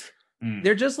wow, Wentz.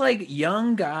 they're just like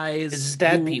young guys. Is his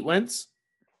dad who- Pete Wentz?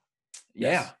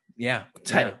 Yeah, yeah.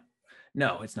 Tight. yeah.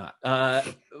 No, it's not.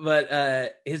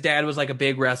 But his dad was like a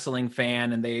big wrestling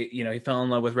fan, and he fell in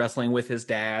love with wrestling with his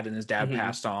dad, and his dad Mhm.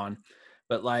 passed on.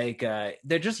 But like,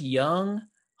 they're just young,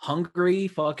 hungry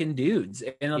fucking dudes,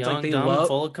 and it's Young, like they dumb, love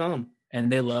full of cum. and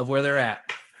they love where they're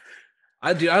at.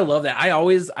 I love that. I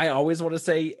always want to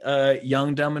say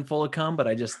young, dumb, and full of cum, but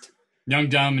I just Young,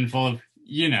 dumb, and full of,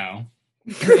 you know.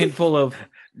 and full of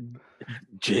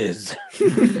Jizz.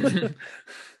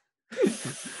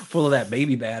 full of that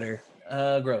baby batter.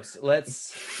 Gross.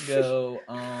 Let's go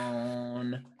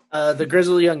on. The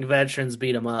Grizzly Young Veterans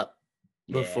beat him up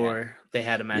Yeah. before they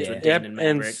had a match with Yep, Dean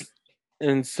and Maverick.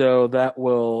 and so that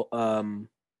will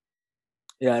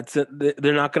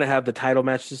they're not going to have the title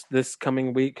matches this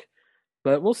coming week,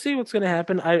 but we'll see what's going to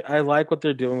happen. I like what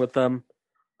they're doing with them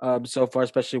so far,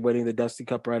 especially winning the Dusty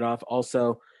Cup right off.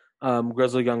 Also,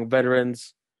 Grizzly Young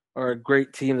Veterans are a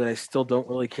great team that I still don't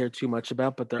really care too much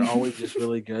about, but they're always just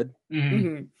really good.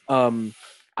 Mhm. Mhm.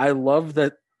 I love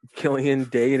that Killian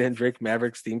Dane and Drake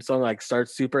Maverick's theme song like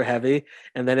starts super heavy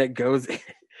and then it goes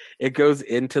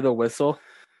into the whistle,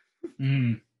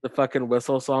 Mm. the fucking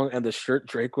whistle song, and the shirt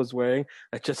Drake was wearing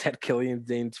that just had Killian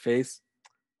Dane's face.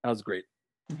 That was great.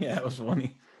 Yeah, it was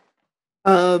funny.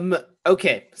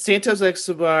 Okay, Santos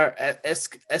Escobar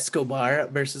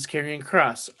versus Karrion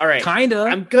Kross. All right, Kinda.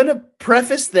 I'm gonna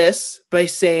preface this by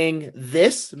saying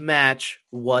this match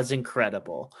was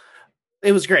incredible.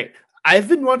 It was great. I've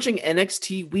been watching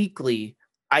NXT weekly.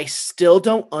 I still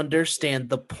don't understand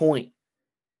the point.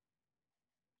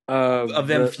 Of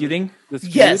them feuding? This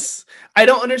feud? Yes, I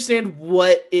don't understand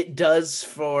what it does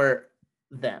for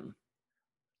them.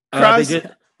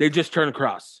 Kross, They just turned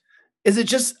Kross. is it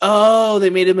just they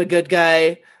made him a good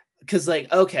guy? Because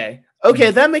like okay,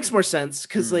 that makes more sense.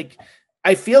 Because like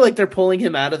I feel like they're pulling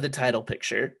him out of the title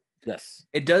picture. Yes,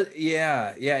 it does.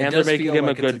 Yeah. It and does they're making feel him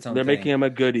like a good. it's its own They're thing. making him a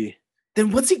goodie.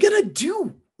 Then what's he gonna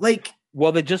do? Like,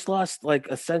 well, they just lost like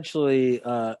essentially. They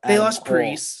Adam lost Cole.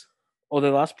 Priest. Oh, they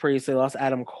lost Priest. They lost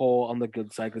Adam Cole on the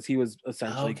good side because he was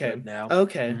essentially Okay. good now.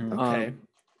 Okay. Mhm. Okay.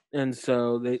 And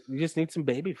so you just need some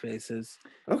baby faces.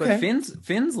 Okay. But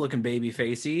Finn's looking baby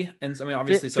facey, and I mean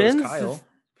obviously so is Kyle.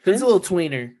 Finn's a little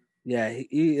tweener. Yeah,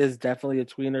 he is definitely a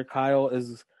tweener. Kyle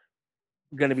is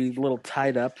going to be a little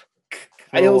tied up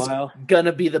for a Kyle's while.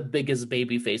 gonna be the biggest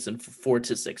baby face in 4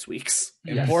 to 6 weeks.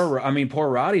 And Yes. poor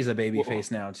Roddy's a baby Well,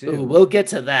 face now too. Ooh, we'll get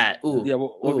to that. Ooh. Yeah,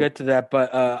 we'll get to that.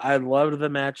 But I loved the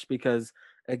match because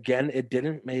again, it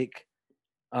didn't make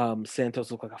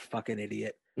Santos look like a fucking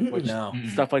idiot. Which No.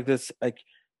 stuff like this, like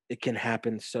it can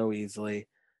happen so easily.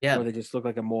 Yeah. Where they just look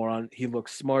like a moron. He looked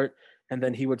smart, and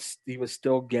then he was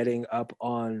still getting up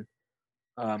on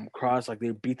Kross. Like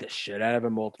they beat the shit out of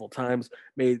him multiple times.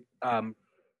 Made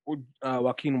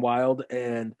Joaquin Wilde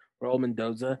and Raul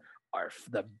Mendoza are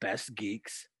the best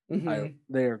geeks. Mhm.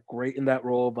 They are great in that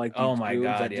role of like these Oh my dudes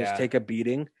God, that yeah. just take a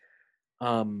beating.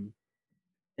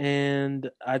 And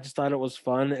I just thought it was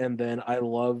fun. And then I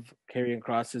love Karrion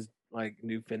Kross's like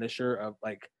new finisher of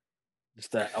like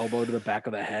just the elbow to the back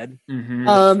of the head. Mhm.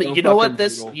 So you know what fucking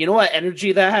brutal. you know what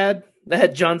energy that had? That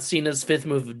had John Cena's Fifth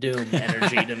Move of Doom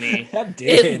energy to me. That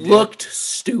did, It dude. looked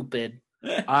stupid.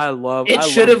 I should love have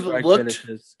strike looked.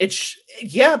 finishes.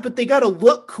 Yeah, but they gotta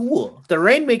look cool. The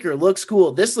Rainmaker looks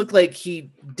cool. This looked like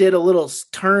he did a little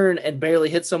turn and barely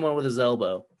hit someone with his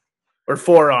elbow or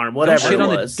forearm, whatever it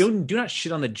was. Do not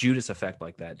shit on the Judas effect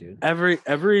like that, dude.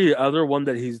 Every other one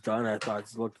that he's done, I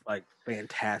thought looked like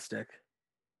fantastic.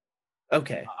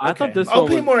 Okay, I thought this I'll one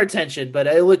pay was- more attention, but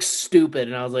it looks stupid,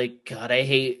 and I was like, God,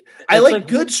 I like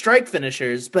good strike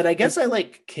finishers, but I guess I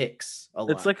like kicks a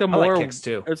lot. It's like a I more like kicks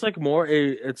too. It's like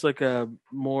a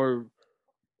more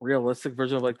realistic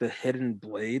version of like the hidden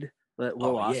blade that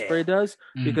Will Ospreay does,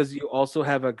 because you also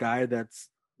have a guy that's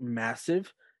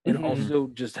massive and Mhm. also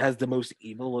just has the most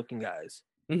evil looking guys.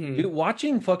 Mhm. Dude,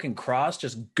 watching fucking Kross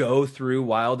just go through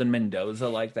Wild and Mendoza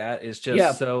like that is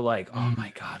just so like, oh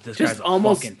my God, this Just guy's a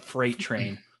almost- fucking freight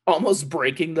train. almost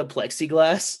breaking the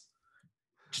plexiglass.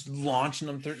 Just launching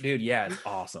them through, dude. Yeah, it's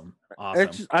awesome.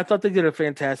 I thought they did a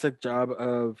fantastic job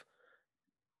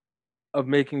of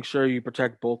making sure you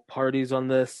protect both parties on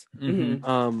this.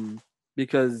 Mhm.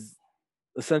 Because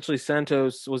essentially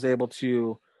Santos was able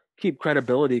to keep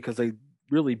credibility because they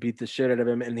really beat the shit out of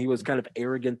him, and he was kind of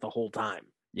arrogant the whole time.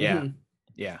 Yeah, Mhm.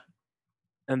 yeah.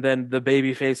 And then the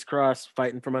babyface Kross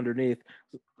fighting from underneath,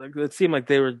 like it seemed like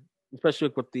they were, especially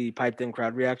with the piped in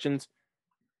crowd reactions.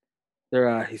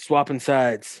 They're he's swapping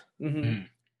sides. Mhm.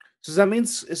 So does that mean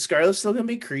is Scarlett still gonna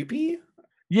be creepy?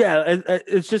 Yeah,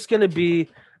 it's just gonna be.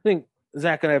 I think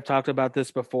Zach and I have talked about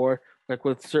this before. Like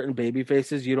with certain baby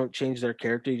faces, you don't change their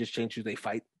character; you just change who they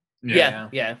fight. Yeah.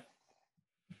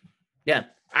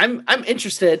 I'm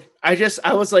interested. I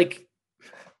was like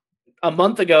a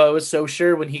month ago, I was so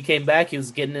sure when he came back he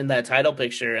was getting in that title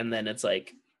picture, and then it's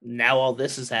like now all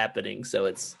this is happening. So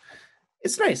it's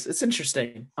nice. It's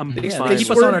interesting. They fine keep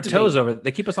with us on our to toes me. over.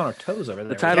 They keep us on our toes over there.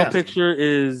 The title Yeah. picture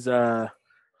is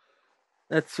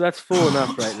that's full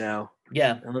enough right now.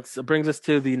 Yeah. And it brings us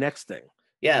to the next thing.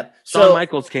 Yeah. Shawn So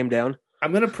Michaels came down.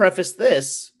 I'm going to preface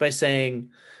this by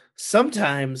saying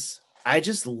sometimes I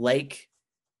just like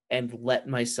and let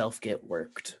myself get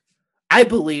worked. I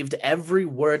believed every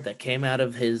word that came out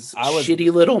of his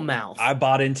shitty little mouth. I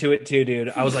bought into it too, dude.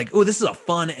 I was like, "Oh, this is a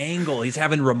fun angle. He's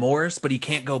having remorse, but he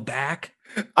can't go back."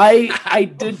 I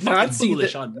did not see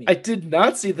foolish on me. I did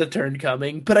not see the turn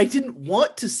coming, but I didn't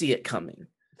want to see it coming.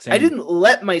 Same. I didn't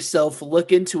let myself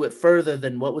look into it further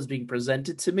than what was being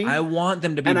presented to me. I want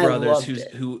them to be And I brothers loved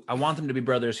it. I want them to be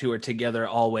brothers who are together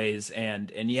always. And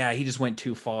yeah, he just went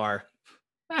too far.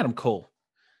 Adam Cole,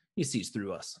 he sees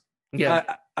through us.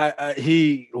 Yeah.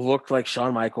 He looked like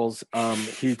Shawn Michaels.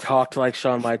 He talked like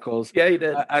Shawn Michaels. Yeah, he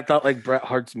did. I thought like Bret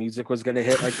Hart's music was gonna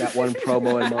hit like that one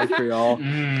promo in Montreal.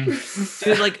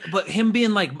 Dude, like, but him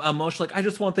being like emotional, like I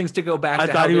just want things to go back. I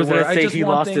to thought how he they was were. gonna say he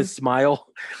lost his smile.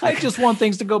 I just want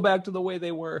things to go back to the way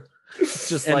they were. It's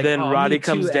just And like, then oh, Roddy me too,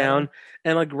 comes down, Adam.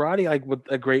 and like Roddy, like with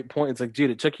a great point. It's like, dude,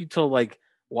 it took you till like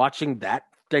watching that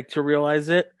like to realize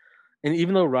it. And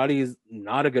even though Roddy is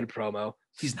not a good promo,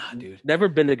 He's not, dude. never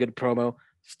been a good promo,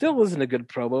 still isn't a good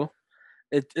promo.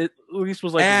 It at least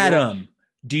was like Adam,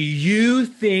 do you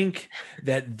think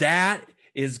that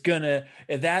is gonna?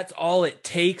 If that's all it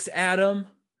takes, Adam?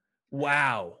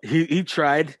 Wow. He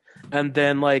tried, and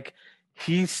then like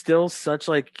he's still such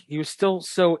like he was still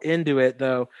so into it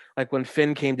though. Like when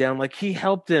Finn came down, like he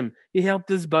helped him, he helped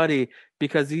his buddy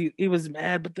because he was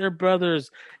mad, but they're brothers,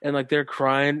 and like they're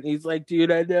crying. He's like,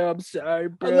 dude, I know, I'm sorry,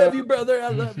 bro. I love you, brother. I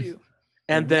love you.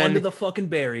 And then under the fucking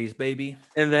berries, baby.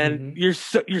 And then you're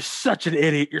such an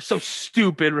idiot. You're so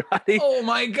stupid, Roddy. Oh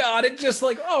my god! It just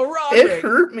like Roddy. It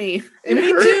hurt me. Me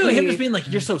too. Him just being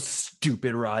like, "You're so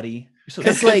stupid, Roddy." You're so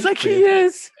It's like he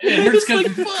is. It hurts like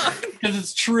fuck. because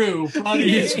it's true.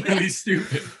 Roddy is really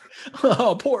stupid.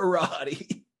 Oh, poor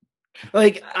Roddy.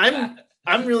 Like I'm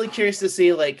really curious to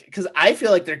see like because I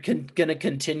feel like they're gonna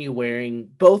continue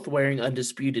both wearing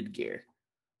undisputed gear.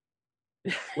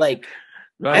 Like.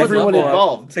 Everyone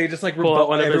involved. They just like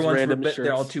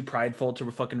they're all too prideful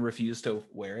to fucking refuse to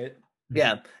wear it.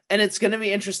 Yeah, and it's going to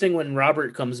be interesting when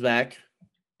Robert comes back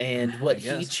and what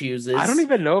he chooses. I don't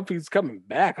even know if he's coming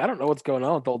back. I don't know what's going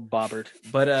on with old Bobbert.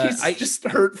 But he's just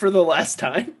hurt for the last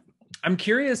time. I'm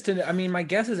curious to. I mean, my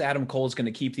guess is Adam Cole's going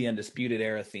to keep the Undisputed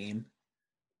Era theme,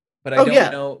 but I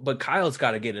don't know. But Kyle's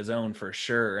got to get his own for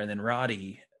sure, and then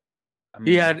Roddy. I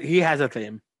mean, he has a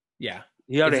theme. Yeah.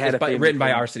 He already had a theme written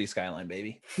by Our City Skyline,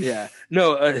 baby. Yeah.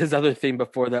 No, his other theme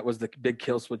before that was the big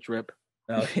kill switch rip.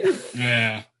 Oh, yeah.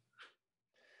 Yeah.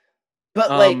 But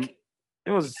like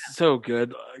it was so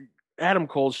good. Adam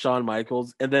Cole, Shawn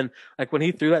Michaels, and then like when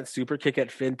he threw that super kick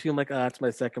at Finn too, I'm like, oh, that's my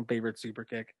second favorite super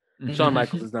kick. Shawn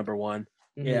Michaels is number one.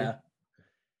 Yeah.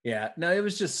 Yeah. No, it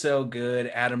was just so good.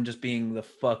 Adam just being the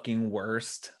fucking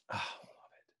worst. Oh,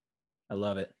 I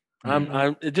love it.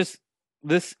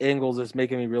 This angles is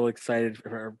making me really excited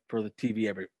for the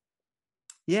TV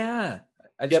Yeah.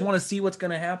 I just want to see what's going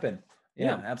to happen.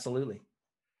 Yeah, absolutely.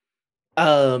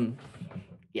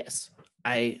 Yes.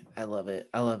 I love it.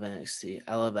 I love NXT.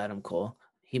 I love Adam Cole.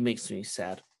 He makes me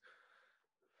sad.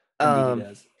 Indeed he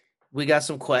does. We got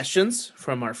some questions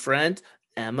from our friend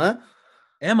Emma.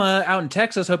 Emma out in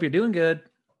Texas. Hope you're doing good.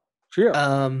 Sure.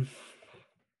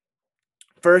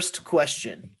 First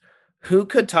question. Who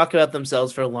could talk about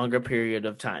themselves for a longer period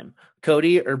of time?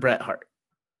 Cody or Bret Hart?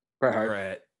 Bret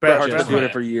Hart. Bret Hart's been doing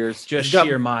it for years. Just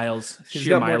sheer mileage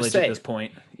at this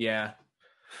point. Yeah.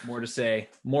 More to say.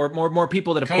 More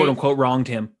people that have quote unquote wronged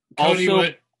him. Cody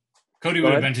would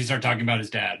eventually start talking about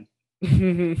his dad.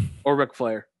 Or Ric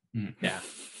Flair. Yeah.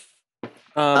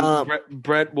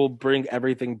 Bret will bring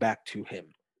everything back to him.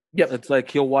 Yep. It's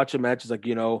like he'll watch a match. It's like,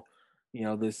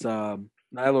 this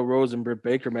Nyla Rose and Britt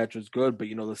Baker match was good, but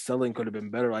the selling could have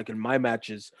been better. Like in my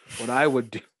matches, what I would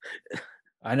do.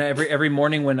 I know every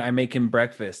morning when I make him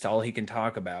breakfast, all he can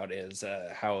talk about is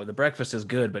how the breakfast is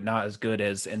good, but not as good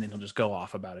as, and then he'll just go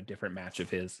off about a different match of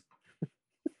his.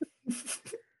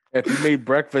 If you made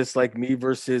breakfast like me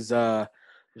versus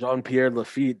Jean-Pierre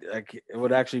Lafitte, like it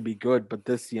would actually be good, but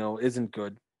this, isn't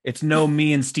good. It's no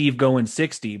me and Steve going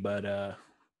 60, but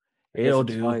it'll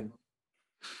do. Fine.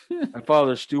 My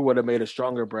father Stu would have made a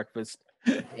stronger breakfast.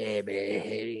 I'm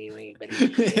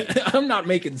not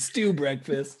making Stu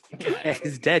breakfast.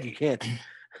 He's dead. You can't.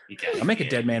 I'll make a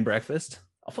dead man breakfast.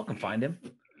 I'll fucking find him.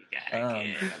 You gotta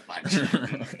get a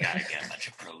bunch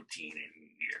of protein in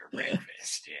your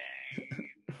breakfast.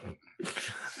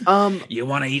 You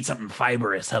want to eat something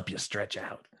fibrous, help you stretch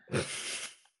out.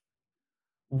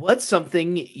 What's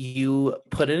something you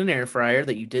put in an air fryer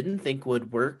that you didn't think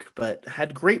would work but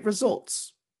had great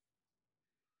results?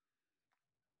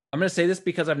 I'm going to say this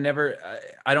because I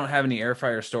don't have any air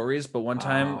fryer stories, but one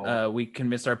time we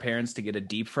convinced our parents to get a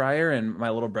deep fryer, and my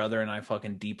little brother and I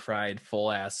fucking deep fried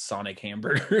full ass Sonic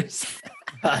hamburgers.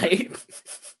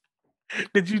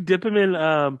 Did you dip them in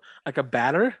like a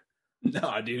batter?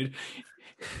 No, dude.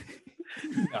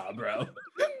 Nah, bro.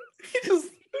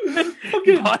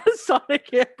 Bought a Sonic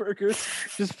hamburger,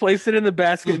 just placed it in the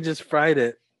basket and just fried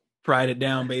it. Fried it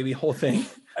down, baby, whole thing.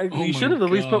 You should have at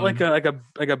least put like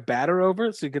a batter over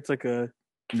it, so it gets like a.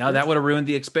 No, that would have ruined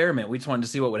the experiment. We just wanted to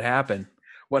see what would happen.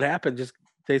 What happened? Just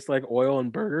tastes like oil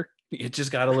and burger. It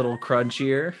just got a little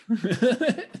crunchier.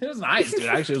 It was nice, dude.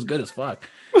 Actually, it was good as fuck.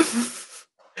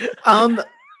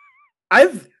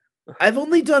 I've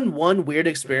only done one weird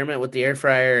experiment with the air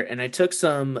fryer, and I took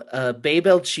some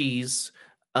Babel cheese,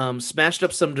 smashed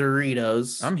up some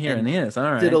Doritos. I'm hearing this. All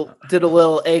right. Did a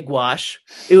little egg wash.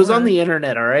 It was All on right. the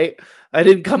internet, all right? I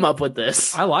didn't come up with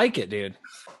this. I like it, dude.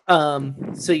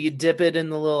 So you dip it in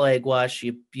the little egg wash,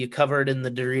 you cover it in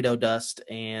the Dorito dust,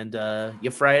 and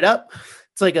you fry it up.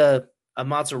 It's like a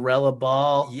mozzarella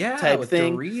ball type with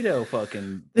thing. Dorito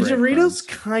fucking The breadcrumbs. Doritos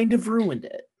kind of ruined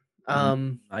it.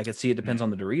 I could see it depends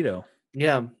on the Dorito.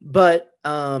 Yeah, but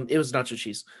it was nacho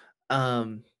cheese.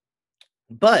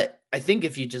 But I think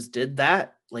if you just did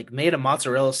that, like made a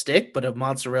mozzarella stick, but a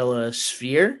mozzarella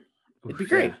sphere, it'd be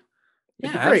great. Yeah,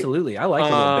 It'd be great. absolutely. I like the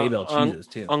little Babel cheeses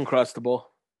too. Uncrustable.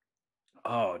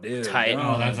 Oh, dude. Tight.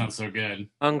 Oh, that sounds so good.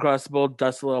 Uncrustable,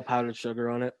 dust a little powdered sugar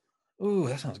on it. Ooh,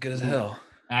 that sounds good as hell.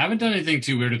 I haven't done anything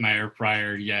too weird with my air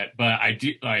fryer yet, but I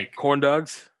do like Corn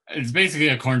dogs. it's basically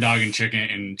a corn dog and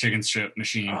chicken strip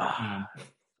machine.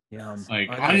 Yum. Like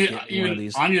I gotta Anya, get one of even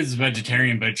these. Anya's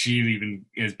vegetarian, but she even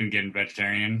has been getting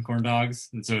vegetarian corn dogs,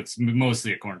 and so it's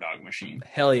mostly a corn dog machine.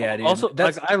 Hell yeah, dude. Also,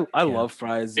 That's I love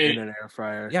fries in an air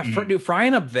fryer. yeah, dude,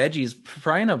 frying up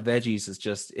veggies is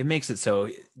just it makes it so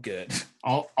good.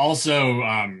 Also,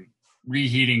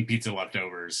 reheating pizza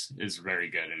leftovers is very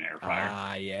good in air fryer.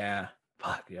 Ah, yeah.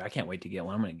 Fuck, dude, I can't wait to get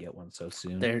one. I'm gonna get one so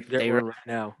soon. They Get one right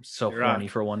now. I'm so they horny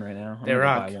rock. for one right now. I'm They gonna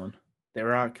rock. buy one. They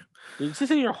rock. Did you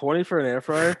say you're horny for an air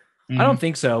fryer? I don't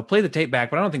think so. Play the tape back,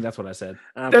 but I don't think that's what I said.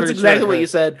 I'm That's pretty exactly sure what you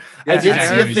said. Yeah, I did that's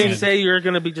see what a you thing said. say you're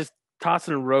gonna be just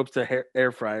tossing ropes to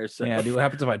air fryers. So. Yeah, dude. What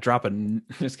happens if I drop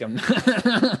just come?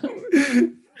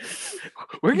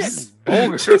 We're getting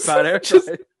vulgar about air fryers.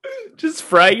 Just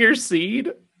fry your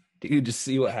seed. Dude, just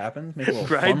see what happens. Make a little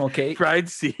funnel cake. Fried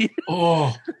seed.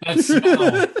 Oh, that smell.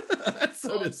 That's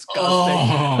so disgusting.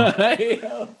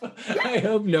 Oh. I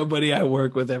hope nobody I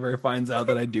work with ever finds out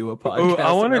that I do a Oh, podcast.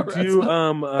 I want about to do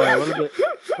wrestling.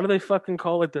 what do they fucking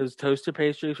call it? Those toaster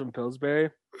pastries from Pillsbury.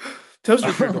 Toaster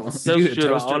Oh, strudels. Dude, Toaster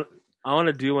strudel. toaster- I want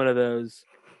to do one of those.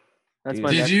 That's Dude.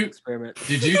 my Did next you- experiment.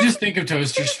 Did you just think of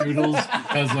toaster strudels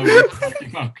because of where talking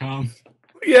about cum?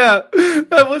 Yeah,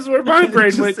 that was where my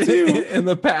brain went Just too. in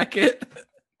the packet.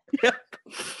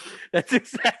 That's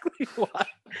exactly why.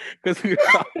 Because we were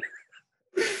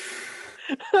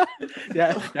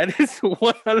yeah, that is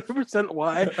 100%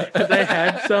 why. Because I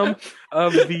had some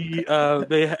of the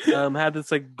they had this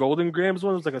like Golden Grams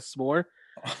one. It was like a s'more,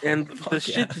 and the Fuck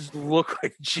shit yeah. just looked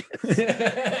like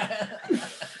jizz.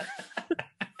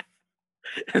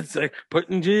 It's like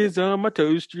putting jizz on my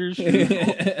toaster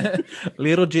strudel.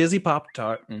 Little Jizzy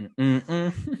Pop-Tart.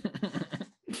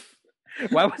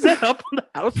 Why was that up on the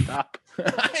housetop?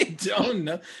 I don't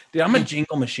know, dude. I'm a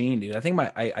jingle machine, dude. I think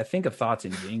I think of thoughts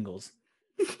in jingles.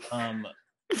 On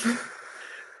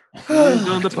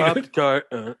the Pop Tart.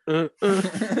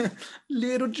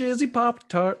 Little Jizzy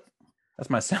Pop-Tart. That's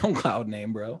my SoundCloud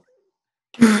name, bro.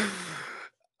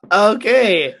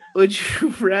 Okay, would you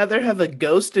rather have a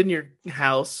ghost in your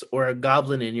house or a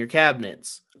goblin in your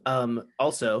cabinets?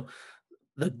 Also,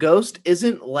 the ghost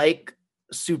isn't like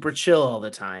super chill all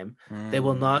the time. They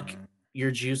will knock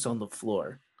your juice on the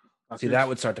floor. See, that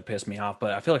would start to piss me off,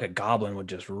 but I feel like a goblin would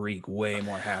just wreak way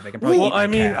more havoc. And probably Well, eat my I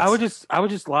mean, cats. I would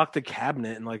just lock the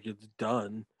cabinet and like it's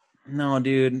done. No,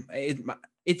 dude,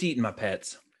 it's eating my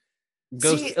pets.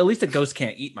 Ghost, See- at least a ghost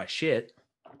can't eat my shit,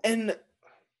 And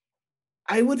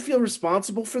I would feel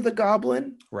responsible for the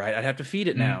goblin. right? I'd have to feed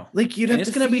it now. Like you'd And have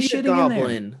it's to gonna be feed a shitting in there.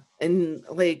 goblin, and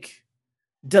like,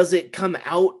 does it come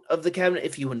out of the cabinet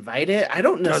if you invite it? I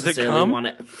don't Does it necessarily come? want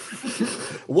it.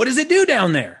 What does it do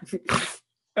down there?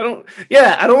 I don't.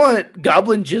 Yeah, I don't want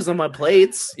goblin jizz on my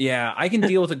plates. Yeah, I can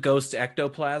deal with a ghost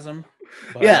ectoplasm.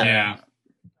 But, Yeah. Yeah.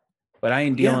 but I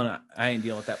ain't dealing. I ain't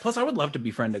dealing with that. Plus, I would love to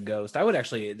befriend a ghost. I would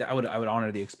actually. I would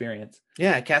honor the experience.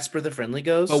 Yeah, Casper the Friendly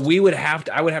Ghost. But we would have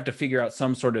to. I would have to figure out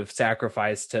some sort of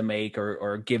sacrifice to make,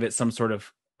 or give it some sort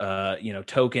of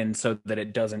token so that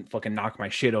it doesn't fucking knock my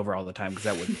shit over all the time, because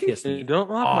that would piss me. Don't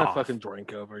knock off. my fucking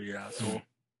drink over, you asshole.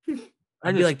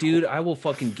 I'd be like, dude, I will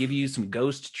fucking give you some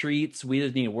ghost treats. We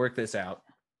just need to work this out.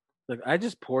 Like, I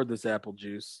just poured this apple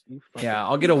juice. You fucking- Yeah,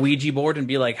 I'll get a Ouija board and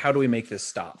be like, how do we make this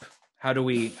stop? How do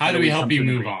we How do we help come you to an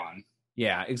move agreement? on?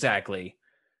 Yeah, exactly.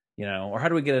 Or how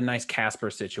do we get a nice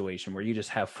Casper situation where you just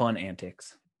have fun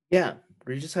antics? Yeah,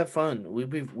 we just have fun.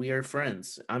 We are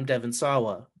friends. I'm Devin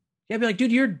Sawa. Yeah, be like,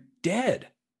 dude, you're dead,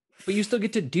 but you still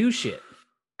get to do shit.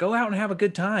 Go out and have a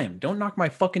good time. Don't knock my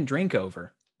fucking drink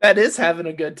over. That is having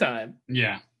a good time.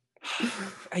 Yeah.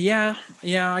 Yeah.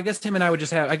 I guess Tim and I would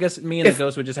just have. I guess me and the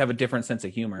ghost would just have a different sense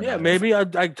of humor. Yeah, about it. maybe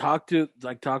I'd talk to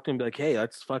him and be like, hey,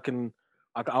 let's fucking.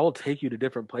 I will take you to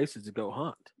different places to go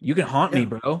hunt. You can haunt me,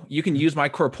 bro. You can use my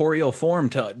corporeal form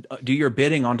to do your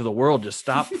bidding onto the world. Just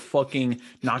stop fucking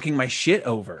knocking my shit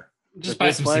over. Just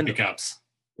buy some sippy cups.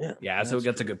 Yeah, so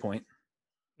that's a good point.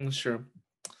 That's true.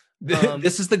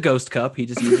 This is the ghost cup. He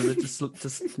just uses it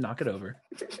to knock it over.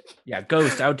 Yeah,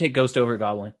 ghost. I would take ghost over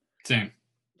goblin. Same.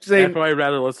 I'd probably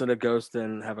rather listen to Ghost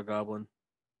than have a goblin.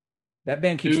 That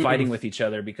band keeps fighting with each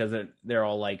other because they're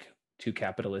all like too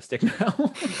capitalistic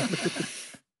now.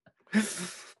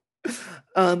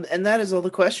 And that is all the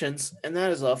questions, and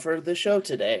that is all for the show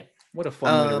today. What a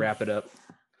fun way to wrap it up.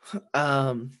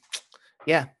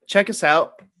 Yeah, check us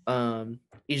out.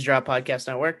 Eavesdrop Podcast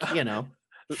Network.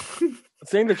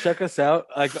 Saying to check us out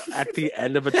like at the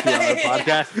end of a 2-hour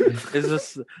podcast is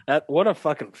this that what a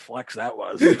fucking flex that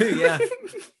was. Yeah.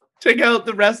 Check out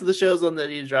the rest of the shows on the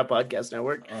Eavesdrop Podcast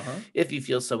Network if you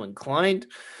feel so inclined.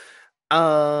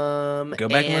 Go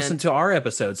back and listen to our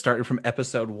episode, starting from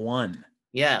episode 1.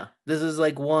 Yeah, this is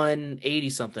like 180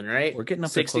 something, right? We're getting up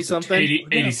 60 to something.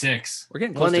 86. We're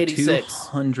getting close to 186.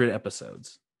 200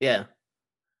 episodes. Yeah.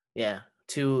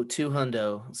 Two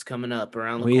hundo is coming up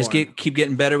around the We corner. just keep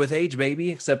getting better with age, baby.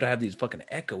 Except I have these fucking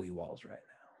echoey walls right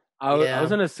now. I was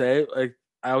gonna say, like,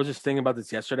 I was just thinking about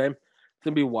this yesterday. It's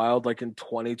gonna be wild, like in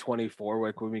 2024,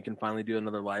 like when we can finally do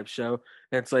another live show.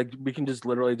 And it's like we can just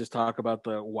literally just talk about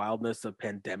the wildness of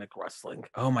pandemic wrestling.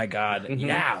 Oh my god,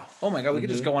 yeah. Oh my god, we could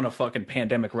just go on a fucking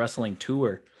pandemic wrestling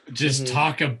tour. Just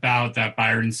talk about that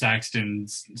Byron Saxton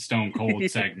Stone Cold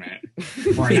segment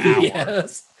for an hour.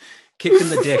 Yes. Kicked in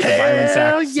the dick, the Byron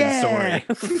Saxton story.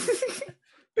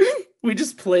 We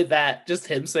just play that, just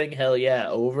him saying "hell yeah"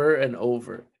 over and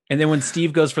over. And then when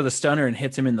Steve goes for the stunner and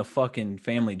hits him in the fucking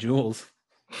family jewels.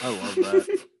 I love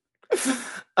that.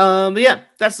 But yeah,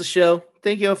 that's the show.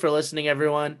 Thank you all for listening,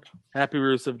 everyone. Happy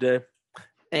Rusev Day.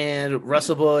 And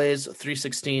Russell Boys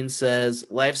 316 says,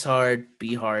 "Life's hard,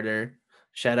 be harder."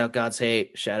 Shout out God's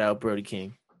hate. Shout out Brody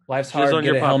King. Life's Cheers hard, on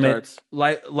get your a helmet.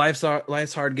 Pop-Tarts.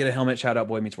 Life's hard, get a helmet. Shout out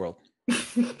Boy Meets World.